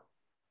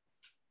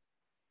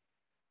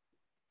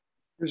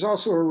 There's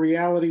also a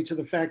reality to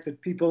the fact that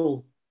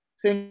people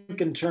think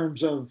in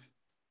terms of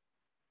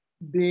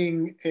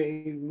being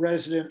a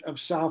resident of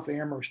South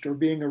Amherst or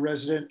being a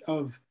resident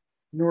of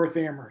North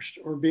Amherst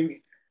or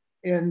being,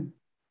 and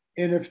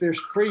if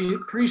there's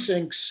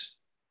precincts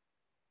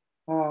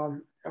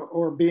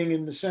or being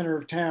in the center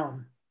of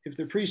town, if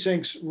the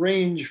precincts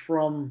range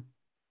from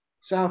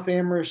South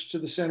Amherst to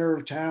the center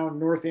of town,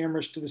 North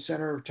Amherst to the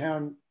center of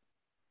town,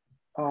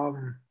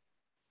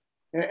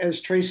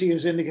 as Tracy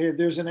has indicated,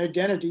 there's an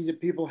identity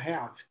that people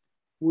have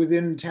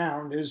within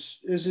town, is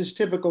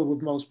typical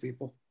with most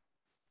people.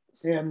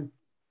 And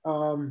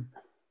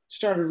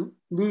started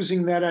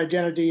losing that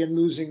identity and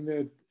losing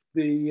the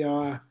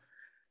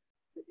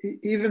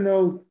even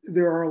though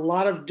there are a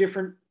lot of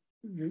different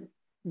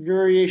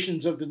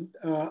variations of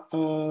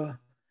the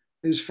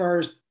as far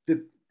as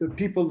the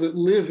people that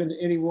live in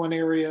any one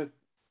area,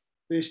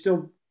 they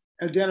still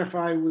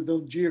identify with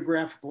the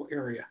geographical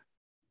area.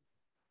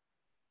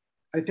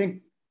 I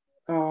think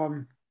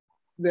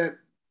that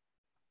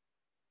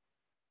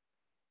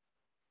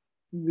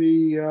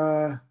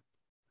the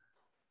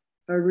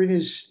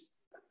Irene's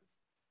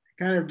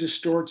kind of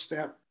distorts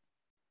that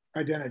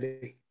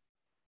identity.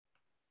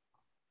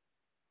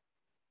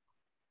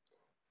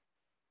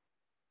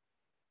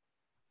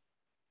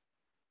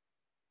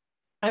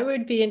 I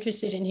would be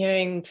interested in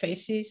hearing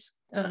Tracy's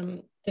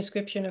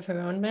description of her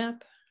own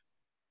map.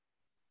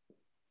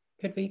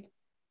 Could we?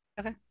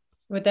 Okay.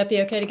 Would that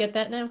be okay to get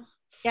that now?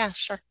 Yeah,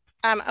 sure.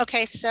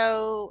 Okay,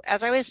 so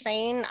as I was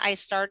saying, I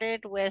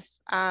started with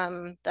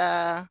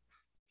the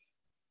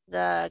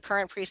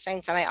current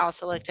precincts, and I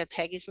also looked at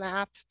Peggy's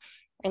map,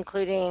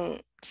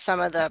 including some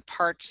of the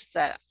parts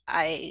that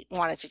I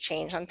wanted to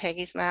change on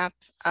Peggy's map.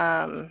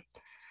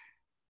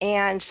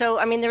 And so,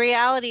 I mean, the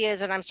reality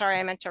is, and I'm sorry,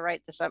 I meant to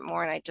write this up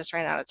more and I just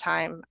ran out of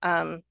time.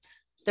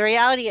 The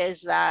reality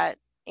is that,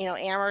 you know,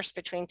 Amherst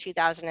between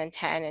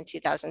 2010 and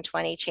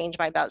 2020 changed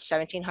by about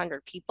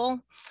 1,700 people.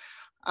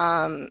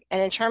 And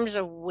in terms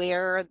of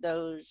where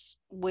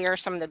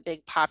some of the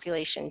big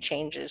population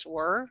changes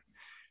were,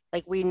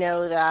 like we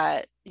know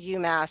that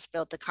UMass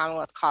built the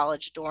Commonwealth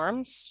College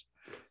dorms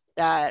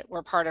that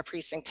were part of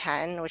Precinct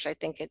 10, which I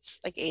think it's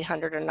like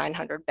 800 or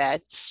 900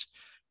 beds.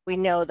 We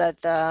know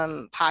that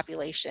the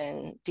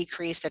population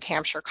decreased at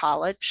Hampshire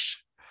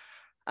College.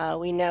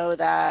 We know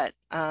that,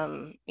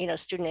 you know,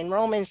 student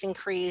enrollments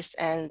increased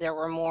and there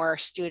were more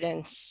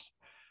students,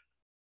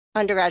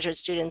 undergraduate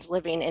students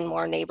living in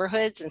more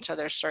neighborhoods. And so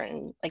there's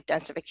certain like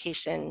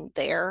densification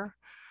there.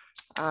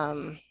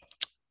 I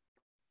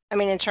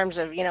mean, in terms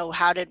of, you know,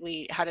 how did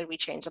we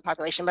change the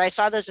population? But I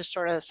saw those as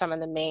sort of some of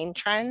the main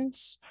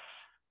trends,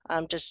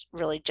 just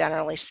really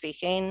generally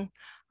speaking.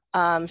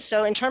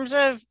 So in terms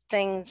of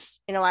things,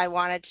 you know, I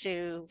wanted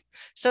to,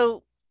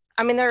 so,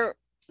 I mean, there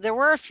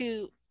were a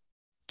few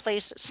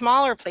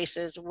smaller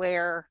places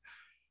where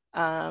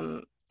I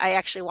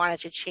actually wanted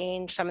to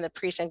change some of the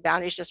precinct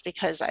boundaries just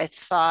because I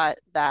thought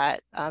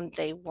that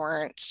they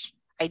weren't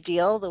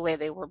ideal the way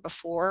they were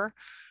before.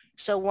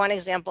 So one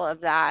example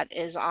of that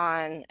is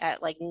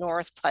at like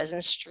North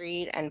Pleasant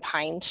Street and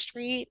Pine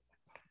Street.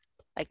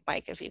 Like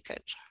Mike, if you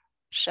could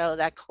show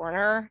that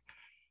corner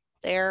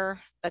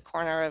there, the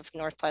corner of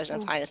North Pleasant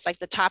and Pine. It's like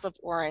the top of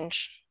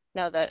Orange.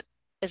 No,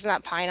 isn't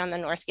that Pine on the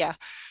north? Yeah.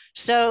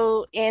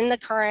 So in the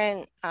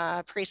current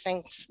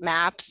precincts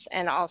maps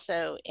and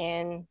also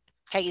in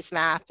Peggy's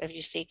map, if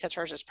you see, because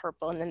hers is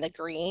purple and then the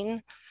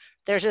green,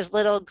 there's this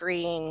little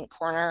green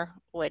corner,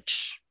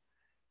 which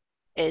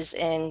is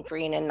in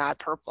green and not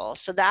purple.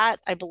 So that,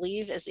 I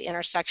believe, is the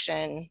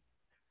intersection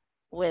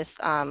with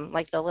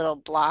like the little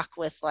block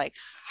with like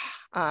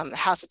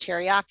House of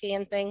Teriyaki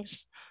and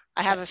things.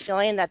 I have a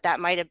feeling that that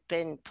might have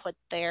been put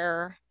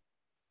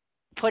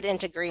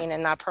into green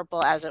and not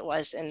purple as it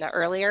was in the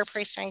earlier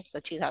precinct,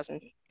 the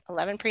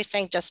 2011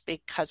 precinct, just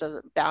because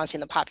of balancing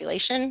the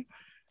population.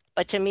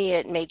 But to me,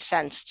 it made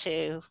sense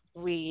to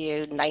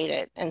reunite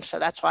it. And so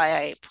that's why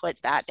I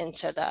put that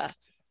into the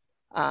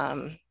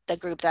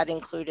group that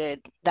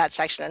included that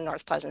section of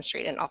North Pleasant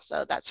Street and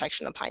also that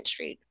section of Pine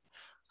Street.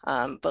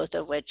 Both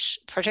of which,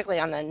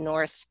 particularly on the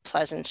North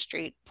Pleasant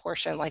Street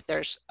portion, like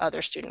there's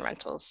other student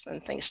rentals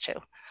and things too.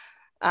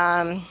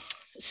 In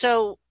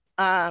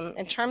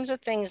terms of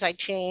things I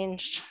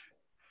changed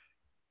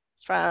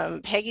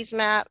from Peggy's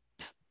map.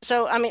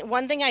 So, I mean,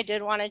 one thing I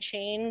did want to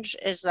change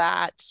is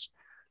that,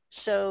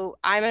 so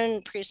I'm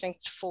in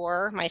precinct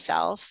 4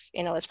 myself,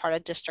 you know, as part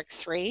of District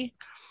 3.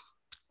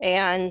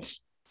 And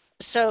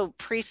so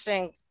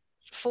precinct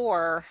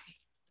 4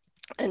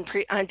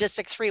 and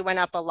District 3 went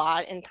up a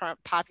lot in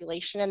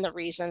population. And the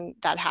reason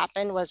that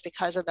happened was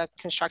because of the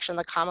construction of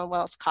the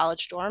Commonwealth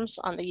College dorms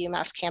on the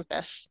UMass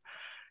campus.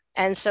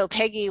 And so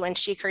Peggy, when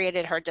she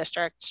created her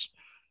district,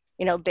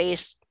 you know,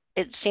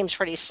 it seems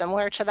pretty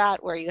similar to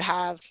that, where you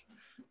have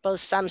both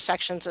some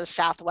sections of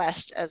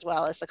Southwest as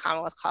well as the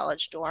Commonwealth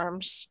College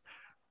dorms.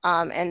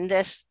 And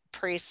this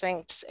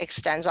precinct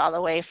extends all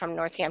the way from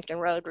Northampton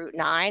Road, Route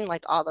 9,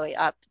 like all the way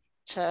up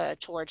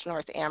towards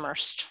North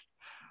Amherst.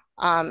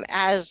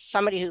 As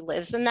somebody who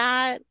lives in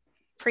that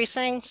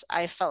precinct,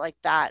 I felt like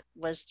that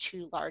was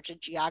too large a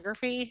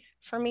geography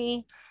for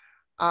me.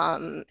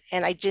 And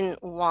I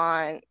didn't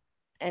want,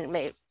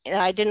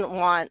 I didn't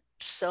want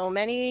so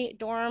many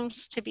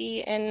dorms to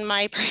be in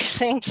my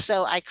precinct.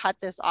 So I cut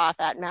this off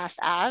at Mass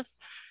Ave,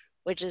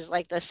 which is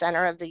like the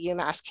center of the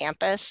UMass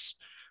campus.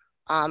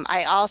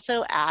 I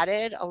also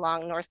added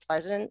along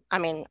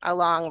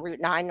along Route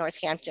 9,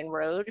 Northampton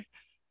Road.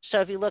 So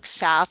if you look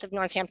south of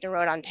Northampton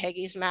Road on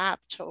Peggy's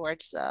map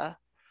towards the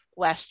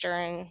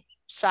western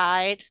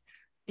side,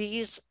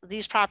 these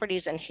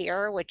properties in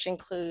here, which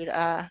include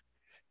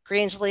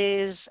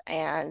Greensleeves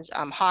and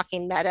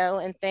Hawking Meadow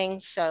and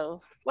things.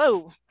 So,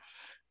 whoa,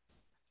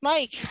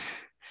 Mike.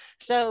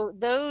 So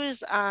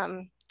those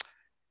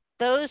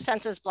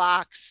census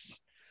blocks,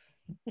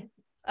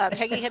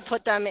 Peggy had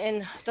put them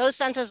in those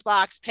census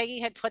blocks.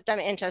 Peggy had put them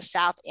into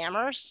South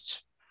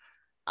Amherst.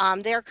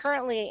 They're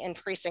currently in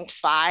precinct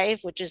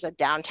 5, which is a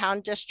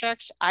downtown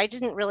district. I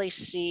didn't really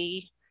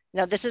see, you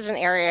know, this is an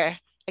area,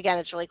 again,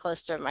 it's really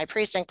close to my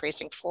precinct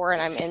 4,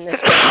 and I'm in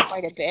this area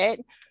quite a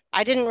bit.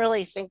 I didn't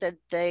really think that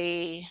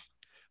they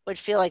would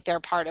feel like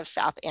they're part of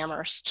South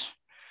Amherst.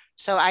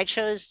 So I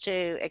chose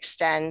to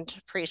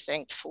extend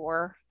precinct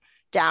 4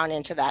 down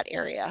into that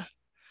area.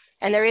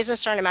 And there is a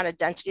certain amount of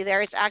density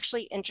there. It's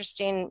actually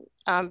interesting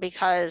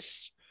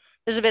because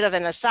this is a bit of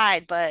an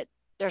aside, but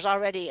there's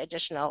already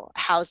additional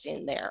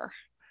housing there,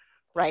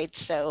 right?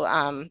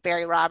 So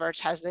Barry Roberts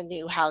has the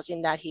new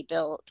housing that he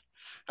built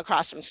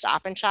across from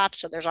Stop and Shop.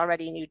 So there's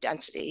already new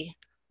density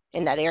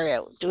in that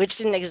area, which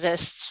didn't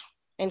exist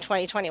in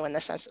 2020 when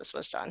the census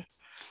was done.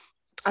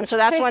 So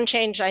that's one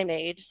change I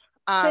made.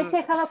 Tracy,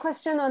 I have a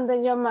question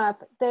on your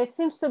map. There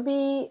seems to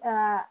be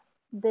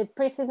the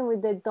precinct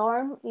with the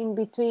dorm in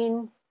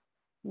between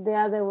the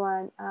other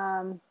one.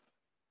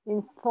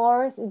 In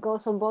 4, it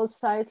goes on both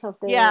sides of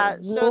the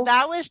blue. So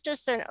that was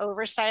just an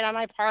oversight on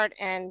my part,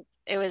 and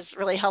it was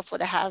really helpful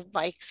to have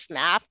Mike's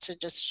map to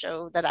just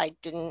show that I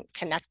didn't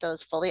connect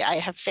those fully. I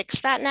have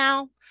fixed that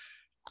now.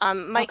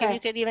 Mike, if you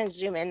could even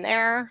zoom in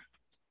there.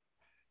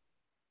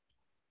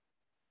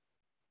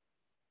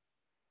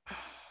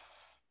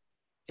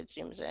 It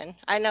zooms in.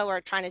 I know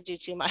we're trying to do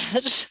too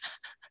much.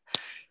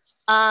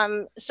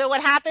 So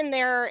what happened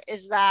there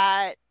is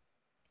that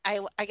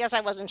I guess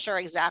I wasn't sure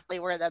exactly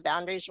where the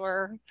boundaries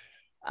were,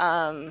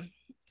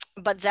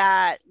 but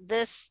that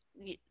this,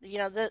 you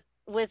know,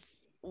 with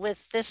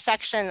this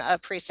section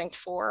of precinct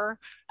 4,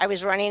 I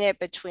was running it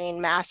between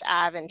Mass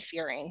Ave and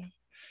Fearing,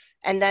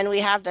 and then we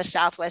have the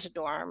Southwest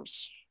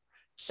dorms.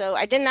 So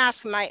I didn't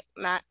ask Mike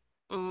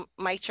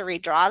to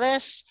redraw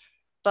this,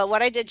 but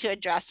what I did to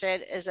address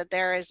it is that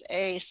there is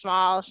a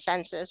small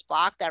census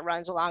block that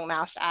runs along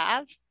Mass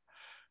Ave,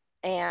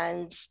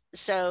 and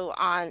so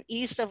on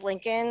east of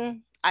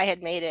Lincoln, I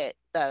had made it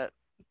the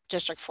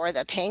District 4,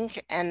 the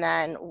pink, and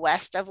then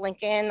west of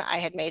Lincoln, I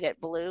had made it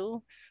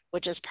blue,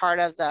 which is part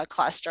of the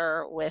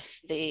cluster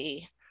with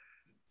the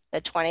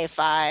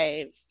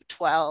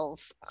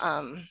 2512,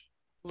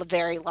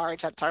 very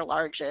large, that's our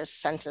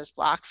largest census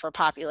block for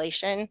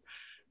population.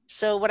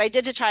 So what I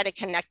did to try to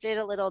connect it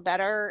a little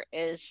better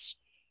is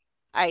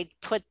I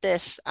put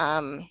this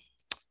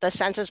the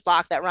census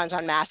block that runs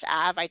on Mass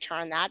Ave, I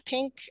turn that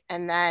pink.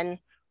 And then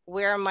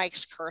where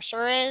Mike's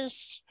cursor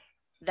is,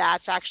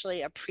 that's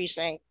actually a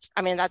precinct.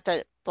 I mean, that's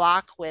a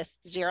block with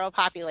 0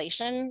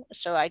 population.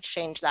 So I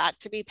changed that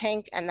to be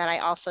pink. And then I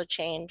also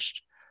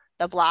changed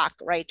the block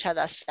right to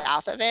the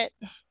south of it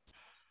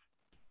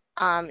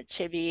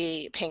to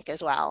be pink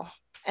as well.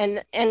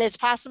 And it's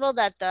possible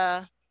that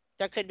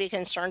there could be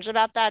concerns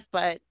about that,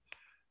 but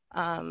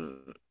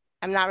I'm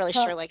not really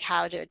sure like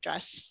how to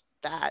address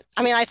that.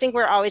 I mean, I think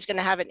we're always going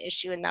to have an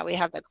issue in that we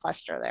have the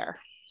cluster there.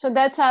 So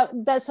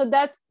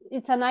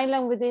it's an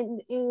island within,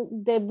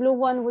 the blue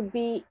one would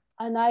be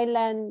an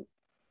island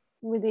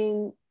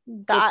within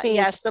the pink.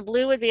 Yes, the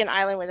blue would be an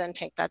island within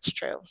pink. That's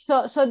true.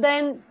 So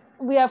then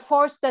we are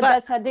forced that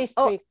that's a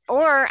district.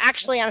 Or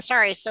actually, I'm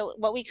sorry. So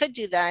what we could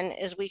do then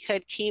is we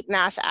could keep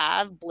Mass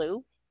Ave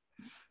blue.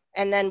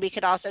 And then we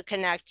could also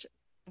connect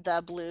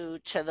the blue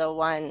to the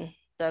one,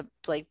 the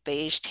like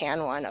beige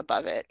tan one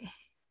above it.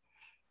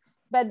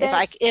 But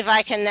then, if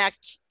I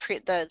connect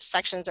the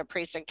sections of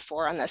precinct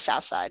 4 on the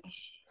south side.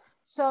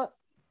 So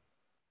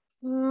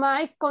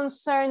my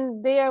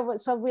concern there,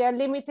 so we are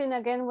limiting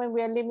again, when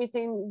we are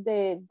limiting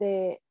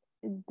the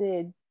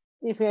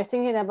if we are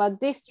thinking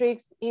about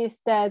districts, is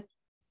that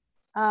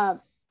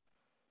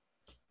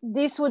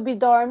this would be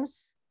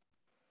dorms.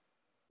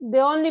 The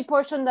only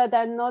portion that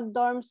are not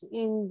dorms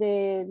in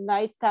the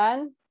light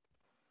tan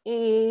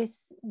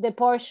is the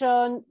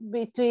portion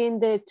between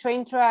the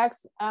train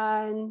tracks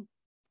and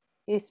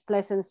East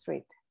Pleasant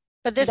Street.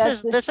 But this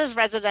is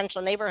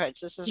residential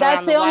neighborhoods. This is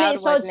around the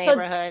Wildwood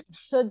neighborhood.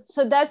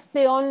 So that's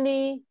the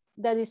only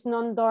that is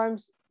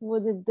non-dorms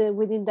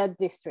within that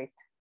district.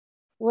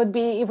 Would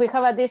be if we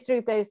have a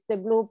district that is the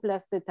blue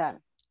plus the tan.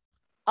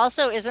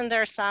 Also, isn't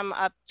there some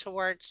up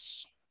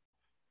towards?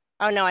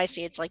 Oh no, I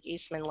see. It's like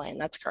Eastman Lane.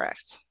 That's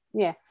correct.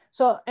 Yeah.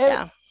 So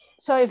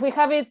so if we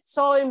have it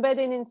so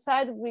embedded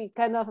inside, we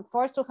kind of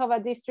forced to have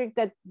a district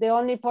that the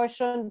only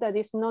portion that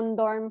is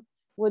non-dorm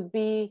would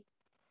be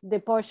the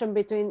portion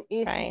between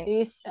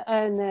East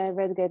and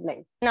Redgate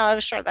Lane. No, I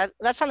was sure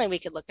that's something we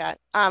could look at.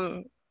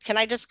 Can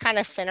I just kind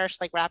of finish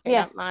like wrapping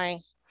up my?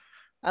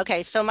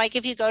 Okay, so Mike,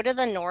 if you go to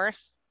the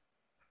north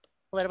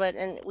a little bit,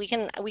 and we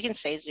can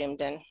stay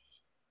zoomed in.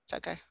 It's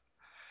okay.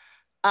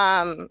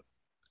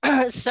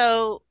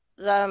 So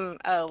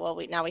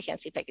now we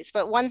can't see Peggy's,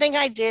 but one thing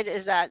I did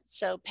is that,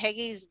 so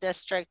Peggy's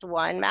District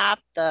 1 map,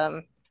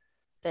 the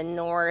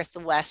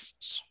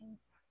Northwest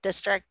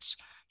District,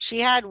 she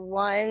had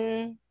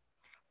one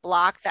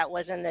block that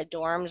was in the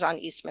dorms on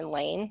Eastman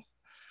Lane.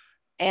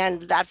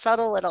 And that felt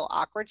a little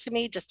awkward to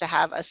me, just to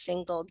have a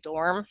single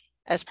dorm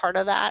as part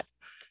of that.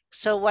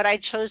 So what I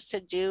chose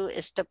to do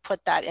is to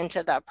put that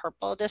into the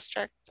purple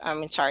district,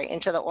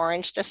 into the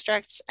orange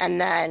districts, and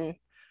then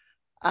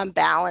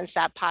balance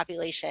that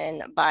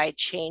population by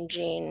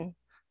changing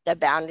the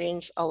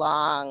boundaries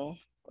along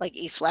like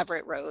East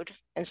Leverett Road.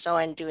 And so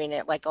I'm doing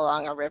it like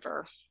along a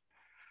river.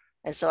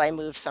 And so I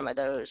moved some of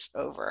those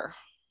over.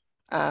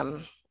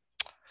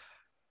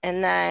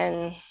 And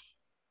then,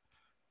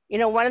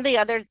 one of the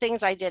other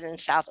things I did in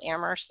South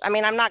Amherst, I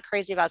mean, I'm not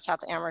crazy about South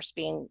Amherst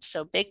being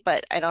so big,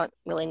 but I don't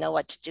really know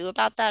what to do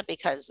about that,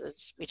 because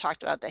as we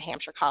talked about, the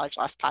Hampshire College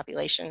lost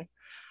population.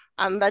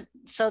 But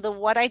so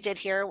what I did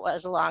here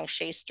was along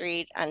Shea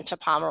Street and to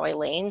Pomeroy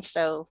Lane.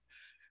 So,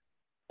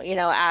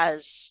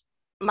 as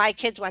my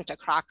kids went to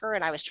Crocker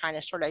and I was trying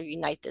to sort of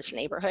unite this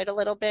neighborhood a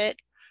little bit,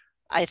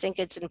 I think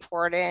it's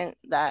important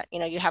that,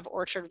 you have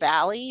Orchard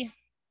Valley,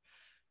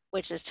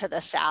 which is to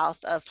the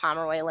south of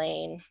Pomeroy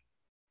Lane,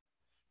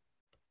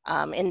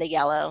 in the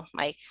yellow,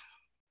 Mike.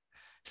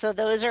 So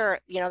those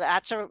are,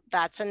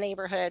 that's a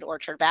neighborhood,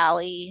 Orchard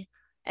Valley.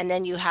 And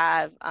then you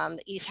have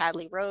East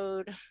Hadley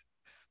Road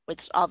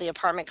with all the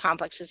apartment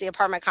complexes. The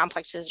apartment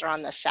complexes are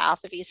on the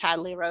south of East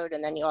Hadley Road.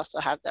 And then you also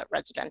have the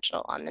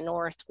residential on the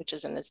north, which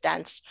isn't as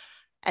dense.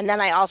 And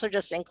then I also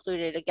just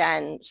included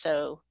again,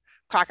 so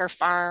Crocker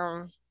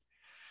Farm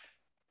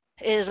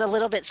is a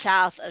little bit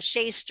south of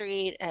Shea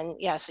Street. And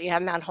yeah, so you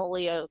have Mount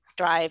Holyoke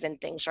Drive and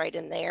things right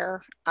in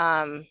there.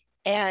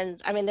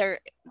 And I mean,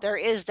 there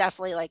is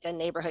definitely like a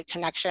neighborhood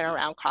connection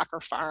around Crocker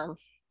Farm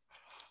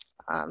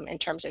in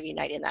terms of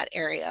uniting that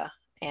area.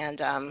 And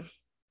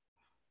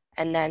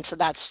then, so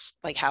that's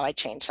like how I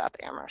changed South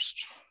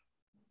Amherst.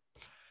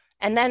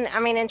 And then, I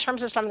mean, in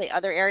terms of some of the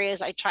other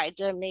areas, I tried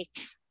to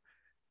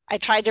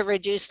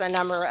reduce the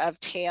number of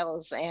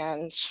tails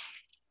and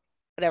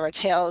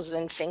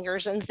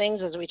fingers and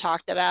things, as we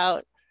talked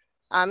about.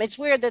 It's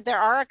weird that there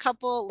are a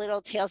couple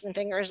little tails and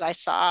fingers I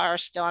saw are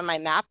still on my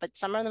map, but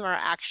some of them are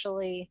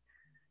actually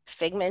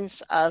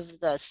figments of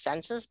the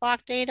census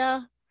block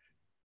data.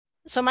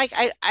 So Mike,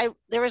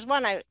 there was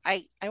one, I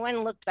went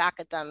and looked back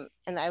at them,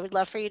 and I would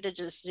love for you to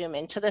just zoom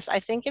into this. I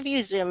think if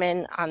you zoom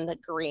in on the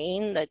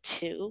green, the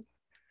 2,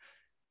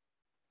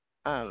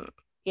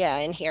 yeah,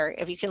 in here,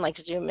 if you can like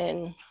zoom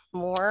in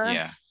more.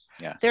 Yeah.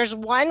 There's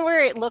one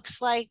where it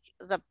looks like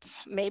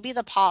maybe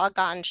the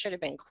polygon should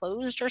have been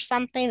closed or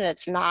something, and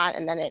it's not,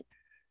 and then it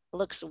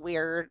looks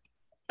weird.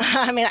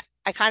 I mean,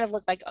 I kind of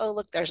look like, oh,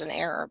 look, there's an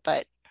error,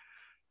 but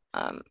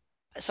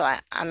So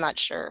I'm not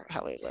sure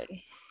how we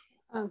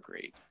would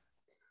Great.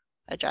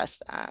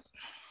 address that.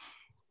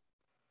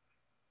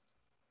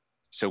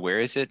 So where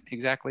is it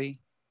exactly?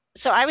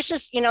 So I was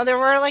just, there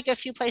were like a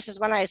few places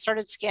when I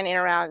started scanning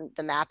around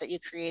the map that you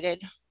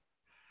created.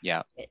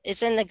 Yeah.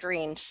 It's in the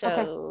green.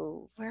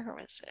 So where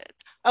was it?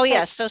 Oh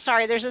yeah. So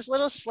sorry, there's this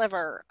little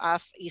sliver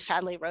off East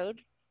Hadley Road,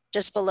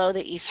 just below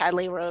the East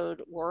Hadley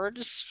Road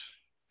wards.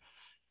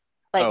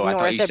 Like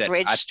north of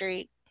Bridge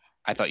Street.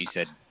 I thought you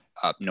said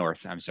up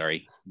north. I'm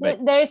sorry.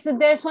 But there's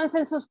one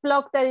census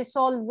block that is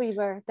all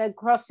river that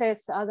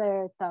crosses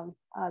other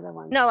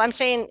ones. No, I'm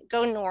saying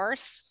go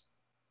north,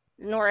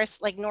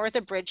 like north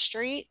of Bridge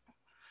Street.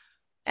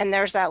 And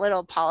there's that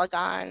little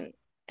polygon,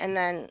 and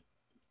then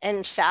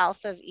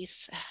south of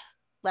East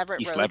Leverett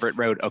Road. East Leverett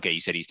Road. Okay,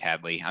 you said East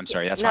Hadley. I'm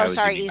sorry. That's why I was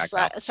zooming back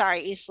south.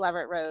 Sorry, East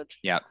Leverett Road.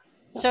 Yeah.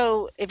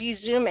 So if you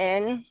zoom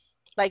in,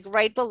 like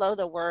right below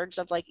the words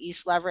of like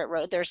East Leverett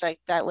Road, there's like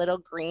that little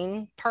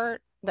green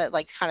part that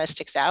like kind of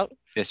sticks out.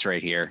 This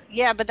right here.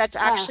 Yeah, but that's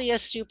actually a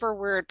super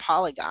weird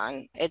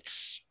polygon.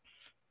 It's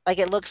like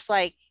it looks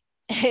like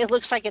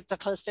it's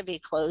supposed to be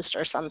closed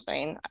or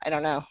something. I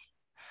don't know.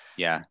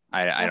 Yeah,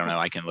 I don't know.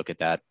 I can look at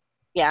that.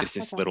 Yeah. Just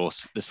this little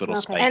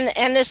spike.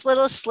 And this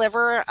little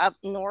sliver up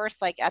north,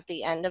 like at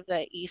the end of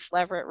the East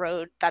Leverett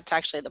Road, that's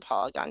actually the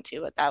polygon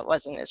too, but that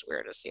wasn't as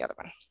weird as the other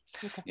one.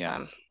 Okay.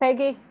 Yeah.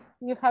 Peggy,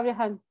 you have your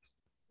hand.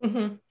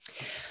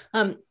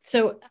 Mm-hmm.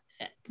 So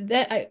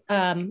that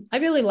I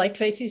really like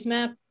Tracy's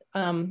map.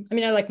 I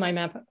mean, I like my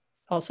map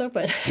also,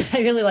 but I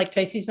really like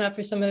Tracy's map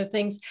for some of the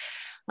things.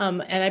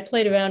 And I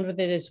played around with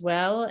it as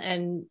well.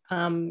 And,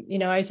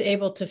 I was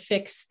able to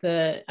fix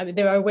there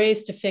are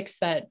ways to fix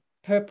that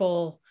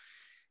purple,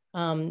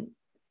 and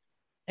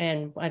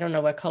I don't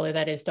know what color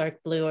that is,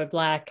 dark blue or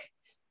black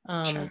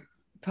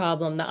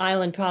problem, the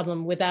island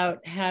problem,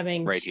 without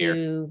having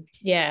having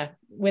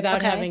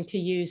to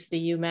use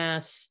the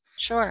UMass.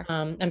 Sure.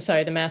 I'm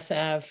sorry, the Mass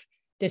Ave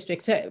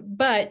district. So,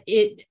 but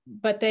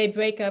they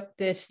break up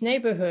this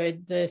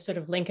neighborhood, the sort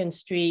of Lincoln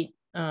Street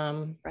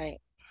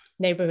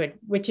neighborhood,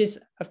 which is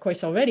of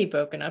course already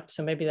broken up.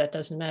 So maybe that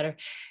doesn't matter.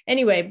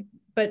 Anyway,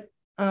 but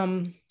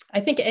I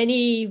think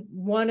any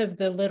one of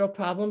the little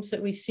problems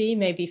that we see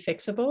may be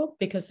fixable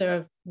because there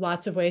are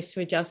lots of ways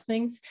to adjust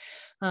things.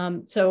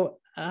 So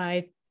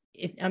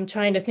I'm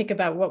trying to think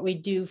about what we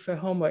do for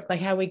homework,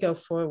 like how we go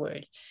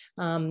forward.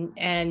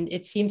 And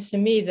it seems to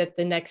me that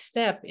the next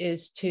step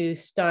is to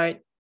start,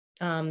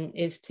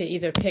 is to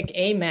either pick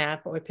a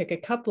map or pick a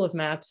couple of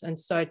maps and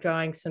start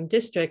drawing some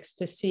districts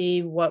to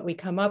see what we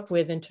come up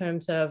with in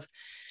terms of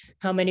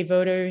how many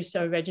voters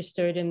are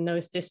registered in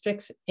those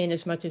districts, in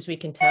as much as we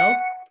can tell.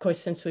 Of course,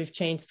 since we've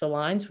changed the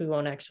lines, we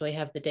won't actually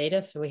have the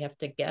data, so we have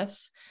to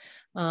guess.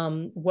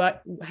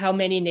 How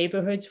many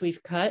neighborhoods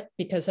we've cut,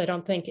 because I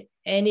don't think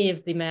any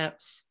of the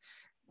maps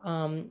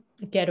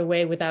get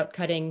away without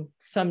cutting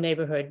some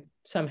neighborhood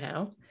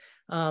somehow.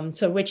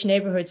 So which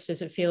neighborhoods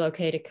does it feel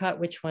okay to cut,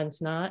 which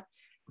ones not?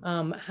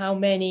 How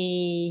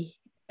many,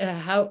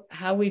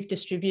 how we've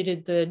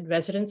distributed the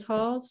residence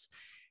halls,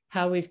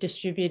 how we've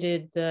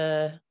distributed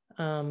the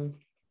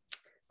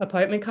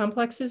apartment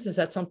complexes. Is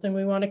that something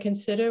we want to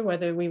consider,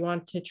 whether we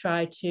want to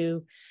try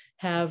to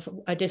have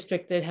a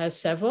district that has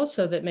several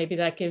so that maybe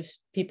that gives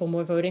people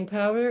more voting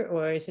power,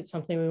 or is it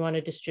something we want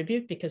to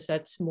distribute because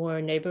that's more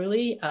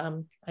neighborly?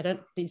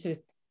 These are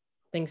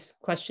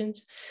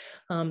questions,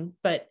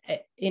 but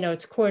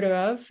it's quarter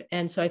of,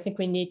 and so I think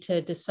we need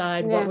to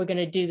decide what we're going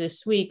to do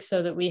this week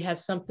so that we have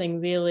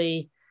something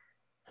really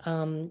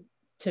to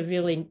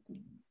really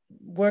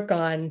work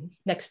on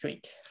next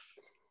week.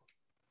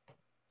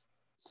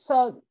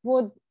 So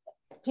would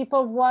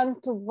people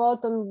want to vote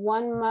on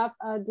one map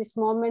at this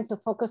moment, to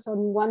focus on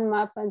one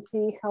map and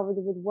see how it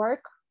would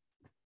work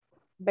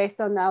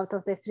based on out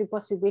of the three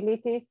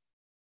possibilities?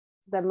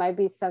 That might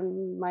need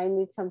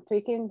some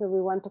tweaking. Do we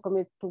want to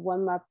commit to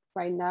one map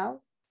right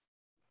now?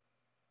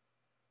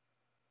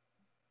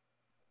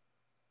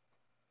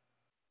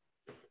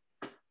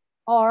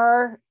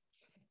 Or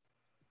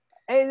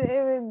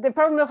the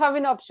problem of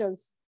having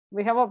options.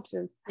 We have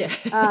options. Yeah.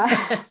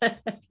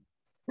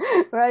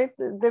 Right?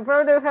 The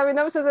problem of having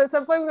options, at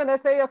some point we're gonna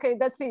say, okay,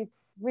 that's it.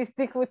 We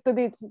stick to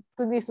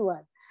this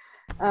one.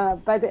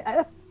 But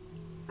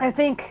I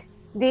think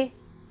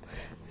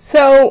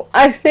So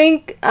I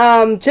think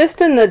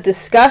just in the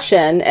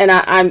discussion, and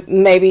I'm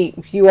maybe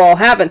you all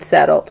haven't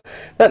settled,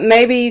 but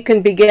maybe you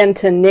can begin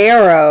to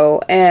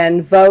narrow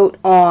and vote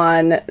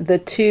on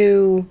the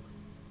two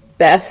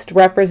best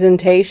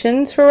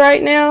representations for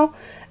right now,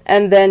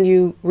 and then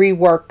you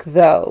rework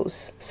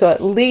those. So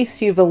at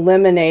least you've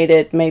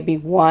eliminated maybe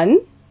one,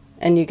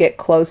 and you get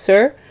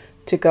closer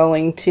to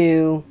going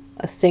to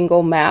a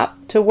single map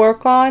to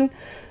work on.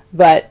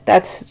 But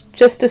that's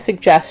just a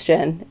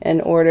suggestion in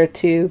order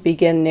to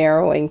begin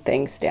narrowing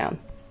things down.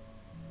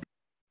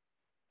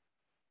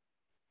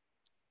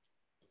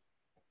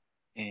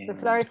 And the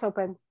floor is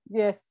open.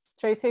 Yes,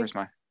 Tracy. Where's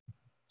my?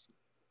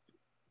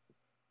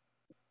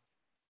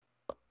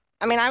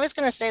 I mean, I was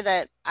going to say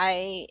that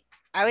I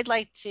would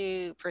like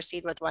to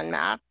proceed with one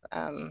map.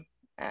 and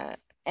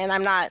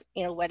I'm not,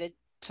 you know, wedded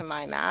to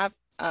my map,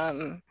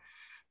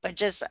 but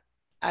just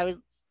I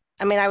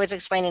was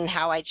explaining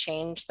how I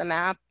changed the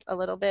map a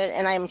little bit,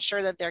 and I'm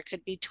sure that there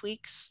could be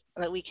tweaks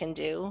that we can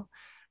do,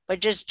 but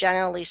just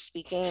generally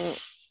speaking,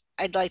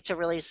 I'd like to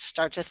really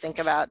start to think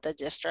about the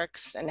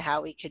districts and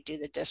how we could do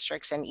the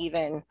districts. And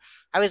even,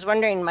 I was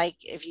wondering, Mike,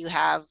 if you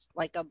have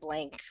like a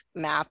blank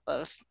map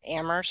of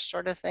Amherst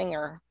sort of thing,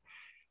 or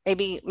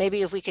maybe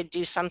if we could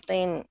do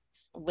something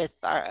with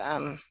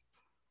our,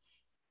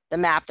 the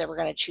map that we're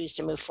going to choose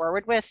to move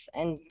forward with.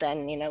 And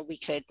then, you know, we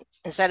could,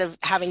 instead of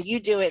having you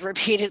do it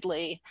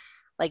repeatedly,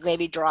 like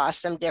maybe draw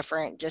some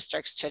different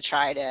districts to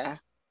try to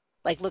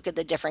like look at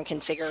the different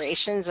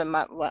configurations and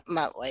what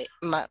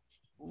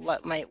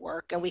might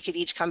work. And we could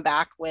each come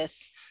back with,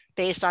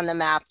 based on the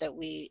map that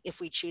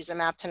if we choose a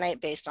map tonight,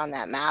 based on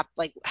that map,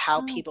 like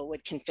how people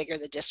would configure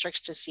the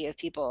districts to see if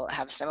people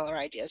have similar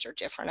ideas or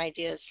different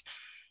ideas.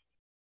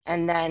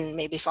 And then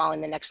maybe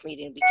following the next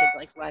meeting, we could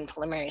like run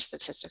preliminary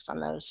statistics on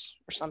those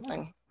or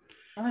something.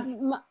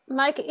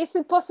 Mike, is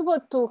it possible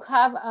to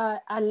have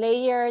a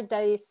layer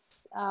that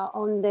is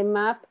on the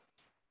map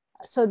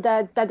so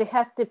that it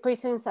has the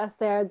precincts as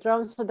they are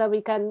drawn, so that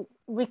we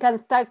can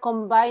start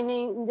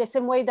combining the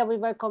same way that we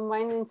were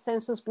combining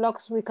census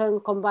blocks? We can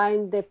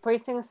combine the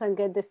precincts and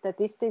get the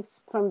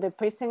statistics from the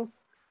precincts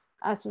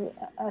as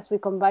we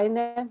combine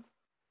them.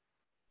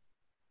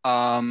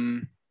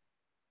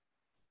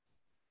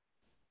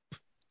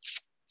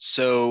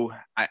 So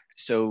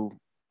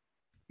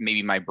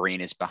maybe my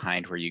brain is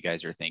behind where you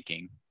guys are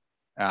thinking.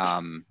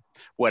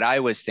 What I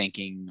was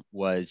thinking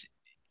was,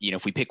 you know,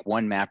 if we pick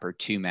one map or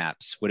two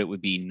maps, what it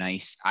would be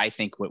nice, I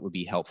think what would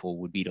be helpful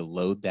would be to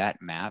load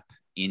that map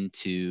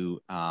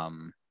into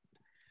kind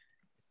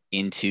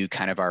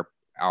of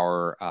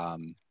our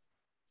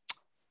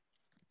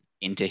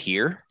into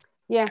here,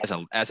 yeah,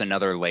 as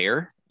another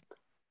layer,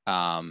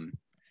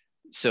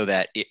 so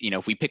that you know,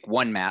 if we pick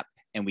one map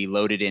and we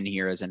load it in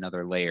here as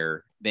another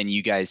layer, then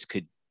you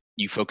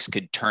folks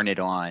could turn it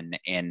on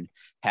and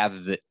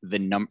have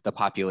the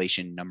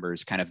population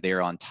numbers kind of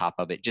there on top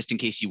of it, just in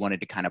case you wanted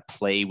to kind of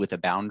play with a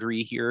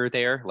boundary here or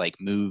there, like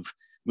move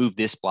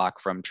this block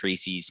from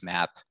Tracy's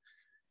map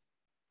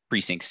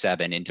precinct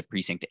 7 into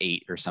precinct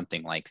 8 or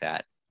something like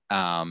that.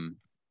 And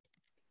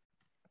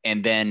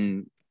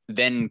then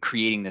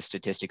creating the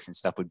statistics and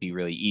stuff would be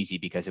really easy,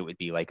 because it would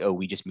be like, oh,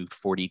 we just moved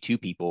 42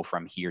 people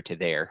from here to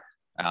there.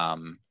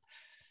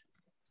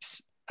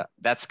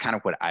 That's kind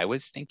of what I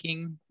was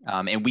thinking.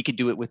 And we could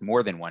do it with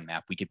more than one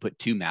map. We could put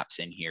 2 maps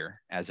in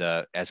here as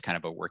kind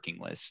of a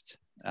working list.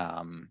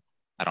 I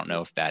don't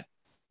know if that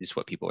is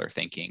what people are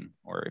thinking,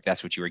 or if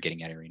that's what you were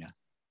getting at, Irina.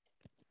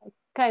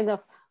 Kind of.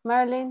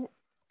 Marilyn?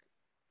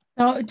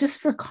 So just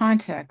for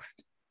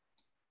context,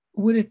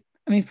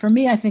 for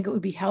me, I think it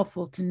would be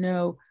helpful to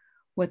know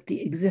what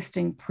the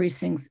existing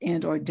precincts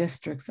and or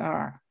districts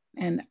are.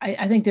 And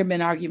I think there have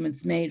been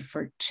arguments made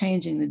for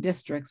changing the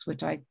districts,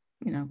 which I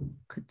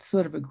could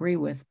sort of agree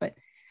with, but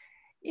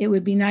it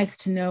would be nice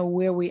to know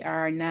where we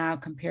are now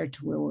compared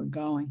to where we're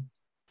going,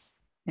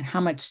 and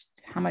how much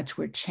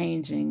we're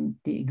changing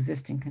the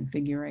existing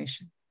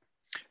configuration.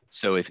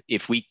 So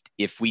if we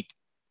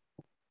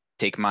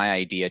take my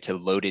idea to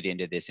load it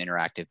into this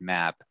interactive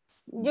map,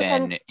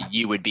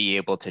 you would be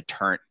able to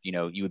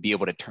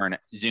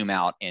zoom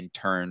out and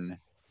turn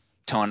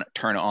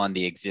on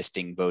the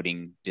existing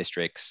voting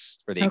districts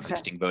or the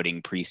existing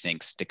voting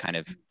precincts to kind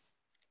of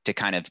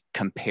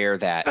compare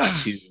that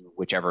to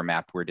whichever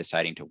map we're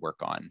deciding to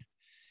work on.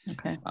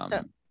 Okay.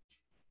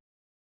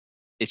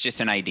 It's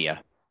just an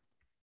idea.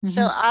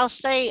 So I'll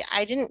say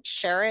I didn't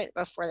share it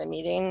before the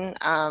meeting.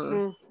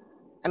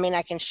 I mean,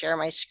 I can share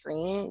my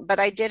screen, but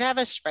I did have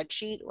a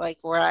spreadsheet like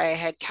where I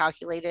had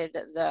calculated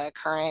the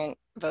current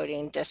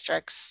voting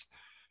districts.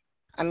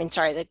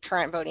 The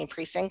current voting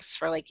precincts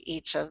for like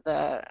each of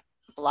the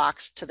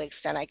blocks to the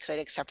extent I could,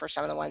 except for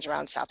some of the ones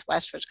around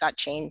Southwest, which got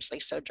changed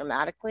like so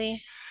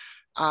dramatically.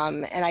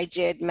 And I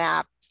did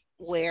map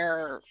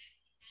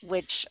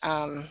which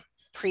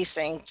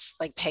precinct,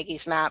 like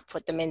Peggy's map,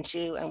 put them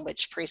into, and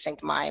which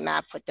precinct my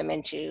map put them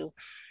into,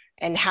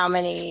 and how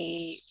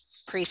many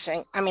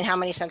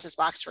census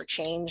blocks were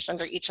changed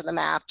under each of the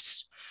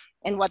maps,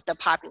 and what the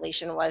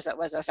population was that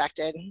was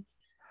affected.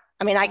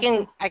 I mean, I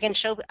can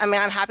show, I'm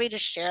happy to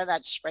share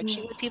that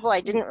spreadsheet with people.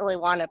 I didn't really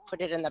want to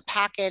put it in the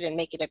packet and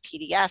make it a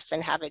PDF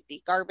and have it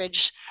be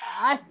garbage.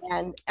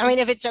 And I mean,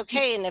 if it's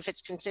okay and if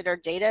it's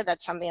considered data,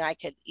 that's something I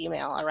could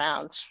email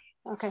around.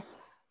 Okay.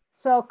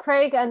 So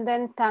Craig, and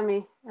then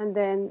Tammy, and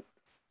then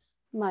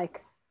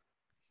Mike.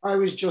 I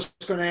was just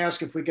going to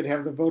ask if we could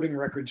have the voting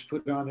records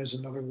put on as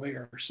another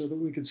layer so that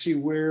we could see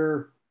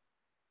where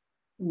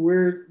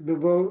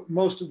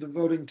most of the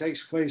voting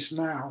takes place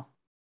now.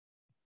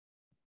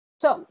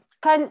 So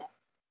Mike,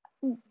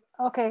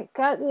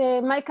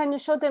 can you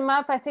show the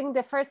map? I think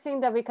the first thing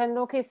that we can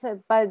look is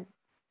by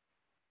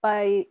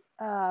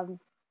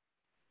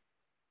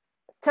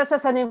just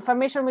as an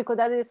information, we could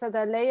add this as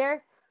a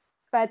layer.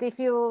 but if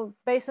you,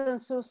 based on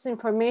Sue's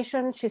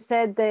information, she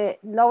said the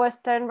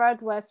lowest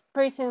turnout was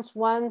precincts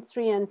 1,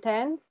 3, and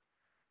 10.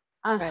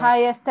 And Right.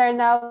 highest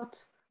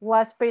turnout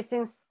was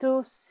precincts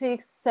 2,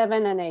 6,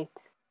 7, and 8.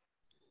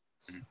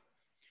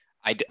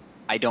 I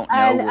don't know.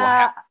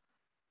 And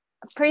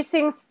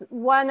precincts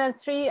 1 and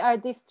 3 are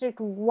District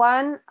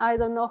 1. I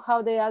don't know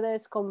how the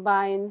others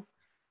combine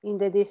in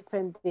the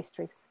different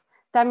districts.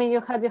 Tammy,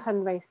 you had your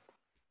hand raised.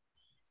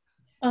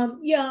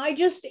 Yeah, I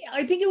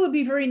think it would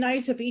be very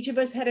nice if each of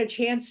us had a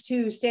chance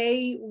to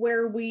say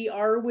where we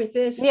are with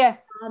this. Yeah,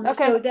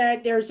 okay. So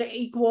that there's an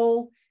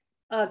equal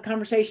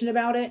conversation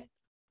about it.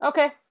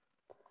 Okay.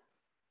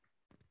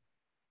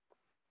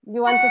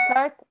 You want to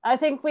start? I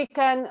think we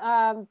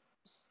can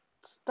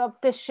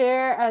stop the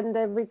share and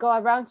then we go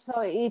around. So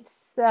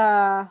it's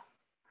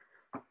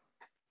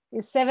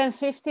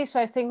 7:50. So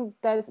I think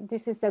that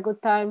this is the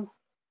good time.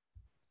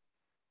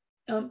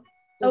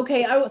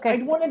 Okay, I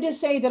wanted to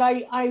say that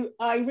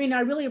Irene, I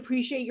really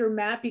appreciate your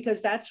map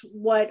because that's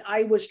what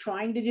I was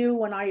trying to do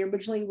when I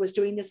originally was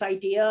doing this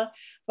idea,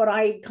 but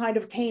I kind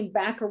of came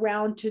back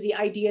around to the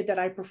idea that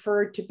I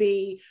preferred to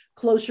be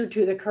closer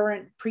to the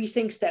current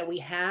precincts that we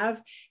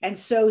have. And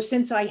so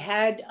since I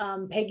had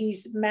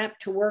Peggy's map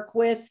to work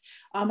with,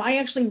 I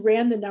actually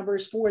ran the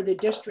numbers for the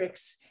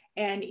districts,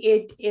 and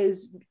it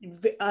is,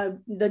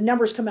 the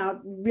numbers come out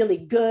really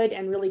good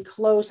and really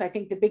close. I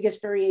think the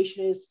biggest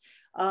variation is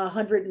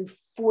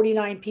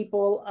 149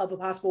 people of a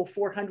possible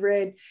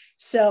 400.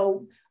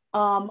 So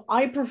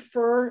I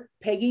prefer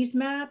Peggy's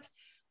map.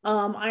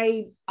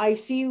 I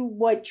see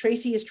what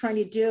Tracy is trying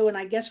to do, and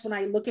I guess when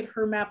I look at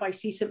her map, I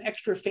see some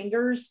extra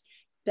fingers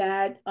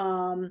that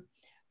and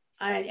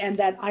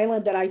that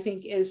island that I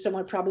think is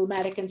somewhat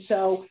problematic. And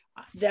so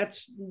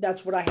that's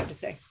what I have to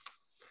say.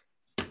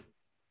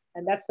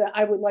 And that's that.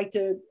 I would like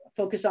to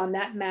focus on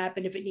that map,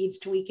 and if it needs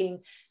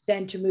tweaking,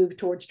 then to move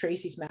towards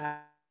Tracy's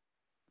map.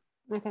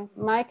 Okay,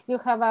 Mike, you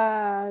have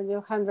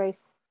your hand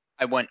raised.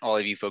 I want all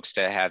of you folks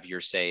to have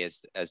your say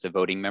as the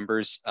voting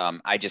members.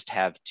 I just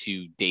have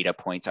 2 data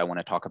points I want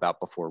to talk about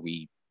before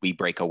we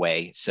break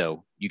away.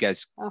 So you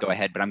guys go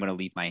ahead, but I'm going to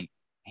leave my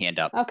hand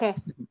up. Okay,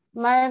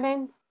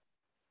 Marilyn,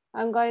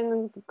 I'm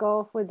going to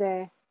go with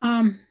the.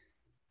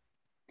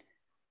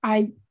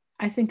 I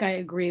think I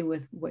agree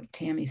with what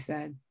Tammy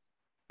said.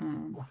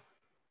 I'm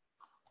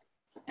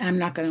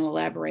not going to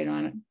elaborate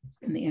on it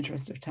in the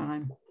interest of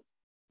time.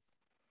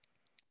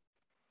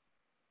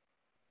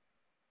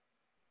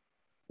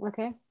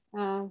 Okay,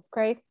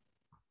 Craig.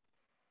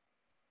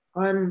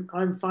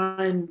 I'm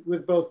fine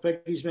with both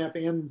Peggy's map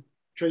and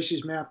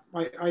Tracy's map.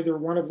 Either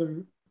one of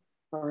them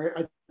are,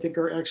 I think,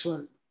 are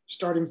excellent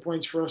starting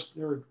points for us,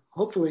 or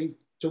hopefully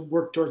to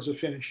work towards the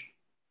finish.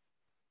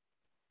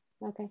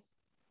 Okay,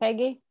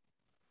 Peggy.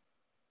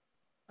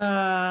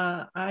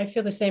 I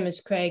feel the same as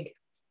Craig.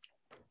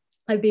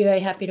 I'd be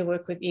very happy to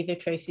work with either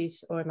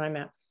Tracy's or my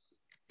map.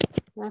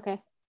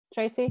 Okay,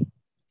 Tracy.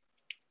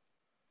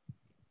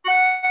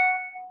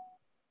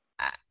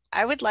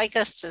 I would like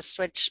us to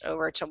switch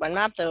over to one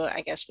map, though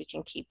I guess we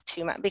can keep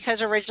 2 maps,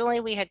 because originally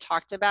we had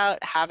talked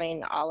about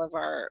having all of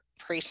our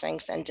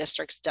precincts and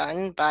districts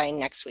done by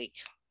next week.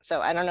 So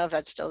I don't know if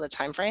that's still the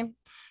time frame.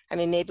 I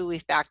mean, maybe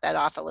we've backed that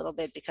off a little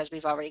bit because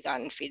we've already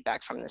gotten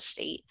feedback from the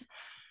state.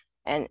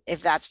 And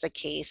if that's the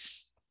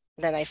case,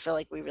 then I feel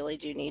like we really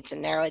do need to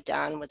narrow it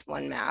down with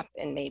one map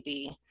and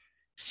maybe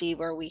see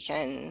where we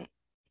can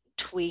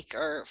tweak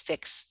or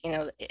fix, you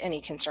know,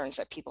 any concerns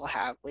that people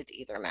have with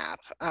either map.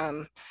 I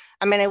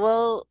mean, I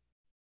will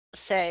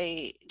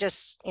say,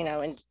 just, you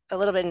know, in a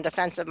little bit in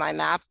defense of my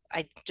map,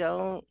 I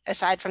don't,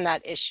 aside from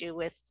that issue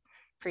with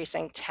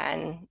precinct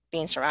 10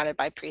 being surrounded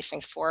by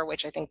precinct 4,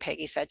 which I think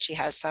Peggy said she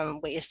has some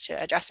ways to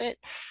address it,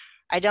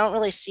 I don't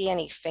really see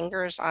any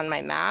fingers on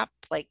my map.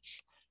 Like,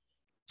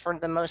 for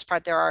the most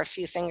part, there are a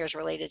few fingers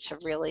related to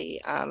really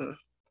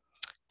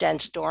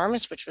dense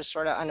storms, which was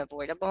sort of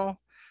unavoidable.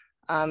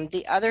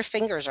 The other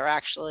fingers are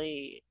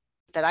actually,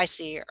 that I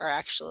see, are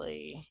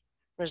actually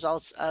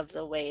results of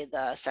the way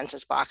the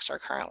census blocks are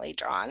currently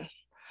drawn.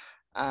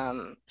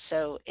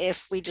 So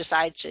if we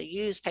decide to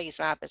use Peggy's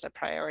map as a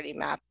priority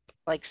map,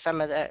 like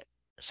some of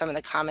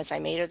the comments I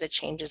made or the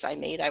changes I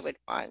made, I would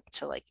want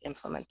to like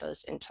implement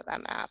those into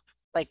that map,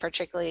 like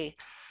particularly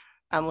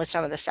with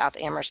some of the South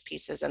Amherst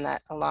pieces and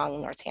that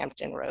along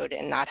Northampton Road,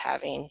 and not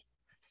having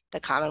the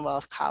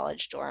Commonwealth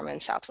College dorm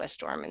and Southwest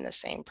dorm in the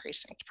same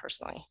precinct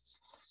personally.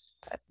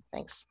 But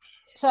thanks.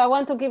 So I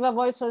want to give a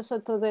voice also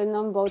to the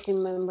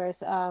non-voting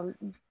members.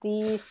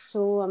 Dee,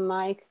 Sue, and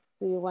Mike,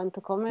 do you want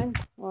to comment,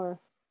 or?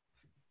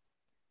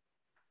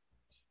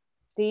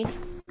 Dee?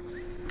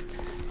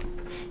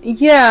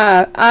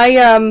 Yeah,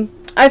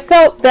 I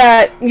felt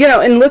that, you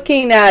know, in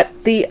looking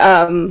at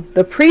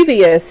the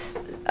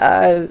previous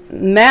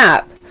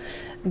map,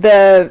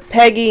 the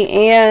Peggy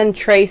and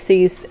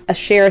Tracy's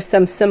share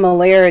some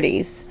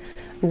similarities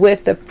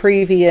with the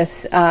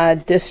previous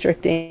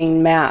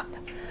districting map.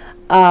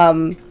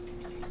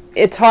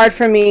 it's hard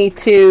for me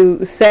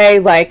to say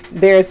like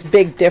there's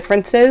big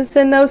differences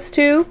in those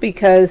two,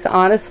 because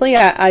honestly,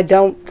 I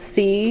don't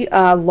see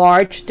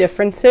large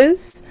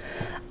differences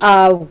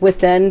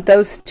within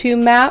those two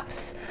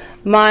maps.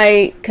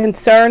 My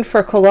concern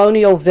for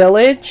Colonial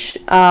Village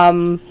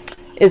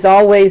is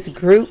always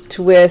grouped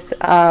with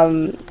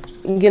a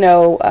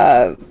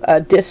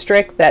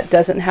district that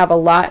doesn't have a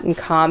lot in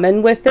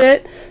common with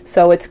it,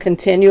 so it's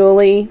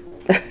continually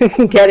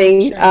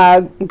getting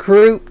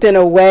grouped in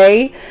a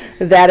way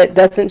that it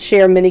doesn't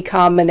share many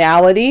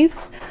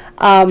commonalities.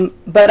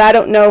 But I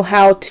don't know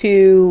how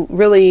to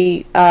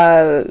really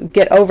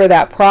get over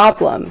that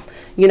problem.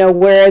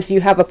 Whereas you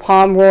have a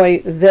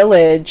Pomeroy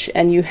Village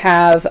and you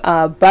have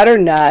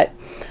Butternut,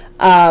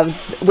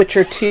 which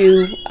are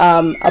two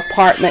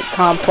apartment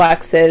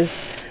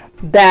complexes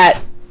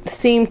that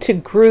seem to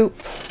group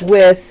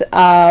with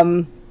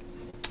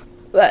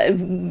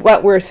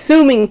what we're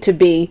assuming to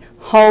be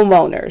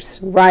homeowners,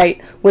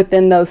 right,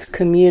 within those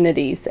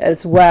communities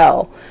as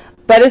well.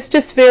 But it's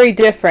just very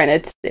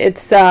different.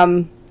 It's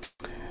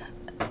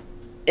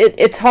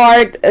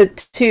hard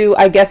to,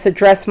 I guess,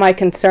 address my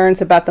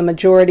concerns about the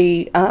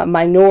majority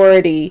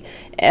minority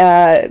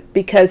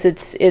because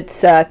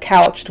it's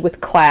couched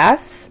with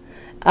class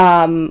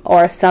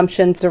or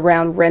assumptions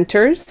around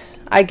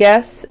renters, I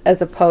guess,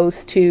 as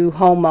opposed to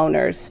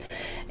homeowners.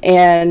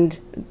 And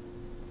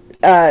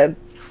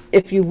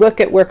if you look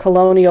at where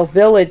Colonial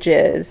Village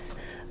is,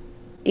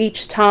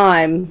 each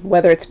time,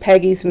 whether it's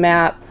Peggy's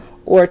map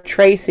or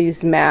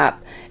Tracy's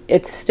map,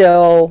 it's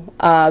still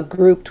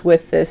grouped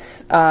with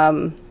this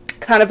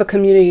kind of a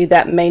community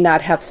that may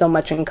not have so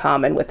much in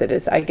common with it,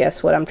 is I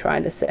guess what I'm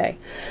trying to say.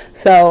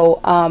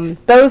 So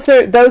those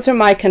are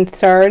my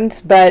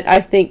concerns, but I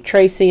think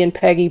Tracy and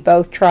Peggy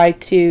both tried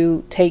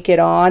to take it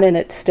on, and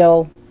it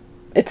still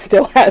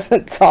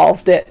hasn't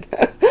solved it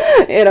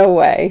in a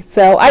way.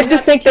 So I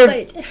just think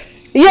they're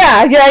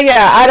yeah.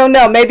 I don't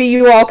know. Maybe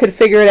you all could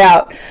figure it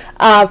out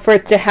for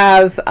it to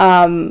have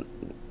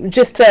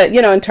just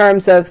in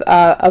terms of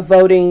a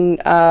voting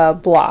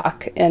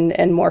block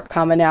and more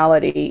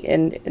commonality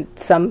in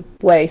some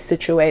way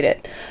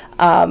situated.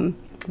 But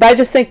I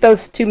just think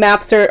those two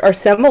maps are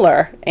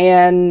similar,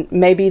 and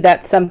maybe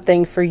that's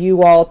something for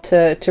you all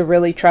to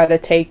really try to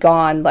take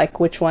on,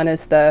 like which one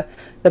is the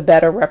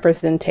better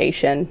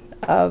representation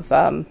of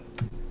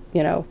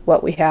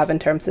what we have in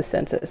terms of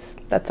census.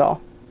 That's all.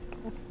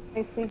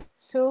 I think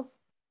Sue.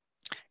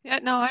 Yeah,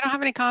 no, I don't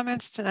have any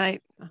comments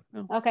tonight.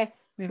 No. Okay,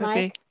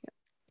 Mike.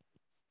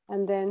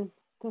 And then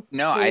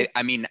no,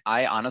 I mean,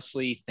 I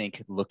honestly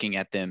think looking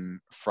at them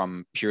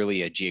from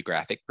purely a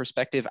geographic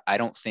perspective,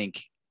 I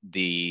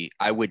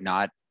would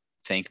not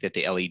think that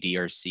the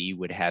LEDRC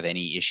would have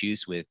any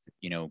issues with,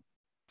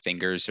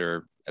 fingers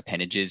or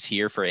appendages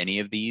here for any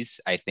of these.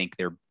 I think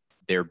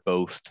they're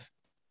both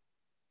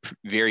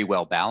very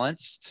well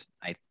balanced.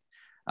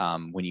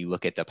 When you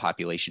look at the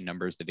population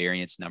numbers, the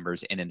variance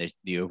numbers, and then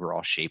the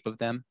overall shape of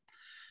them.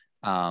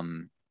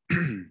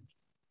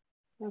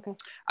 Okay.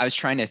 I was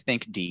trying to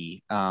think,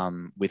 Dee,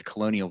 with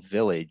Colonial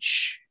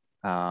Village,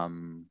 I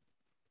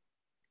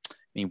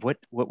mean, what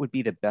would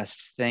be the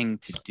best thing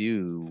to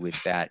do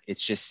with that?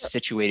 It's just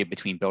situated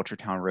between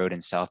Belchertown Road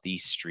and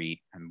Southeast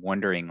Street. I'm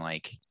wondering,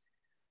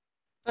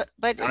 but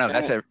I don't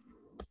know.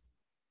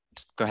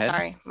 Go ahead.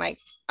 Sorry, Mike.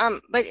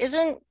 But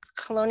isn't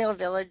Colonial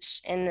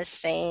Village in the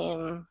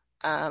same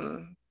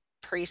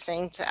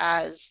precinct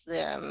as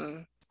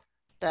the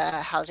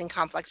housing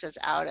complexes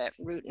out at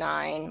Route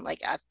 9, like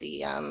at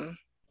the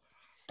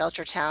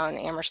Belchertown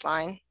Amherst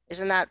line?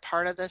 Isn't that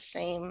part of the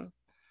same?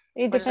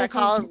 What is that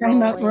called?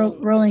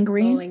 Rolling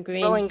Green.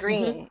 Rolling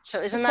Green.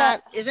 So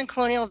isn't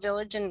Colonial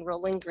Village and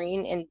Rolling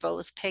Green in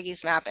both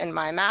Peggy's map and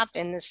my map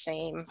in the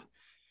same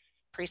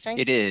precinct?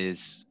 It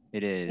is.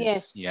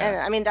 Yes. Yeah. And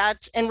I mean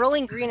and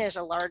Rolling Green is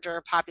a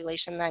larger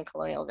population than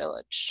Colonial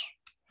Village.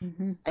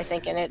 Mm-hmm. I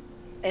think, and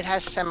it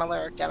has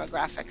similar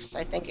demographics.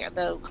 I think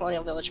though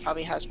Colonial Village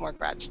probably has more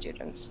grad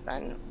students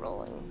than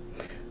Rolling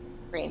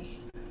Green.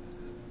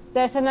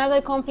 There's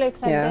another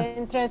complex at the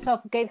entrance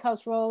of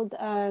Gatehouse Road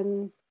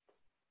and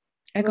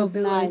Echo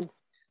Village.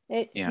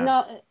 What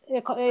are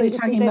you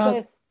talking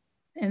about?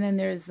 And then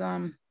there's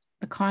the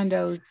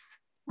condos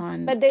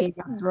on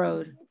Gatehouse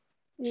Road.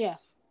 Yeah.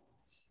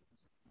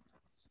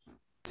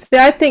 See,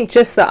 I think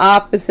just the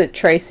opposite,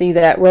 Tracy,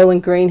 that Rolling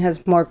Green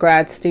has more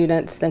grad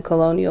students than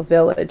Colonial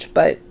Village,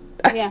 but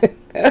yeah.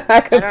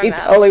 I could be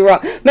totally wrong.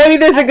 Maybe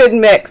there's a good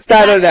mix.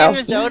 I don't know.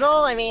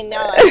 Anecdotal? I mean, no,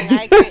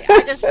 I agree.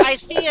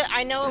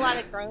 I know a lot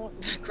of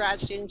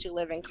grad students who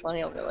live in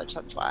Colonial Village.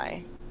 That's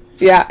why.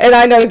 Yeah, and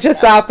I know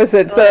just the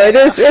opposite. So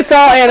it's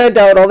all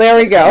anecdotal. There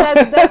we go.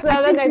 That's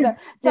anecdotal.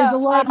 There's a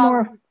lot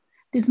more.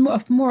 There's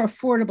more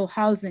affordable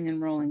housing in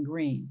Rolling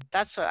Green.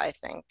 That's what I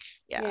think.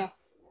 Yeah.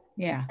 Yes.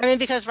 Yeah. I mean,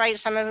 because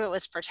some of it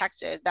was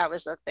protected. That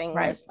was the thing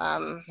with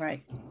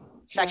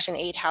Section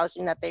 8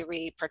 housing, that they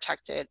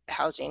re-protected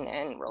housing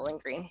in Rolling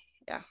Green.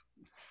 Yeah.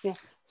 Yeah.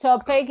 So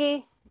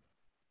Peggy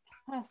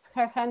has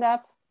her hand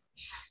up.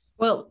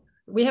 Well,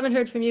 we haven't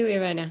heard from you,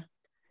 Irena.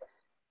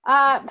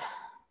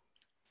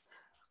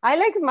 I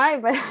like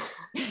mine, but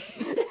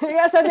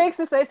as an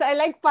exercise, I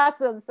like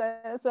puzzles.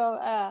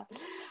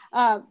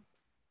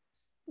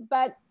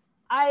 But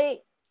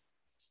I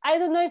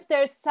don't know if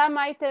there's some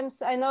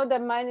items. I know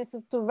that mine is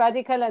too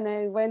radical,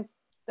 and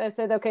I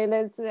said, okay,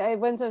 I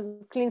went to a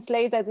clean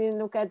slate. I didn't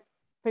look at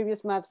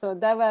previous maps. So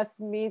that was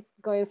me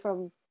going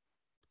from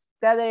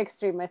the other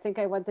extreme. I think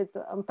I wanted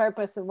to, on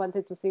purpose,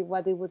 wanted to see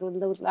what it would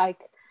look like,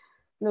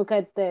 look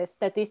at the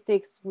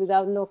statistics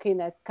without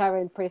looking at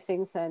current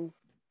precincts and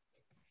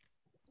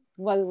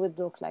what it would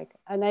look like.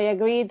 And I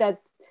agree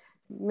that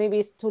maybe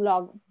it's too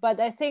long, but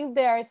I think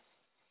there are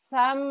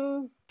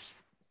some,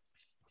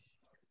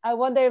 I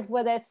wonder if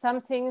whether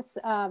some things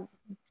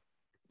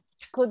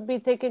could be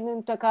taken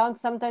into account,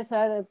 sometimes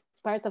as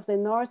part of the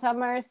North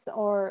Amherst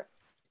or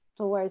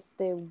towards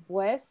the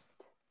West.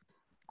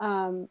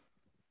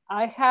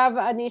 I have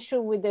an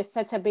issue with there's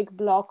such a big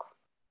block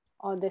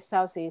on the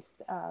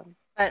Southeast.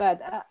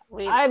 But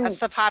that's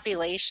the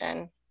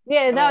population.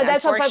 Yeah, no,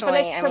 that's a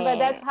population, but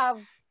that's how.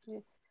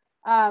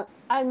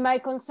 And my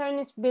concern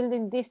is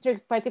building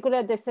districts,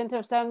 particularly at the center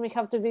of town. We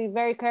have to be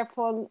very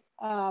careful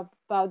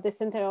about the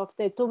center of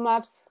the two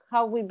maps,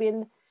 how we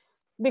build,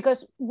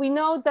 because we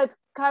know that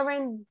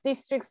current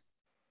districts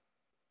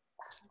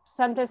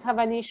sometimes have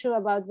an issue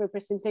about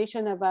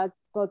representation, about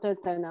voter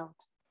turnout.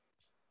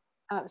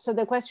 So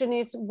the question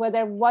is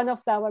whether one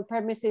of our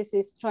premises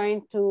is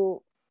trying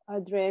to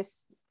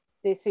address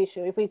this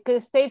issue. If we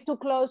could stay too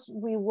close,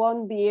 we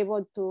won't be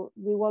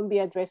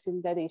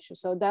addressing that issue.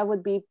 So that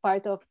would be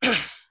part of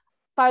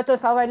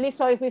our list.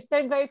 So if we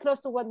stay very close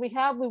to what we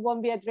have, we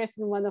won't be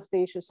addressing one of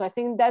the issues. So I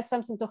think that's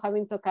something to have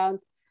into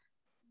account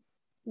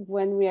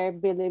when we are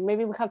building.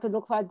 Maybe we have to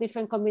look for a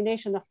different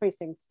combination of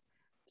precincts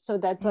so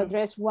that to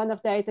address one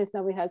of the items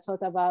that we had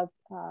thought about,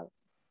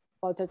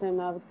 voter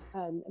turnout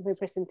and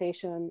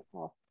representation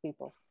of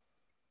people.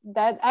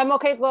 That I'm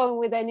okay going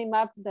with any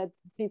map that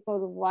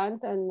people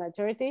want and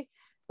majority,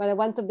 but I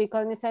want to be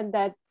cognizant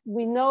that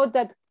we know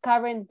that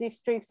current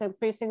districts and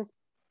precincts,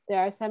 there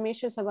are some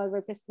issues about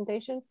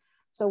representation.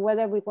 So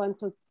whether we want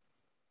to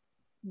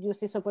use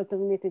this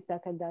opportunity to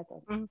tackle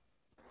that.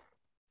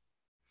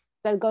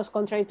 That goes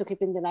contrary to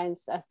keeping the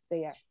lines as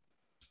they are.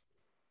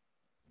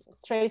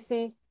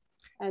 Tracy,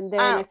 and then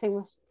I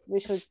think we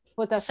should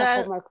put us a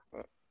homework.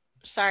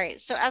 Sorry.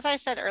 So as I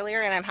said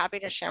earlier, and I'm happy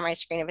to share my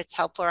screen if it's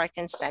helpful, or I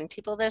can send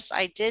people this.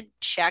 I did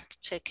check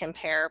to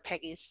compare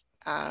Peggy's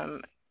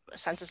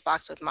census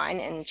box with mine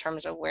in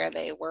terms of where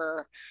they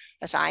were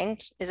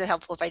assigned. Is it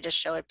helpful if I just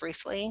show it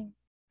briefly?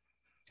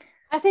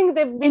 I think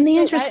in the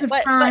interest of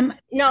time.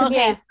 No,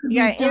 okay.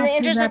 Yeah, in the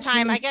interest of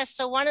time, I guess.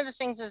 So one of the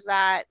things is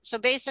that, so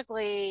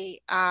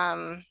basically,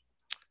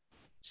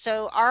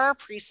 so our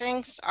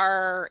precincts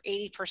are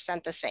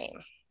 80% the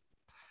same,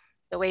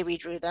 the way we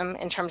drew them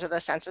in terms of the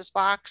census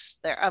box.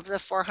 They're of the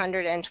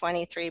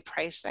 423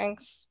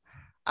 precincts,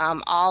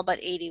 all but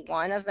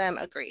 81 of them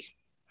agree.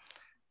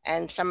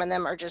 And some of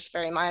them are just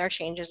very minor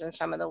changes, and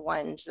some of the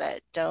ones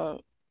that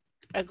don't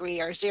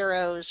agree are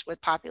zeros with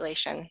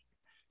population.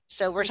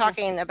 So we're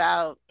talking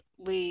about,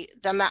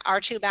 our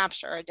two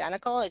maps are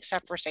identical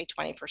except for say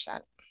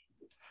 20%.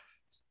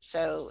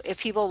 So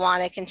if people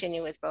want to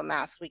continue with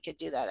BOMath, we could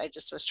do that. I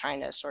just was trying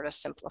to sort of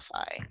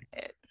simplify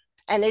it.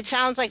 And it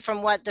sounds like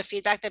from what the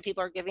feedback that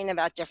people are giving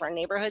about different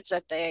neighborhoods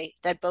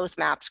that both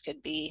maps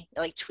could be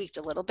like tweaked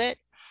a little bit.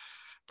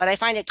 But I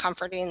find it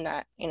comforting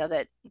that, you know,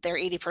 that they're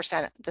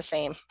 80% the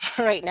same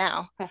right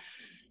now. Okay.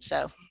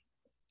 So.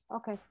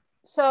 Okay.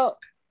 So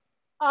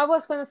I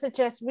was going to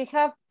suggest we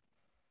have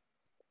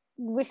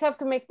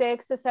to make the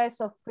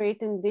exercise of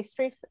creating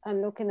districts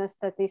and looking at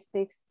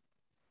statistics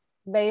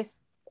based,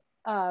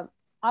 I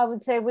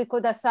would say we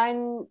could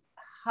assign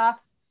half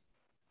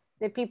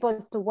the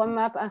people to one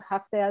map and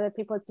half the other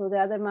people to the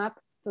other map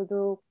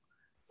to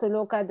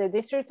look at the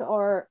districts.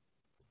 Or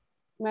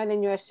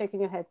Marilyn, you are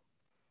shaking your head.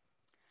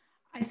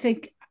 I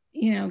think,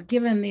 you know,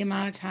 given the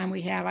amount of time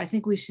we have, I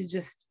think we should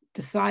just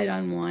decide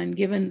on one,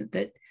 given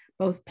that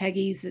both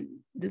Peggy's and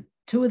the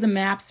two of the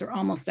maps are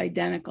almost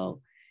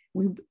identical.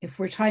 If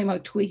we're talking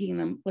about tweaking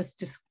them, let's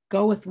just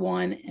go with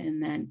one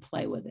and then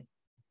play with it.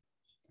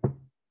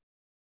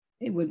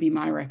 It would be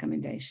my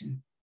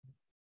recommendation.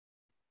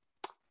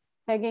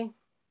 Peggy?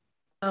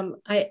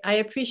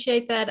 I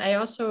appreciate that. I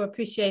also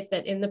appreciate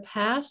that in the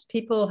past,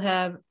 people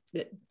have,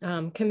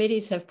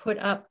 committees have put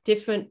up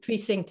different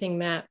precincting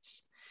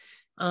maps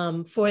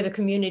for the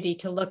community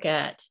to look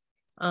at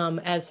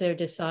as they're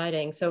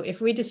deciding. So if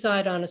we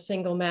decide on a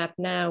single map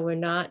now, we're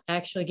not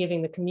actually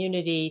giving the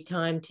community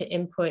time to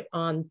input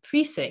on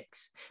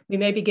precincts. We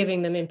may be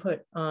giving them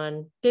input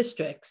on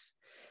districts.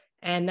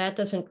 And that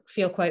doesn't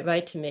feel quite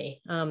right to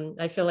me.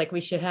 I feel like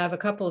we should have a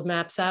couple of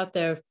maps out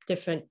there of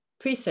different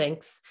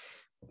precincts.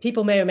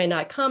 People may or may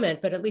not comment,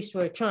 but at least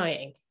we're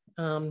trying.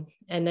 And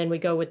then we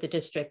go with the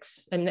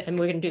districts, and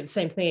we're going to do the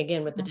same thing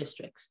again with the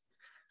districts.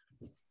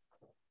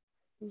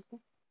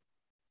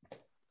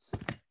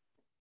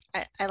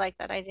 I like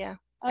that idea.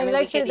 I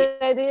like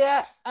the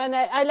idea, and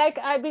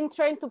I've been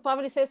trying to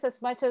publicize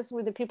as much as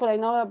with the people I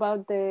know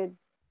about the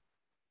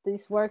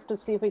this work to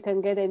see if we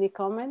can get any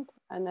comment,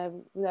 and I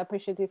would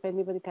appreciate if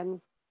anybody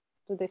can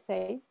do the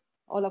same,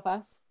 all of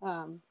us,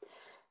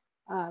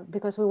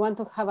 because we want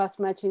to have as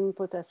much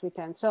input as we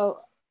can. So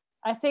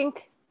I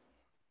think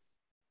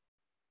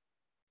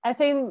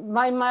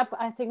my map,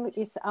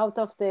 is out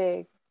of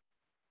the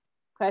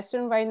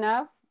question right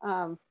now.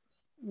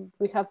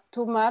 We have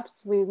 2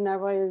 maps. We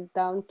narrowed it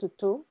down to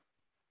 2.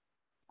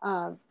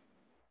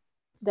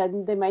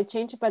 Then they might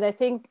change, but I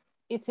think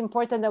it's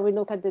important that we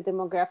look at the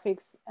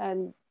demographics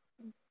and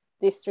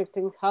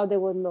districting, how they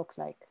would look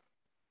like.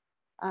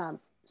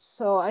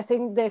 So I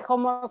think the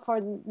homework for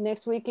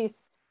next week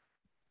is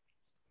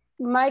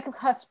Mike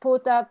has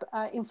put up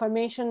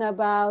information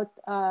about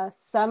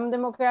some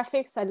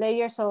demographics, a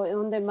layer. So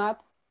on the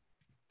map,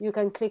 you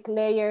can click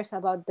layers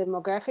about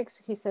demographics.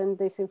 He sent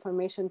this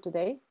information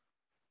today.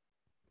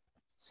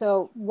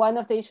 So one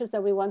of the issues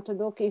that we want to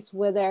look is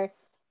whether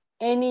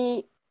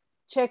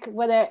check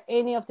whether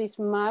any of these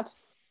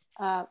maps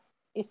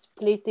is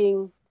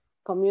splitting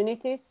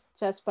communities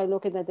just by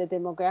looking at the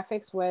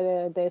demographics,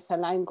 whether there's a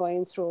line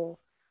going through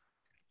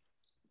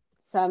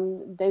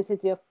some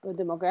density of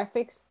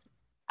demographics.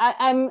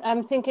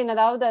 I'm thinking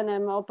aloud, and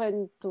I'm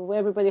open to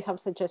everybody have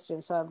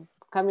suggestions. So I'm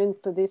coming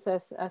to this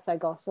as I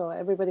go. So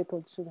everybody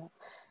could do that.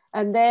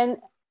 And then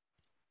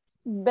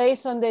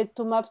based on the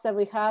 2 maps that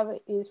we have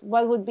is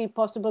what would be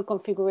possible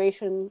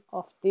configuration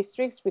of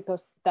districts,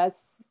 because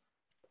that's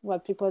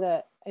what people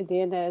that at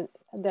the end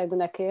they're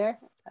gonna care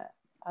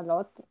a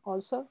lot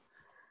also.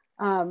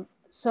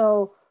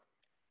 So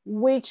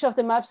which of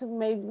the maps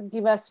may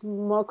give us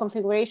more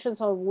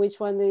configurations, or which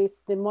one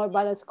is the more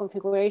balanced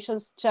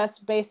configurations,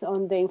 just based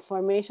on the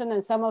information,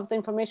 and some of the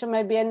information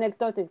might be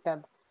anecdotal.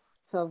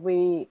 So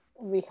we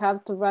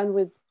have to run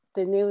with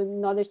the new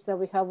knowledge that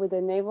we have with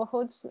the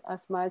neighborhoods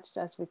as much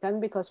as we can,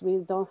 because we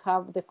don't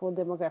have the full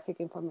demographic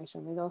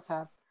information. We don't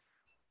have,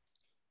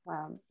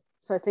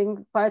 so I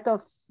think part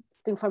of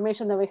the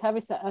information that we have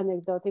is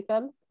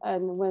anecdotal,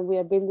 and when we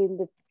are building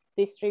the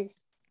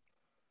districts,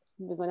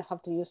 we're going to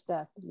have to use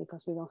that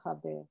because we don't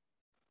have the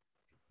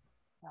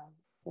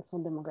full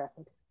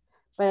demographics.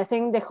 But I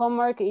think the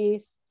homework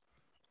is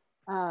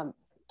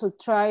to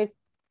try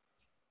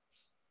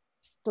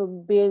to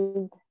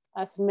build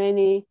as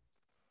many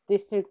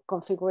district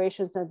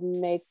configurations that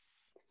make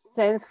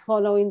sense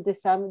following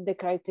the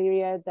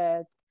criteria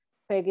that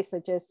Peggy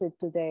suggested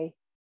today,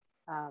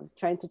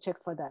 trying to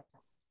check for that.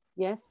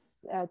 Yes,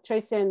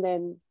 Tracy, and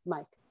then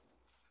Mike.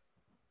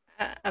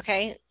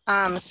 Okay,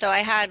 so I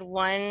had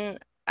one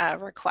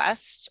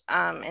request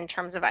in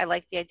terms of, I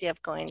like the idea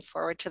of going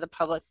forward to the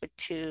public with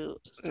 2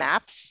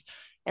 maps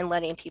and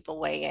letting people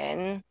weigh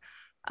in.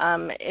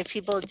 If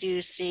people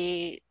do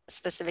see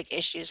specific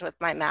issues with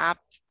my map,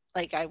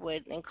 like I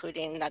would,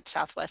 including that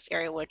Southwest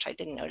area, which I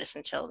didn't notice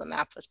until the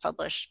map was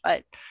published.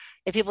 But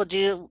if people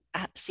do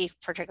see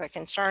particular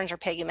concerns, or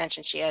Peggy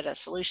mentioned she had a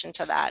solution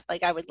to that,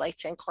 like I would like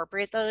to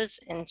incorporate those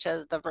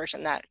into the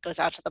version that goes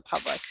out to the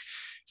public.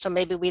 So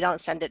maybe we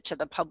don't send it to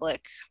the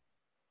public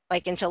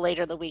like until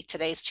later the week.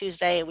 Today's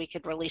Tuesday, we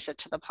could release it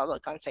to the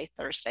public on, say,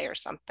 Thursday or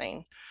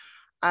something.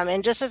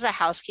 And just as a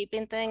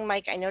housekeeping thing,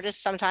 Mike, I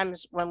noticed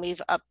sometimes when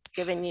we've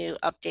given you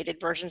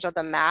updated versions of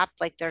the map,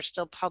 like they're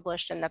still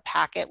published in the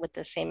packet with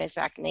the same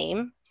exact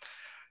name.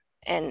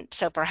 And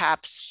so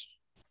perhaps,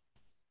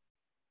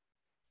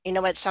 you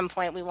know, at some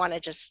point we want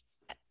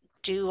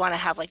to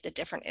have like the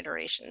different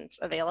iterations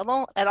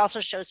available. It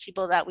also shows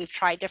people that we've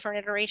tried different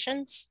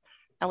iterations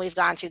and we've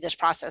gone through this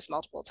process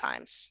multiple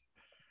times,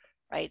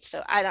 right?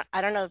 So I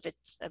don't know if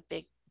it's a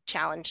big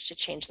challenge to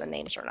change the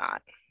names or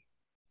not.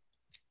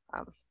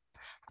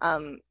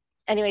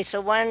 Anyway,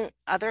 so one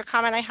other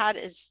comment I had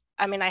is,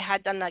 I mean, I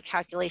had done the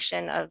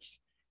calculation of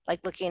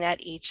like looking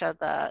at each of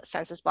the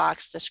census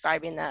blocks,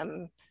 describing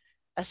them,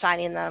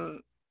 assigning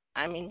them,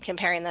 I mean,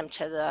 comparing them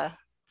to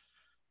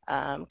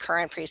the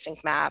current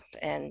precinct map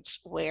and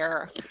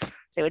where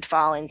they would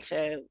fall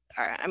into.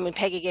 I mean,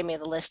 Peggy gave me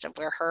the list of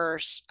where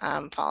hers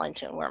fall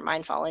into and where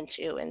mine fall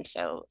into. And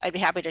so I'd be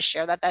happy to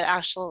share that. That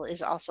actual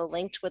is also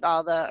linked with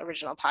all the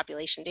original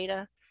population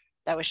data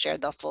that was shared,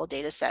 the full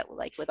data set,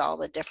 like with all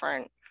the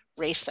different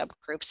race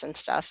subgroups and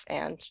stuff.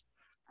 And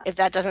if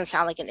that doesn't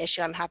sound like an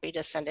issue, I'm happy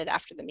to send it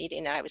after the meeting,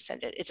 and I would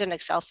send it. It's an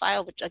Excel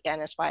file, which again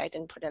is why I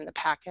didn't put in the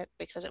packet,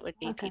 because it would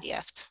be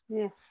PDF'd.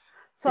 Yeah.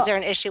 So is there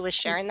an issue with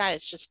sharing that?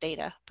 It's just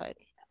data, but.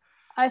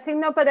 I think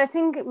no, but I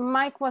think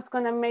Mike was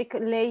going to make a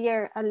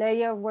layer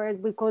where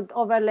we could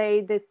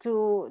overlay the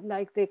two,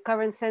 like the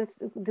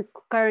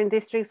current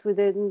districts with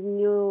the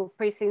new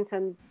precincts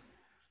and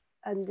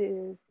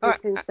the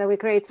precincts that we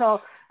create.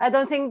 So I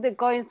don't think that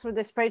going through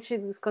the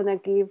spreadsheet is going to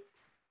give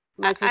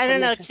much I don't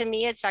know. To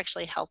me, it's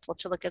actually helpful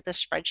to look at the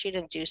spreadsheet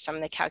and do some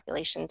of the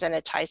calculations, and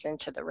it ties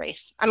into the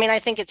race. I mean, I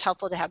think it's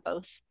helpful to have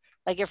both.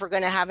 Like if we're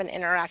going to have an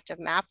interactive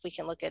map, we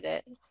can look at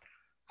it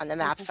on the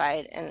map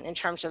side. And in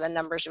terms of the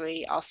numbers,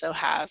 we also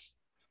have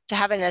to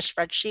have it in a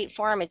spreadsheet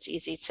form. It's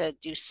easy to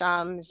do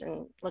sums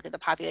and look at the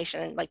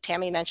population. And like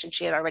Tammy mentioned,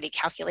 she had already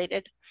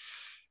calculated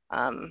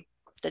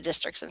the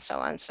districts and so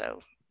on.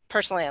 So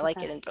personally, I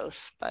like it in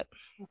both, but.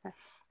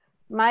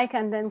 Mike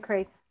and then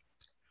Craig.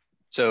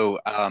 So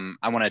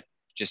I want to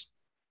just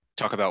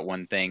talk about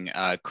one thing.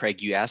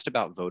 Craig, you asked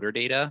about voter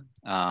data.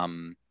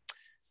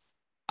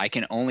 I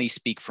can only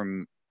speak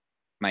from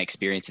my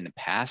experience in the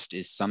past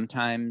is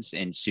sometimes,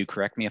 and Sue,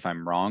 correct me if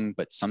I'm wrong,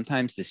 but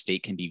sometimes the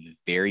state can be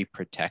very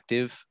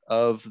protective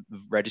of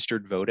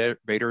registered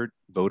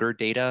voter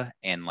data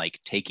and like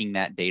taking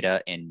that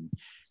data and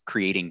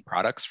creating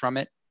products from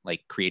it,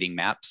 like creating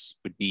maps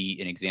would be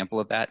an example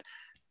of that.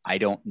 I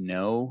don't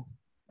know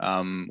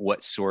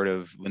what sort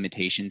of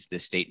limitations the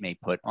state may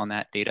put on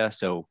that data.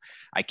 So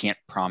I can't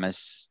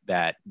promise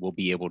that we'll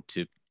be able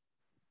to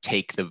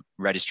take the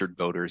registered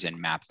voters and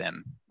map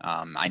them.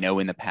 I know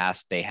in the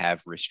past they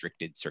have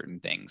restricted certain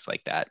things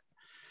like that.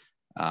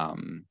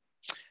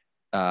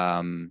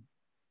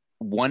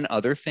 One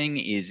other thing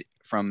is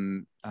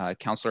from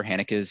Councillor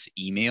Haneke's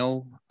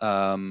email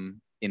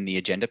in the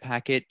agenda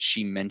packet,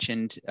 she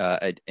mentioned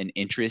an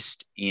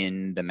interest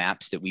in the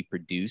maps that we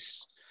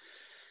produce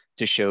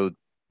to show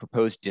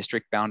proposed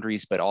district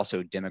boundaries, but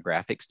also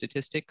demographic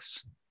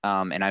statistics.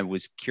 And I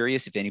was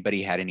curious if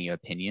anybody had any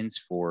opinions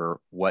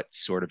for what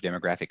sort of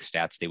demographic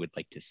stats they would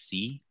like to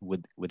see.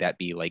 Would that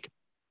be like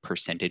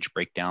percentage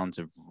breakdowns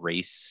of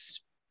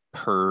race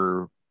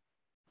per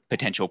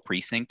potential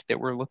precinct that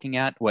we're looking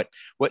at? What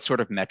sort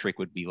of metric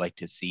would we like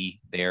to see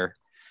there?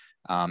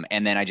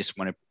 And then I just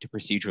wanted to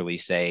procedurally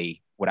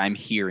say what I'm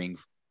hearing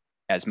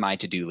as my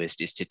to-do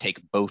list is to take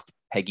both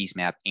Peggy's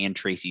map and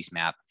Tracy's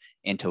map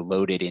and to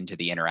load it into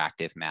the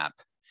interactive map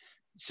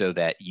so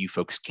that you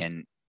folks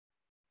can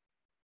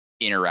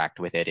interact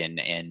with it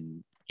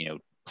and you know,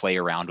 play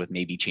around with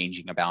maybe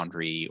changing a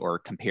boundary or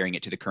comparing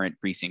it to the current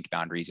precinct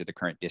boundaries or the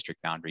current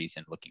district boundaries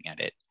and looking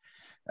at it.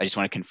 I just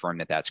want to confirm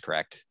that that's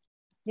correct.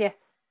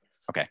 Yes.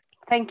 Okay.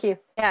 Thank you.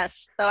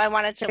 Yes, so I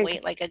wanted to Thank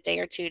wait you. like a day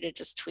or two to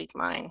just tweak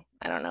mine.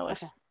 I don't know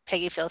if Okay.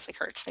 Peggy feels like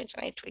her needs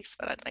any tweaks,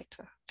 but I'd like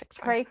to fix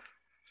mine. Craig.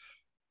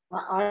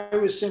 I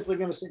was simply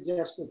going to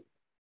suggest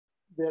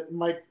that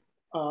Mike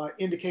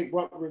indicate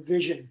what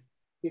revision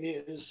it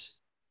is,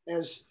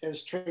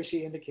 as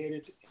Tracy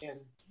indicated, and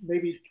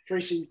maybe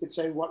Tracy, you could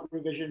say what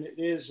revision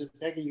it is, and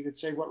Peggy, you could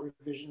say what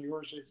revision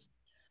yours is,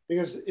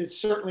 because it's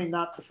certainly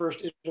not the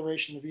first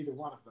iteration of either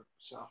one of them.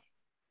 So,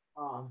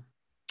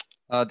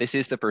 this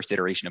is the first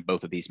iteration of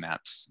both of these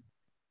maps.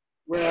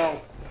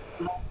 well,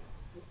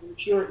 I'm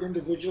sure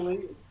individually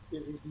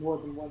it is more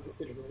than one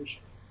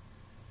iteration.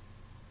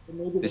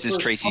 This is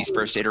Tracy's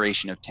first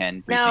iteration of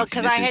 10 No, precincts, and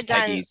because this I is had done,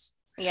 Peggy's.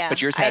 yeah.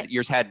 But yours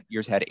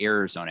had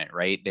errors on it,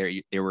 right?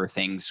 There were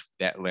things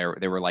that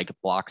there were like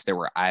blocks, there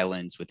were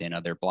islands within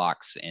other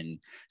blocks, and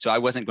so I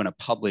wasn't going to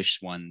publish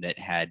one that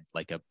had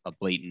like a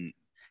blatant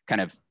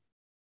kind of.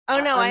 Oh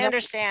no, I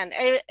understand.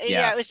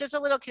 Yeah, it was just a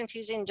little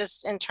confusing,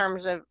 just in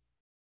terms of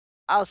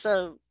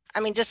also. I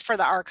mean, just for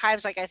the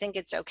archives, like I think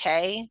it's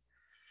okay.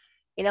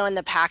 You know, in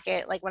the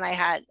packet, like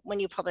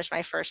when you published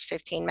my first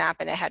 15 map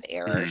and it had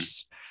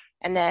errors.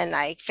 And then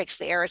I fixed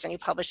the errors and you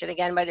publish it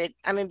again. But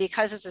I mean,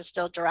 because this is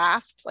still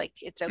draft, like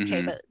it's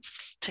okay, but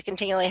to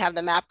continually have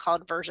the map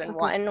called version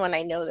 1 when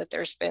I know that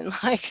there's been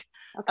like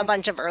a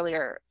bunch of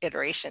earlier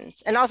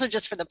iterations. And also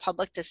just for the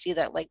public to see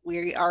that like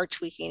we are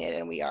tweaking it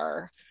and we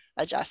are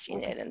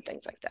adjusting it and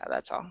things like that.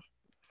 That's all.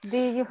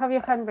 Dee, you have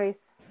your hand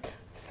raised.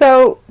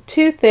 So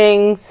 2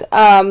 things.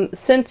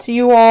 Since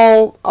you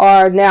all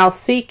are now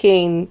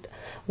seeking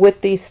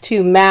with these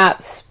 2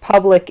 maps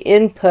public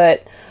input,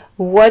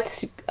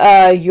 what's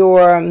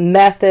your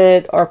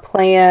method or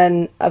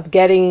plan of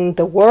getting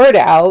the word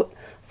out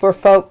for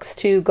folks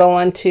to go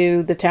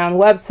onto the town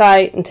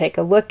website and take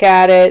a look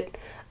at it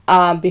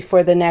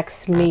before the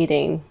next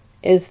meeting?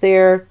 Is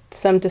there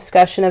some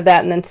discussion of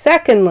that? And then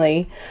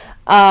secondly,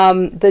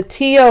 the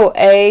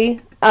TOA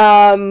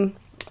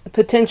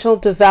potential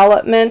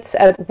developments,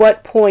 at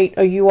what point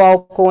are you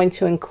all going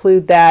to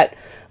include that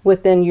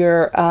within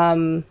your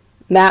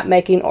map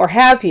making, or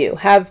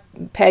have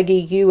Peggy,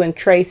 you and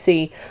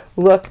Tracy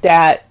looked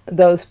at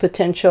those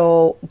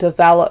potential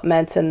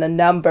developments and the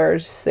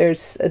numbers?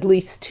 There's at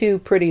least 2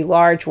 pretty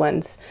large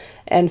ones,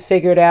 and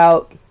figured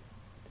out,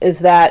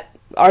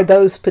 are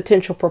those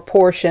potential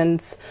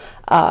proportions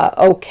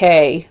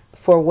okay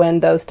for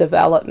when those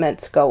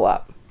developments go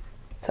up?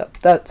 So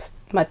that's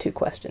my 2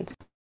 questions.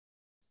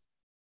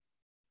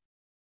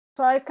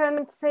 So I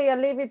can say a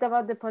little bit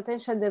about the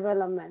potential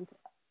development.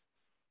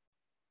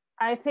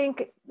 I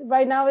think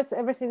right now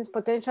everything is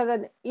potential,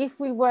 and if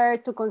we were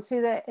to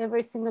consider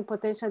every single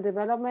potential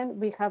development,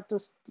 we have to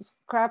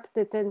scrap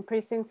the 10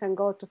 precincts and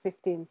go to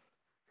 15,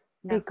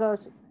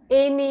 because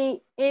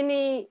any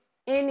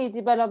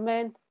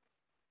development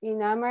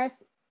in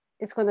Amherst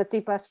is going to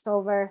tip us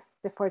over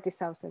the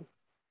 40,000.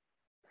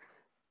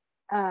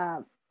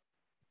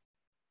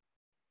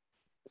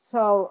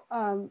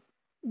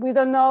 We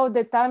don't know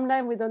the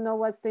timeline. We don't know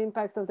what's the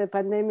impact of the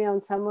pandemic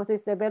on some of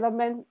this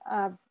development.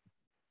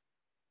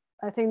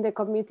 I think the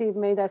committee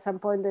made at some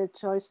point the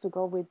choice to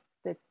go with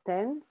the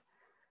 10.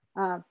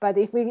 But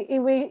if we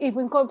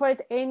incorporate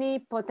any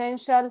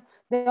potential,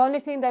 the only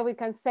thing that we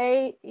can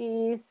say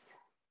is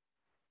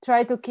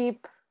try to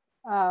keep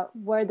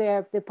where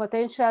the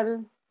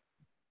potential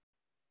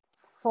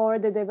for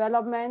the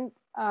development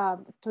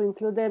to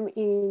include them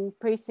in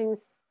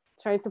precincts,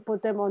 try to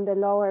put them on the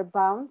lower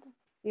bound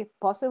if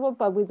possible,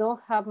 but we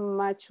don't have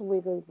much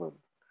wiggle room.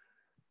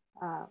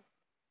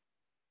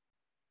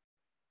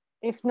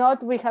 If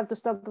not, we have to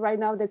stop right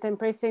now the 10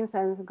 precincts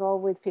and go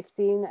with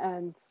 15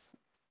 and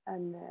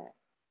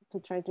to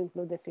try to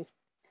include the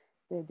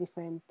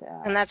different.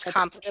 And that's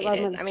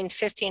complicated. I mean,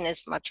 15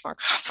 is much more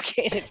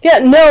complicated. Yeah,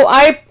 no,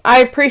 I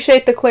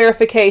appreciate the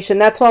clarification.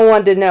 That's why I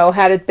wanted to know,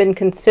 had it been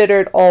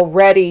considered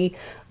already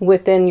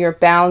within your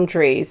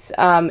boundaries?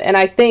 And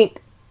I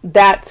think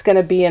that's going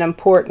to be an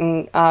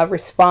important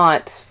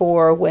response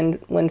for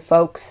when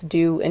folks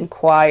do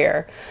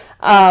inquire.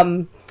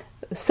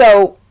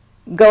 So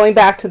going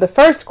back to the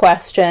first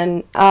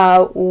question,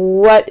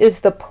 what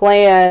is the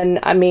plan?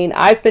 I mean,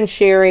 I've been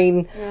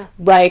sharing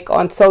like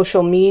on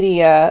social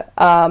media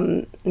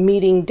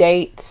meeting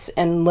dates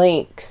and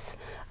links.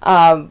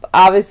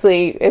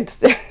 Obviously,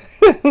 it's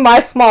my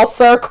small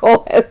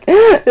circle.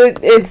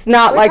 It's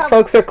not like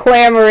folks are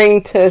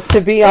clamoring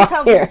to be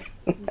on here.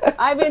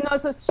 I've been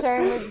also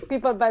sharing with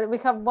people, but we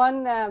have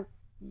one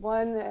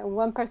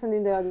person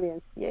in the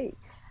audience. Yay!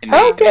 And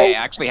they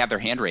actually have their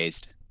hand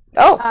raised.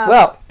 Oh,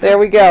 well, there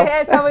we go.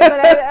 Okay, so we're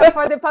gonna,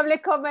 for the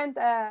public comment,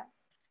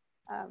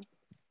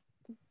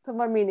 2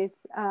 more minutes.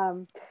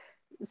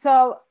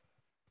 So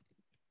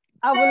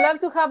I would love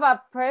to have a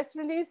press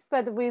release,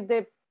 but with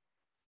the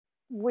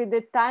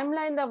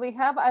timeline that we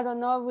have, I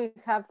don't know if we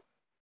have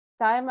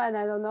time, and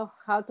I don't know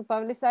how to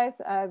publicize.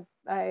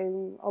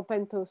 I'm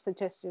open to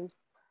suggestions.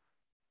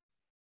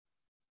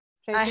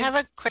 Tracy? I have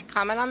a quick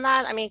comment on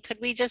that. I mean, could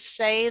we just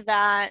say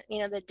that,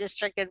 you know, the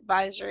district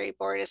advisory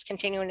board is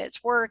continuing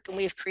its work, and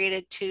we've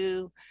created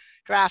 2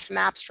 draft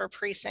maps for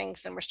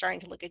precincts, and we're starting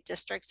to look at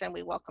districts, and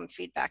we welcome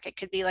feedback. It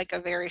could be like a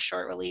very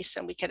short release,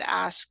 and we could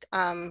ask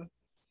Brianna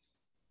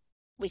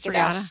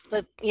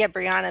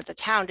at the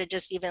town to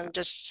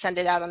just send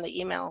it out on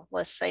the email.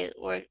 Let's say,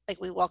 or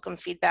like, we welcome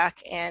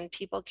feedback, and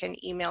people can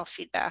email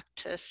feedback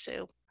to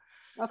Sue.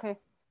 Okay.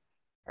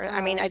 Or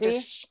I mean, it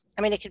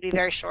could be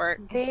very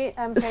short. Dee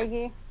and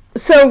Peggy.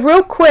 So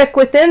real quick,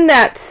 within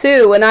that,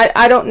 Sue, and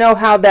I don't know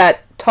how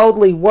that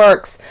totally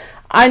works.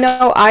 I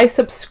know I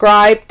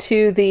subscribe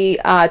to the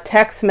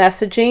text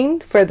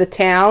messaging for the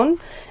town,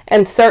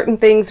 and certain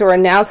things are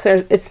announced.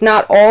 It's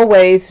not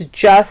always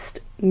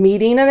just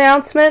meeting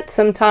announcement.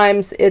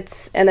 Sometimes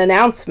it's an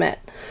announcement.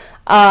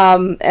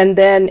 And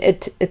then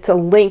it's a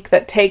link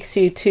that takes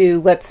you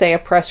to, let's say, a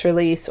press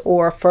release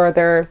or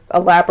further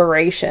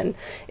elaboration.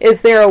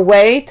 Is there a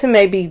way to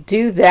maybe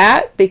do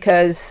that?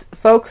 Because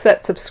folks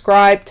that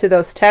subscribe to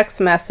those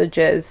text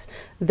messages,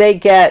 they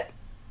get,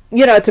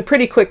 you know, it's a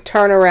pretty quick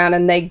turnaround,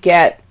 and they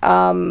get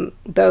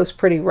those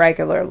pretty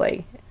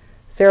regularly.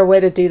 Is there a way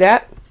to do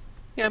that?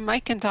 Yeah,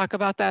 Mike can talk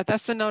about that.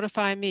 That's the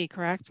Notify Me,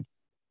 correct?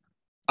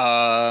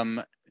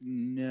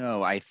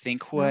 No, I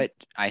think what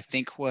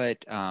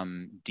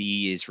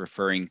Dee is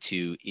referring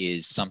to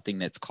is something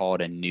that's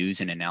called a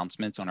news and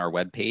announcements on our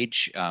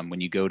webpage.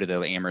 When you go to the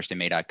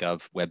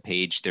amherstma.gov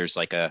webpage, there's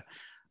like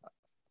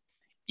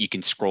you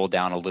can scroll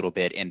down a little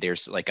bit, and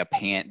there's like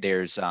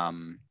there's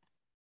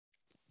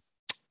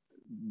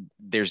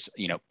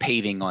you know,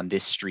 paving on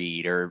this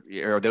street, or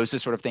those are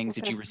sort of things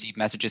that you receive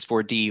messages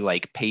for, Dee,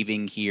 like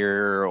paving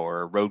here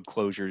or road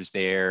closures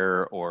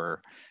there,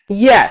 or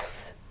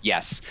Yes.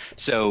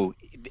 So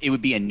it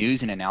would be a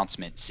news and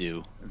announcement,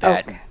 Sue,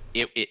 that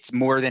it's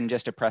more than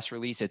just a press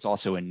release. It's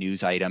also a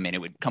news item, and it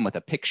would come with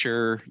a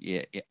picture,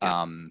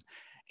 and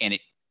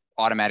it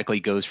automatically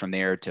goes from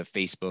there to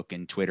Facebook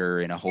and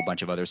Twitter and a whole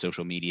bunch of other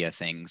social media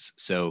things.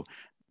 So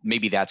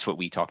maybe that's what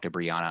we talked to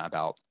Brianna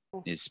about,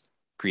 is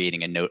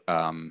creating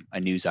a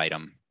news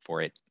item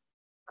for it.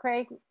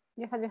 Craig,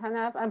 you have your hand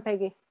up, and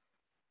Peggy.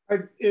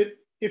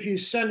 If you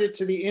send it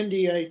to the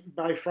Indy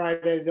by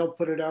Friday, they'll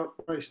put it out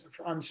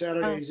on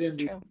Saturday's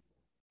Indy. True.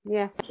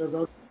 Yeah. So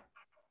they'll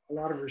a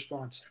lot of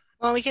response.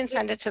 Well, we can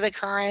send it to the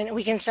Current.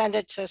 We can send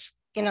it to,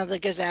 you know, the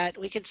Gazette.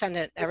 We could send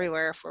it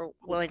everywhere if we're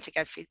willing to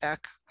get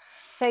feedback.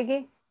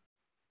 Peggy?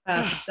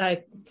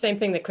 Same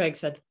thing that Craig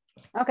said.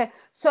 Okay.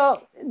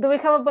 So do we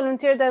have a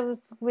volunteer that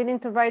was willing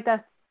to write a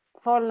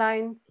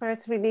 4-line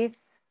press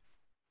release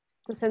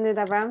to send it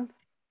around?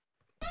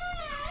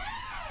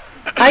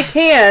 I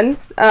can,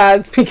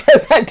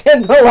 because I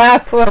did the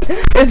last one.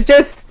 It's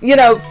just, you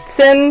know,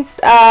 send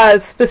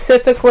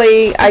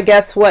specifically, I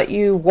guess, what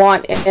you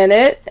want in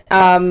it,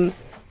 and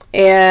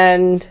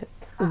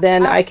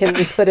then I can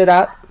put it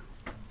up.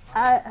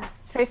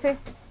 Tracy?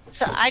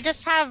 So I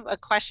just have a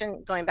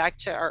question going back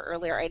to our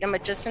earlier item,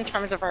 but just in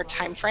terms of our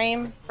time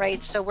frame,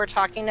 right? So we're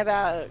talking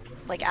about,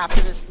 like,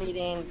 after this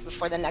meeting,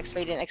 before the next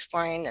meeting,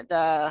 exploring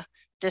the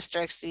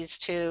districts, these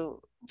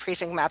 2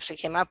 precinct maps we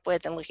came up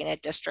with, and looking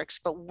at districts.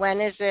 But when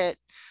is it,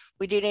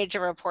 we do need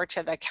to report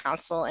to the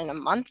council in a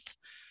month.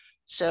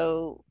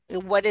 So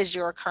what is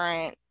your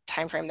current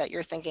time frame that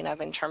you're thinking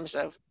of in terms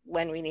of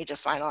when we need to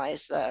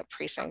finalize the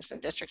precincts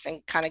and districts,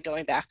 and kind of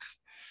going back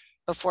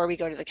before we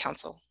go to the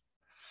council?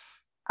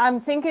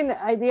 I'm thinking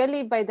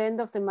ideally by the end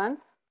of the month.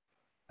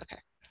 Okay.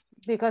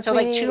 Because so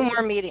like two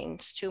more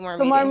meetings. I'm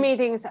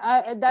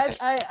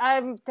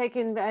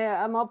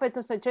open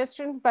to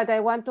suggestions, but I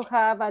want to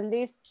have at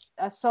least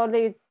a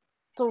solid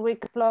 2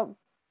 week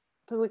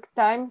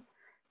time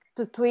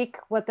to tweak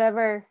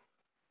whatever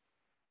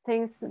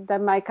things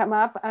that might come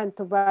up and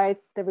to write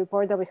the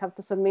report that we have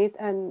to submit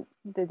and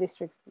the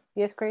district.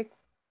 Yes, Craig?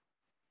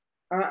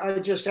 I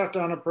just have to,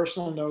 on a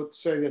personal note,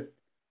 say that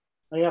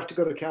I have to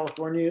go to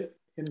California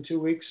in 2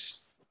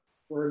 weeks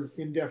for an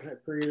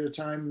indefinite period of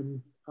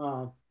time.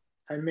 And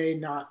I may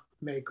not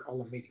make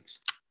all the meetings.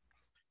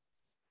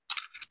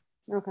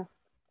 Okay.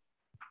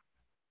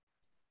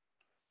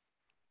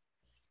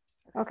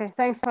 Okay,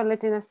 thanks for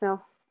letting us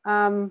know.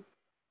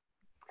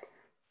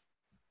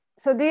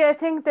 So I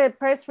think the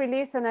press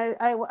release, and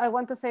I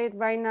want to say it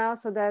right now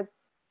so that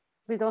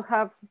we don't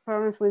have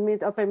problems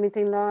with open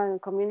meeting law and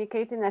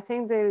communicating. I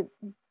think the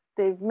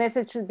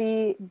message should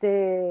be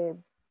the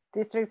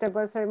district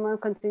advisory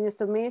continues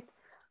to meet.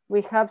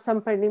 We have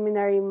some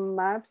preliminary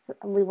maps.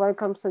 We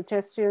welcome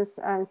suggestions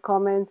and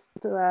comments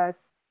to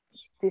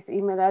this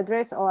email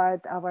address or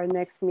at our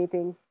next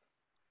meeting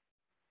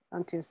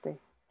on Tuesday.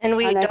 And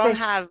we don't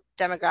have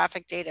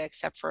demographic data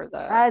except for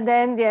the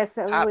then yes,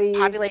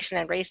 population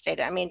and race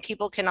data. I mean,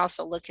 people can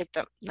also look at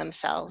them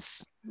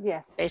themselves.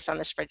 Yes. Based on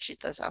the spreadsheet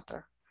that's out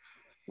there.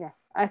 Yeah,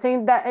 I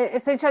think that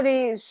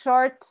essentially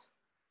short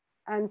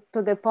and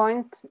to the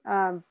point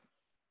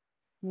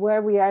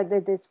where we are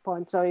at this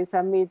point. So it's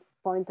a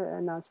midpoint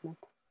announcement.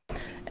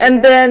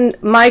 And then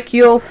Mike,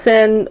 you'll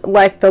send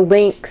like the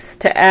links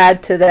to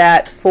add to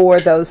that for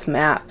those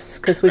maps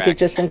because we could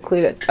just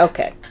include it.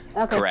 Okay.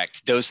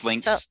 Correct. Those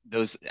links,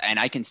 and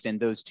I can send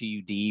those to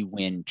you, Dee,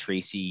 when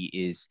Tracy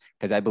is,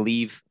 because I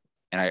believe,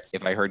 and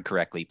if I heard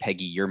correctly,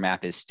 Peggy, your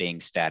map is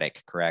staying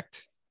static,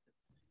 correct?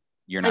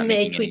 You're not. I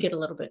may tweak it a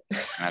little bit.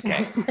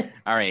 Okay.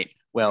 All right.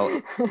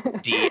 Well,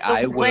 Dee,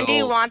 I will. When do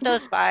you want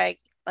those by?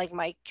 Like,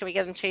 Mike, can we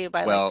get them to you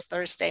by like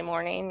Thursday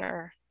morning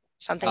or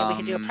something? We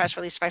can do a press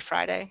release by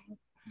Friday.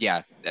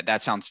 Yeah,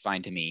 that sounds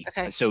fine to me.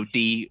 Okay. So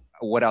Dee,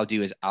 what I'll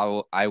do is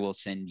I will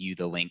send you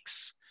the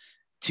links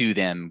to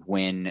them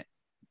when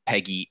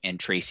Peggy and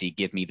Tracy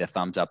give me the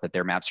thumbs up that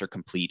their maps are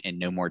complete and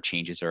no more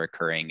changes are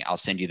occurring. I'll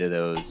send you to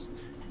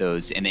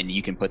those, and then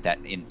you can put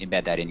that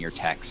embed that in your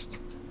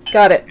text.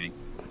 Got it. Okay.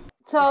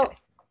 So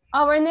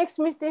our next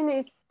meeting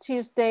is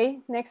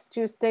next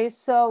Tuesday.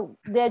 So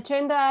the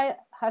agenda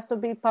has to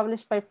be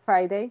published by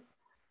Friday.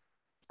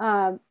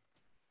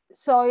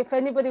 So if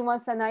anybody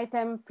wants an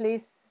item,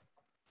 please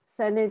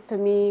send it to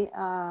me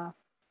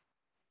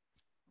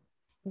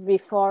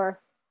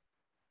before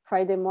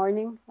Friday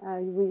morning.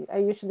 I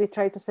usually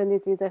try to send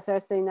it either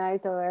Thursday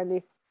night or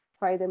early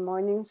Friday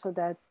morning so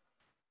that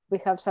we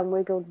have some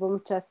wiggle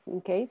room just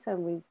in case and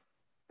we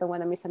don't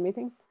want to miss a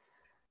meeting.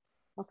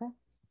 Okay.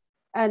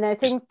 And I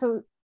think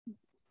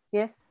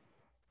yes.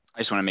 I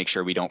just want to make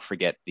sure we don't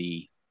forget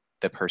the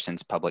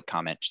person's public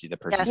comment. The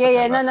person.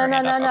 Yeah. No.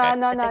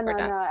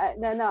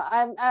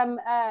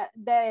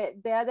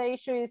 The other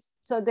issue is,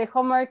 so the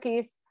homework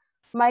is,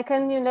 Mike,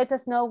 can you let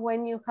us know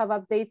when you have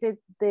updated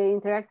the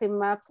interactive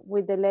map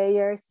with the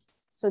layers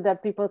so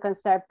that people can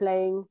start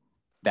playing?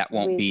 That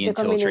won't be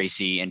until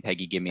Tracy and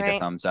Peggy give me the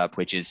thumbs up,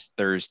 which is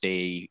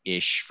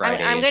Thursday-ish,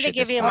 Friday. I'm going to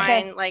give you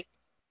mine, like,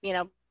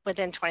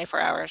 within 24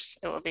 hours.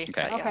 It will be.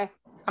 Okay.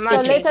 I'm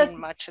not changing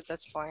much at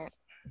this point.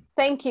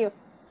 Thank you.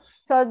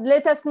 So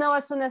let us know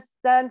as soon as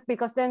that,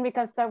 because then we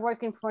can start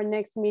working for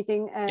next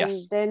meeting, and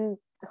then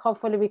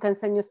hopefully we can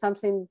send you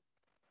something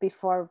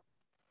before.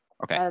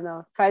 I don't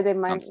know, Friday,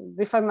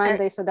 before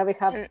Monday, so that we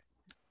have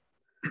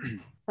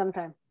some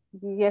time.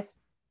 Yes,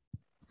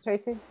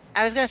 Tracy?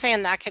 I was going to say,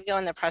 and that could go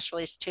in the press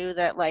release too,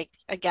 that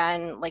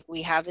again,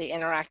 we have the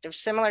interactive,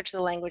 similar to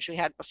the language we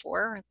had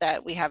before,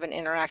 that we have an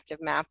interactive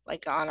map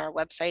on our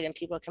website and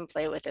people can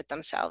play with it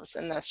themselves.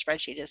 And the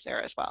spreadsheet is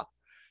there as well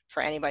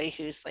for anybody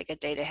who's a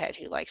data head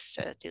who likes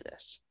to do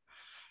this.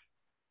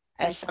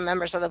 As some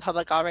members of the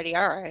public already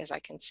are, as I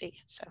can see,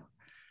 so.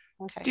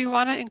 Okay. Do you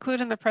want to include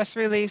in the press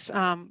release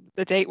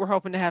the date we're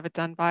hoping to have it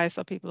done by,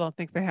 so people don't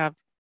think they have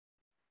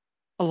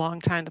a long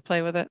time to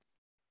play with it?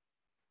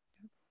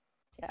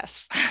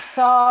 Yes.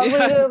 So we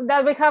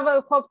have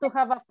a hope to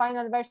have a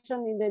final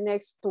version in the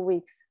next 2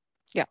 weeks.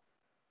 Yeah.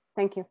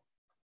 Thank you.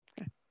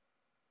 Okay.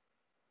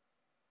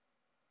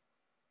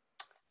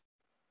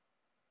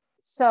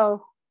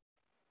 So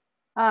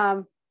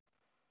I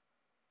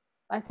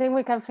think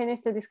we can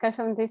finish the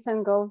discussion on this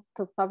and go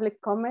to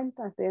public comment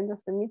at the end of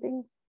the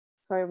meeting.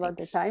 Sorry about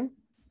the time.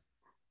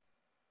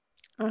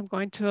 I'm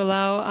going to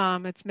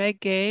allow, it's Meg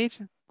Gage,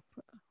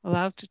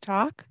 allowed to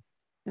talk,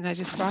 and I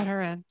just brought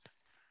her in.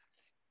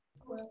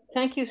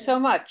 Thank you so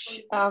much.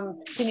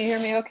 Can you hear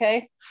me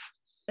okay?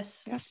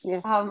 Yes.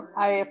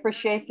 I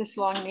appreciate this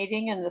long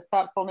meeting and the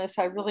thoughtfulness.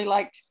 I really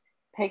liked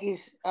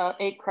Peggy's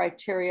 8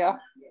 criteria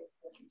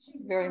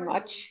very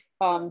much.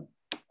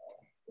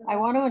 I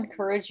want to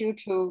encourage you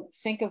to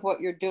think of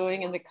what you're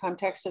doing in the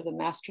context of the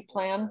master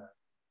plan,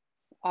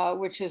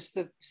 which is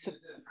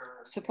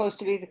supposed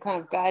to be the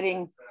kind of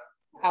guiding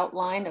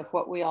outline of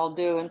what we all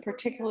do, and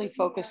particularly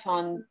focus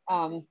on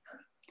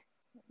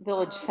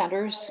village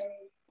centers.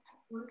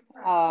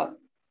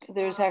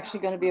 There's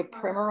actually going to be a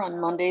primer on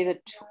Monday, the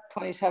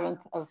 27th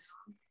of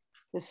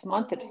this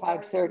month at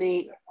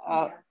 5:30,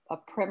 a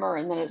primer,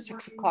 and then at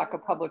 6 o'clock, a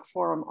public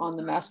forum on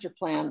the master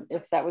plan,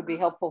 if that would be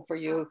helpful for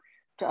you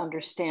to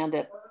understand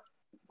it.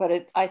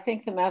 But I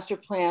think the master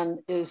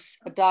plan is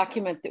a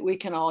document that we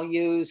can all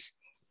use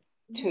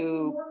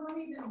to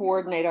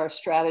coordinate our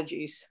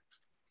strategies.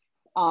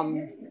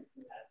 I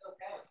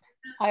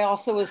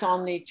also was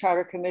on the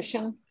Charter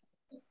Commission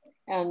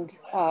and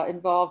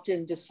involved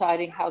in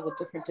deciding how the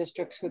different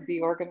districts would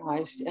be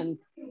organized. And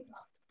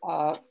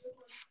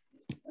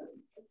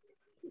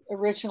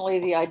originally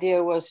the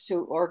idea was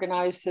to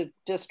organize the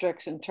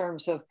districts in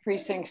terms of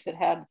precincts that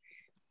had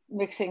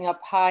mixing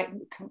up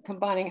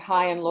combining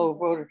high and low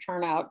voter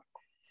turnout.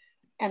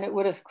 And it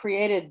would have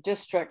created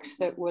districts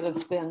that would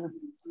have been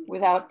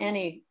without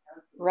any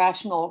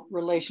rational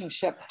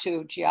relationship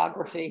to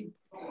geography.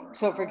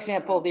 So for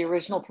example, the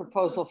original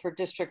proposal for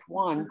District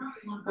 1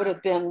 would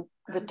have been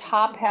the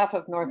top half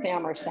of North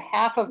Amherst, the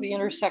half of the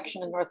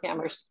intersection in North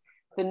Amherst,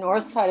 the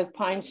north side of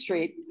Pine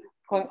Street,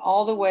 going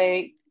all the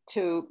way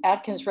to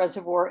Atkins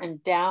Reservoir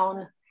and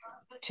down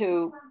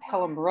to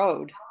Pelham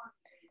Road.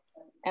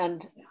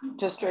 And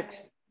District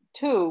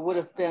 2 would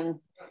have been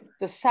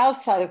the south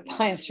side of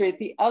Pine Street,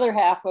 the other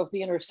half of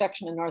the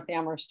intersection in North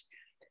Amherst.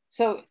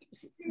 So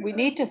we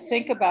need to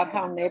think about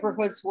how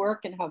neighborhoods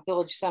work and how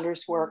village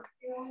centers work,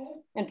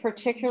 and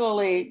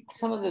particularly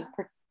some of the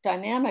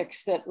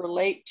dynamics that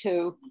relate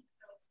to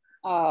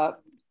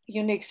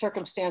unique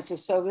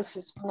circumstances. So this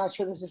is, I'm not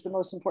sure this is the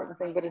most important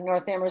thing, but in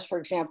North Amherst, for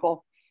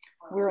example,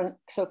 we're in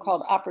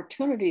so-called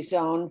opportunity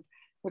zone,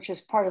 which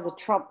is part of the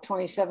Trump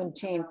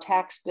 2017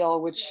 tax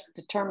bill, which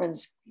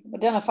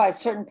identifies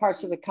certain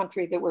parts of the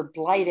country that were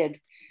blighted,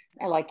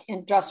 like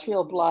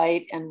industrial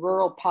blight and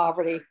rural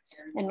poverty.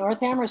 And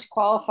North Amherst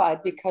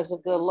qualified because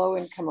of the low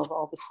income of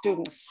all the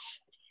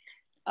students.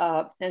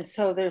 And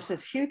so there's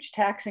this huge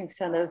tax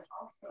incentive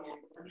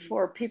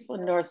for people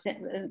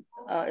in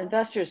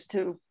investors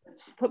to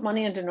put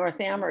money into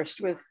North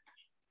Amherst with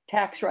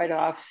tax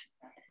write-offs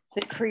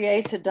that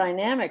creates a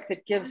dynamic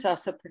that gives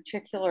us a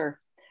particular,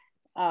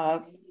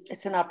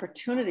 it's an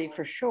opportunity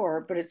for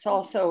sure, but it's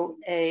also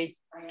a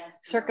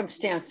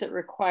circumstance that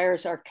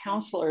requires our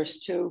counselors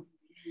to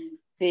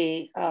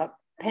be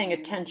paying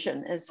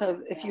attention. And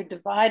so if you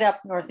divide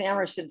up North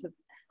Amherst into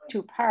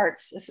two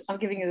parts, I'm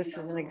giving you this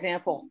as an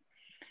example,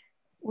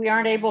 we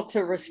aren't able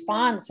to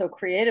respond so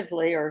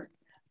creatively or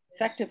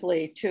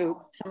effectively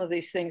to some of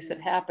these things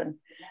that happen.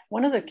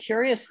 One of the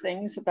curious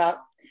things about,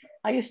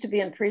 I used to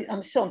be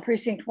I'm still in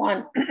Precinct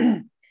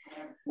 1.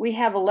 We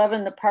have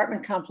 11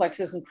 apartment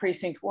complexes in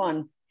Precinct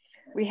 1.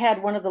 We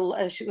had one of the,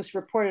 as it was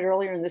reported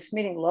earlier in this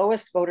meeting,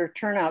 lowest voter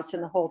turnouts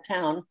in the whole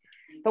town,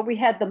 but we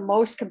had the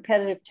most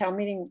competitive town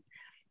meeting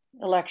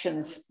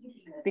elections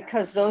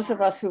because those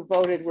of us who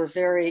voted were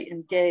very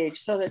engaged.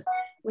 So that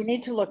we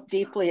need to look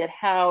deeply at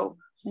how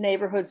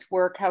neighborhoods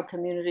work, how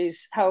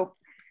communities, how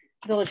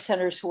village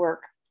centers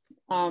work.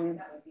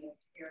 And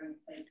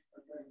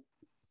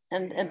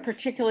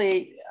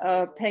particularly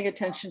paying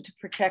attention to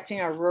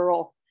protecting our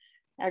rural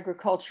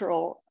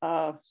agricultural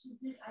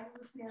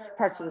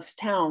parts of this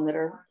town that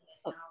are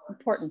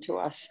important to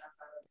us.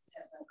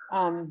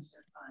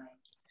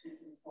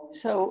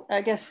 So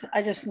I guess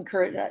I just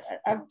encourage,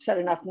 I've said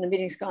enough and the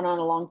meeting's gone on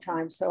a long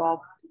time, so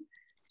I'll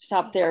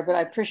stop there, but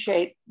I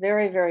appreciate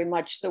very, very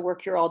much the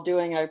work you're all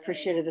doing. I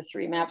appreciated the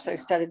 3 maps. I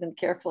studied them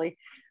carefully.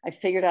 I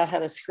figured out how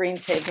to screen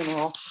save them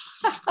all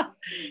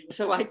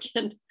so I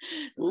can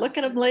look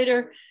at them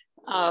later.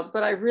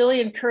 But I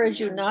really encourage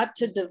you not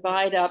to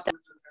divide up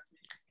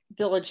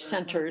village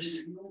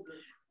centers.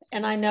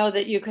 And I know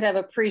that you could have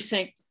a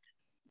precinct,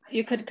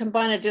 you could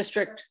combine a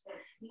district,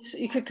 so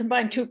you could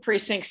combine 2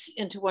 precincts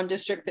into one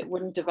district that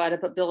wouldn't divide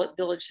up a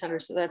village center.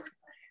 So that's,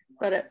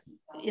 but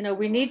you know,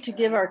 we need to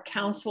give our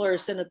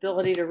counselors an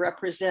ability to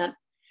represent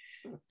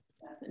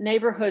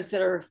neighborhoods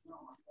that are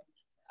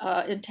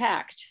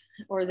intact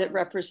or that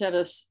represent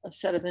a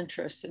set of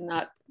interests and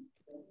not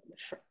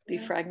be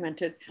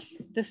fragmented.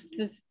 This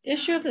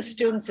issue of the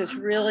students is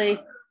really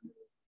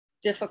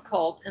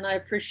difficult, and I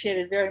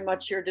appreciated very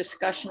much your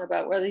discussion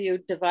about whether you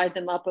divide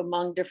them up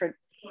among different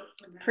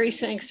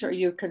precincts or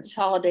you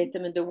consolidate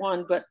them into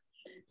one, but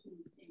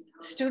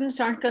students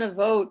aren't going to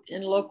vote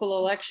in local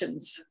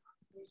elections.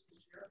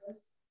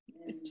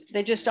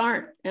 They just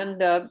aren't.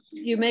 And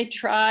you may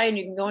try and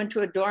you can go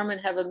into a dorm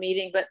and have a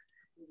meeting, but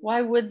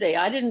why would they?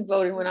 I didn't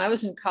vote when I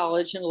was in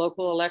college in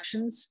local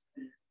elections.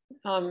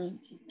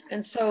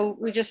 And so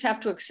we just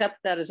have to accept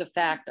that as a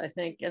fact, I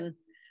think, and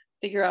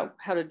figure out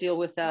how to deal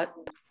with that.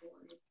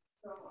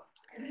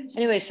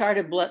 Anyway,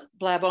 sorry to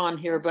blab on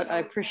here, but I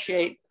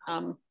appreciate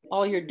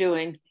all you're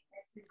doing.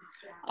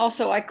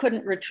 Also, I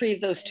couldn't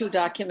retrieve those 2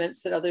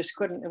 documents that others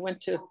couldn't. I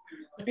went to,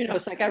 you know,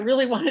 it's like I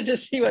really wanted to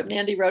see what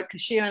Mandy wrote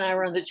because she and I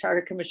were on the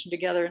Charter Commission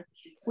together. And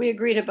we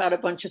agreed about a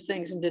bunch of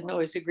things and didn't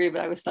always agree,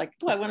 but I was like,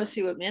 oh, I want to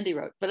see what Mandy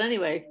wrote. But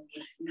anyway,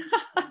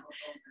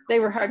 they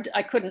were hard.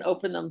 I couldn't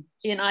open them.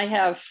 And I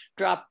have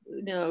dropped,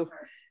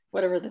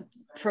 whatever the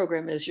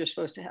program is you're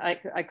supposed to,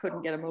 I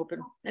couldn't get them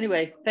open.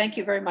 Anyway, thank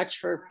you very much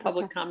for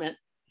public comment.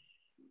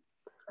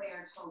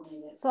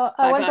 So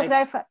I want to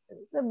clarify,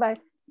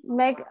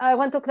 Meg, I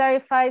want to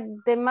clarify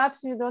the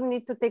maps. You don't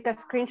need to take a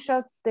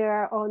screenshot. They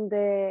are on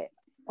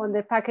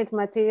the packet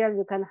material.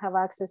 You can have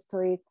access to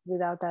it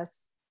without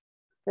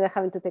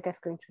having to take a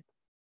screenshot.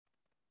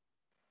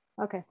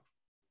 Okay.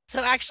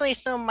 So actually,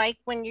 Mike,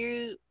 when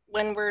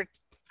we're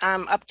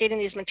updating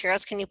these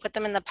materials, can you put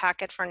them in the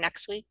packet for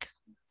next week?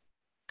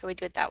 Can we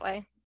do it that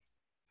way?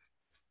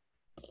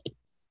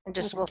 And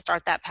just we'll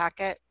start that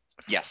packet.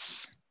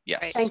 Yes.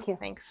 Yes. Right. Thank you.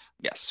 Thanks.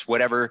 Yes.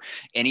 Whatever,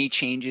 any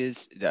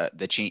changes,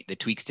 the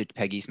tweaks to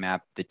Peggy's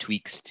map, the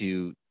tweaks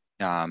to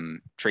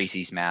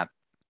Tracy's map,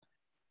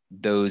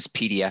 those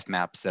PDF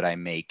maps that I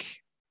make,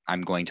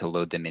 I'm going to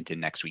load them into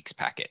next week's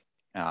packet.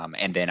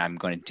 And then I'm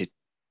going to,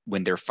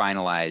 when they're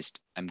finalized,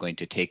 I'm going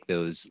to take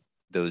those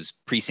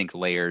precinct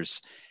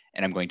layers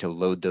and I'm going to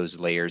load those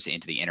layers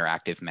into the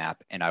interactive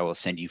map. And I will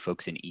send you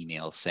folks an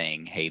email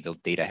saying, hey, the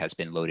data has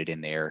been loaded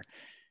in there,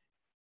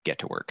 get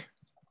to work.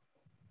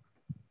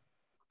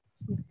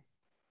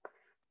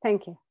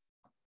 Thank you.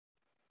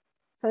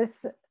 So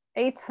it's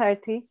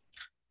 8:30.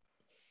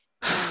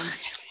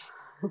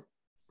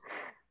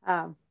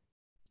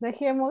 Do I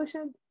hear a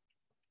motion?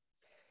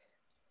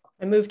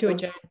 I move to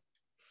adjourn.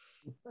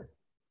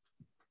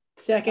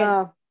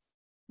 Second.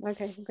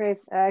 Okay, great.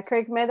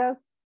 Craig Meadows.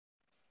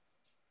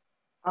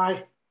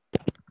 Aye.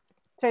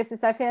 Tracy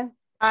Safian.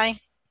 Aye.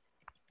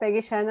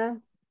 Peggy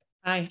Shannon.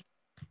 Aye.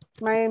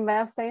 Marian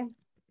Beilstein.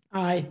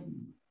 Aye.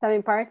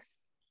 Tammy Parks.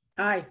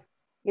 Aye.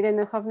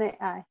 Irene Hovne,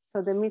 aye.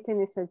 So the meeting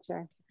is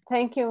adjourned.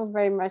 Thank you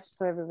very much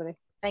to everybody.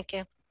 Thank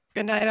you.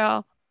 Good night,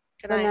 all.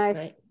 Good night. Good night.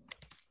 Right.